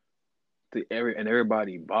 $1 to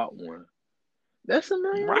everybody bought one. That's $1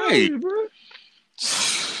 million, Right. bro.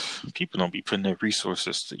 people don't be putting their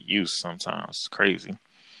resources to use sometimes. It's crazy.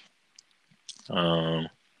 Um,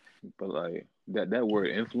 But like that word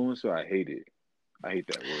influencer, I hate it. I hate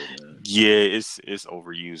that word, man. yeah, it's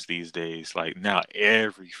overused these days. Like now,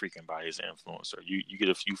 every freaking body is an influencer. You get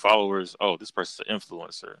a few followers. Oh, this person's an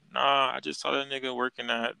influencer. Nah, I just saw that nigga working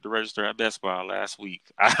at the register at Best Buy last week.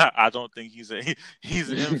 I don't think he's an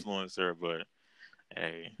influencer, but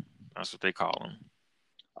hey, that's what they call him.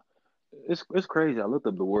 It's crazy. I looked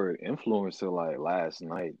up the word influencer like last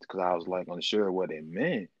night because I was like unsure what it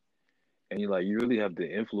meant. And you really have to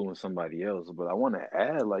influence somebody else. But I want to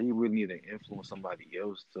add, like, you really need to influence somebody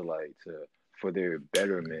else to for their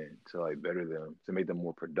betterment, to like better them, to make them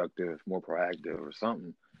more productive, more proactive, or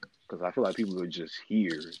something. Because I feel like people are just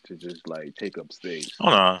here to just like take up space. Oh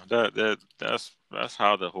no, that's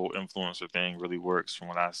how the whole influencer thing really works. From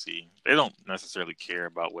what I see, they don't necessarily care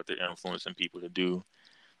about what they're influencing people to do.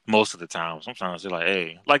 Most of the time, sometimes they're like,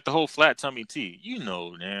 "Hey, like the whole flat tummy tea." You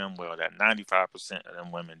know damn well that 95% of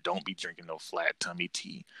them women don't be drinking no flat tummy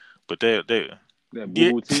tea, but they That boo get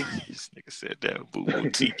boo tea. this nigga said that boo boo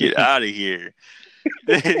tea. Get out of here.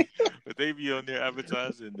 But they be on there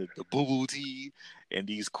advertising the boo boo tea and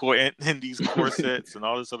these corsets and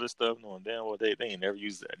all this other stuff. Knowing damn well they ain't never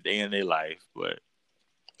used that a day in their life. But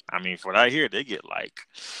I mean, for what I hear, they get like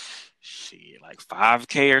shit, like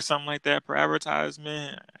 5K or something like that per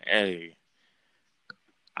advertisement. Hey,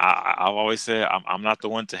 I've always said I'm not the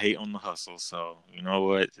one to hate on the hustle. So you know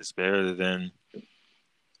what? It's better than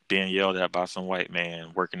being yelled at by some white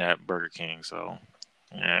man working at Burger King. So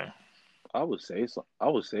yeah, I would say so. I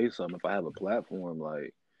would say something if I have a platform.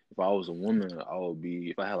 Like, if I was a woman, I would be.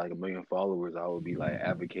 If I had like 1 million followers, I would be like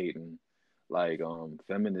advocating, like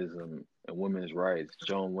feminism and women's rights,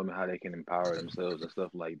 showing women how they can empower themselves and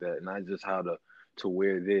stuff like that. Not just how to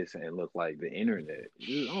wear this and look like the internet.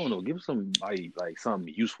 Just, I don't know. Give somebody like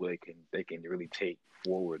something useful they can really take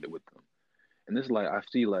forward with them. And it's like I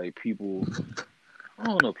see like people. I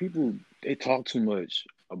don't know. People they talk too much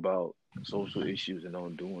about social issues and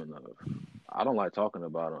don't do enough. I don't like talking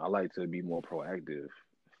about them. I like to be more proactive.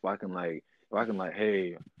 If I can like,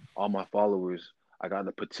 hey, all my followers, I got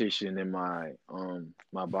a petition in my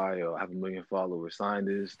bio. I have 1 million followers. Sign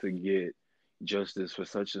this to get justice for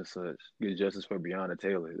such and such. Get justice for Breonna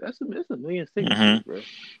Taylor. That's a million hmm signatures, bro.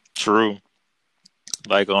 true.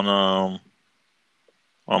 Like on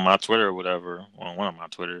my Twitter or whatever, on one of my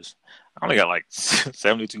Twitters, I only got like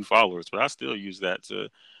 72 followers, but I still use that to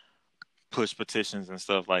push petitions and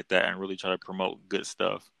stuff like that and really try to promote good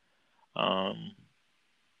stuff. Um,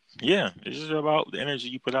 yeah, it's just about the energy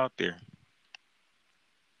you put out there.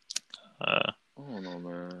 Uh, I don't know,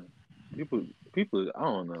 man. People, people. I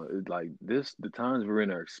don't know. It's like this. The times we're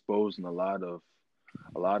in are exposing a lot of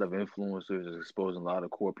influencers is exposing a lot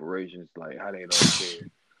of corporations, like how they don't care.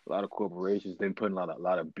 A lot of corporations then putting out a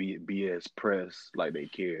lot of BS press, like they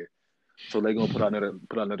care. So they're gonna put out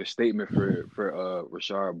another statement for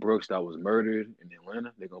Rashard Brooks that was murdered in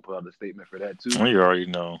Atlanta. They're gonna put out a statement for that too. you already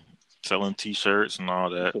know, selling T-shirts and all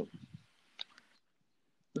It's that.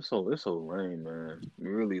 so it's so lame, man.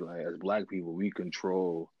 Really, like as black people, we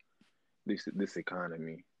control this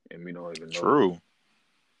economy, and we don't even know it. True,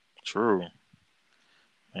 true,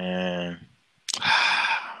 and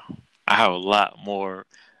I have a lot more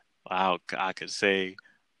I could say,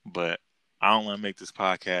 but I don't want to make this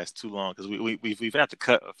podcast too long because we've had to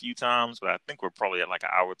cut a few times, but I think we're probably at like an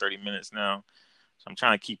hour 30 minutes now. So I'm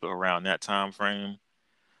trying to keep it around that time frame.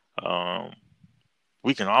 Um,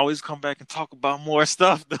 we can always come back and talk about more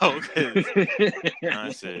stuff though, because I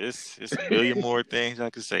said it's a million more things I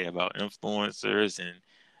could say about influencers and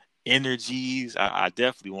energies. I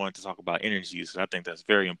definitely wanted to talk about energies because I think that's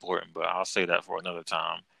very important, but I'll say that for another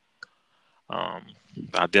time. Um,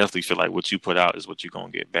 I definitely feel like what you put out is what you're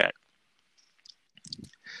gonna get back.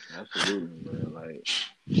 Absolutely, man.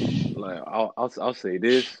 Like I'll say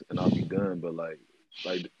this and I'll be done. But like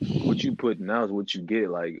what you put now is what you get.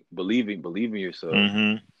 Like believe in yourself.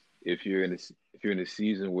 Mm-hmm. If you're in a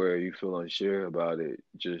season where you feel unsure about it,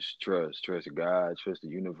 just trust God, trust the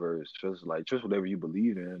universe, trust whatever you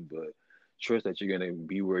believe in, but trust that you're gonna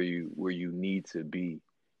be where you need to be.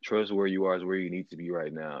 Trust where you are is where you need to be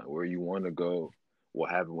right now. Where you want to go will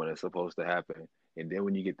happen when it's supposed to happen. And then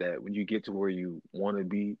when you get to where you want to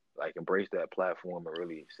be, like embrace that platform and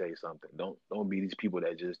really say something. Don't be these people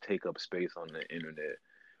that just take up space on the internet.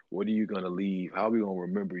 What are you gonna leave? How are we gonna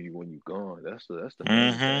remember you when you're gone? That's the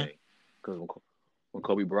main Mm-hmm. thing. Because when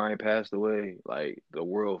Kobe Bryant passed away, like the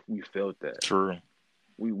world, we felt that. True.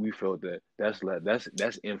 We felt that.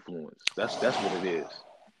 That's influence. That's what it is.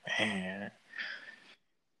 Man.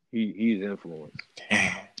 He's influence.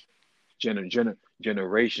 Damn.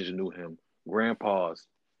 generations knew him. Grandpas,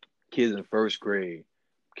 kids in first grade,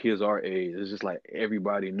 kids our age. It's just like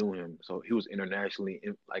everybody knew him. So he was internationally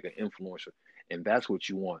like an influencer, and that's what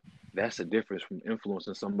you want. That's the difference from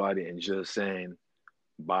influencing somebody and just saying,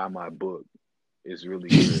 "Buy my book." It's really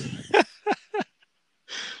good.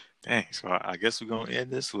 Dang, so I guess we're gonna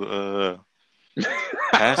end this with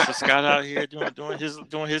Pastor Scott out here doing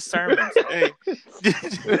his sermons. Hey.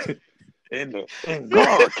 And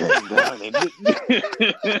God came down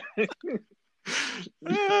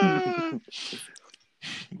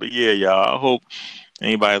But yeah, y'all. I hope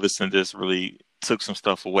anybody listening to this really took some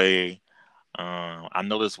stuff away. I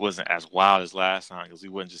know this wasn't as wild as last time because we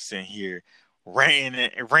wasn't just sitting here ranting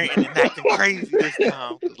and acting crazy this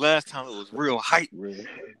time. Last time it was real hype,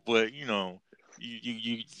 but you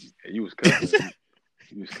was cussing.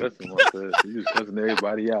 You was cussing myself. You was cussing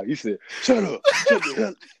everybody out. You said, "Shut up, shut the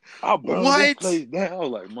hell! I'll burn this place down." I was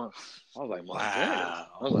like, Montez. Wow.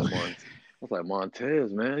 I was like,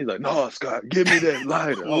 Montez, man. He's like, "No, Scott, give me that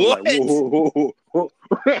lighter." I was like, whoa.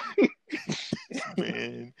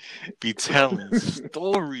 Man, be telling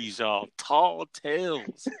stories, y'all. Tall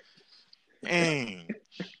tales. Dang.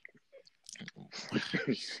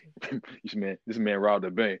 This man robbed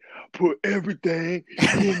the bank. Put everything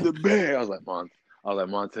in the bag. I was like,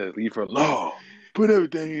 Montez, leave her alone. Put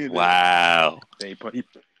everything in there. Wow. Then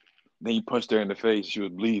he punched her in the face. She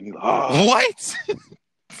was bleeding. Like, What?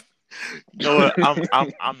 You know what?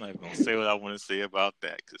 I'm not gonna say what I want to say about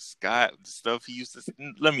that because Scott, the stuff he used to.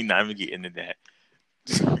 Let me not even get into that.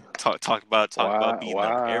 Talk about beating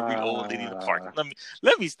up every old lady in the park.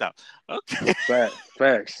 Let me stop. Okay.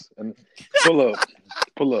 Facts. And pull up.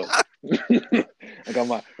 I got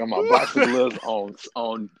my boxing gloves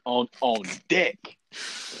on deck.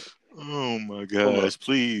 Oh my gosh!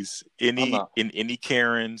 Please, any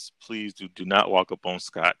Karens, please do not walk up on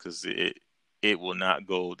Scott because it will not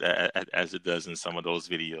go as it does in some of those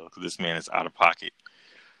videos because this man is out of pocket.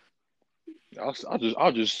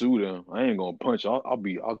 I'll just sue them. I ain't gonna punch. I'll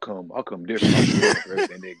come different. I'll sue them for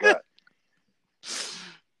everything they got.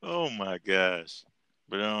 Oh my gosh!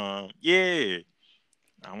 But yeah,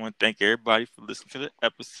 I want to thank everybody for listening to the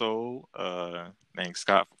episode. Thanks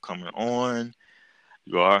Scott for coming on.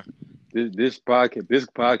 You are this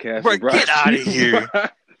podcast. Bro, get out of here.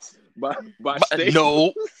 By Staples.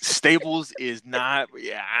 No, Staples is not.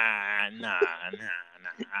 Yeah, nah.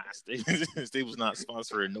 Staples not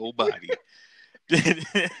sponsoring nobody.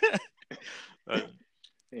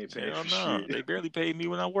 Hell no, they barely paid me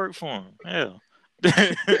when I worked for them. Hell.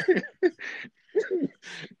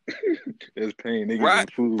 It's paying niggas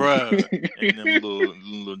right, food, bruh. And them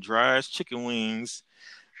little dry ass chicken wings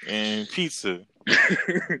and pizza.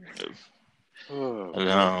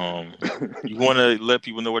 You want to let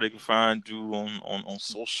people know where they can find you on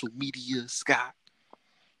social media, Scott?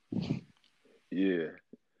 Yeah,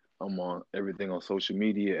 I'm on everything on social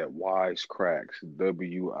media at Wisecracks. WIZECARCKX.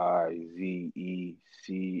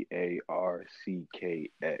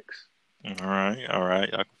 All right.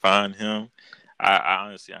 I can find him. I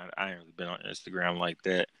honestly, I ain't really been on Instagram like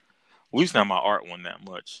that. At least not my art one that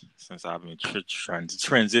much since I've been trying to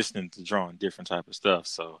transition to drawing different type of stuff.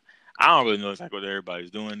 So I don't really know exactly what everybody's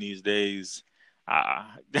doing these days. Well,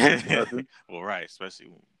 right, especially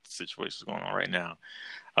with situations going on right now.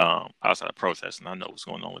 Outside of protesting, I know what's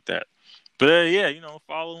going on with that. But yeah,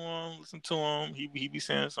 follow him, listen to him. He be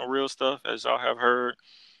saying some real stuff, as y'all have heard.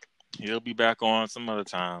 He'll be back on some other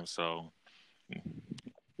time. So,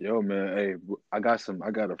 yo, man, hey, I got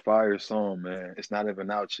a fire song, man. It's not even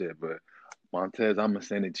out yet, but Montez, I'm gonna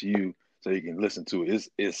send it to you so you can listen to it.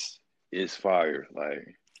 It's fire,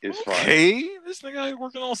 like it's fire. Okay, this nigga ain't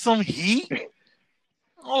working on some heat.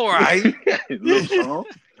 All right, little song.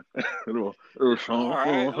 Little song. All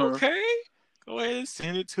right, okay. Go ahead and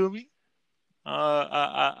send it to me.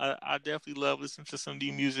 I definitely love listening to some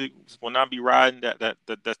new music. When I be riding,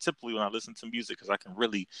 that's typically when I listen to music because I can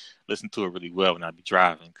really listen to it really well when I be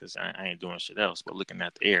driving because I ain't doing shit else but looking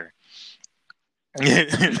at the air. But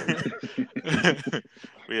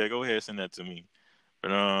yeah, go ahead and send that to me.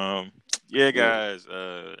 But yeah, guys,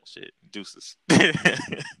 deuces.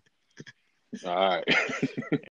 All right.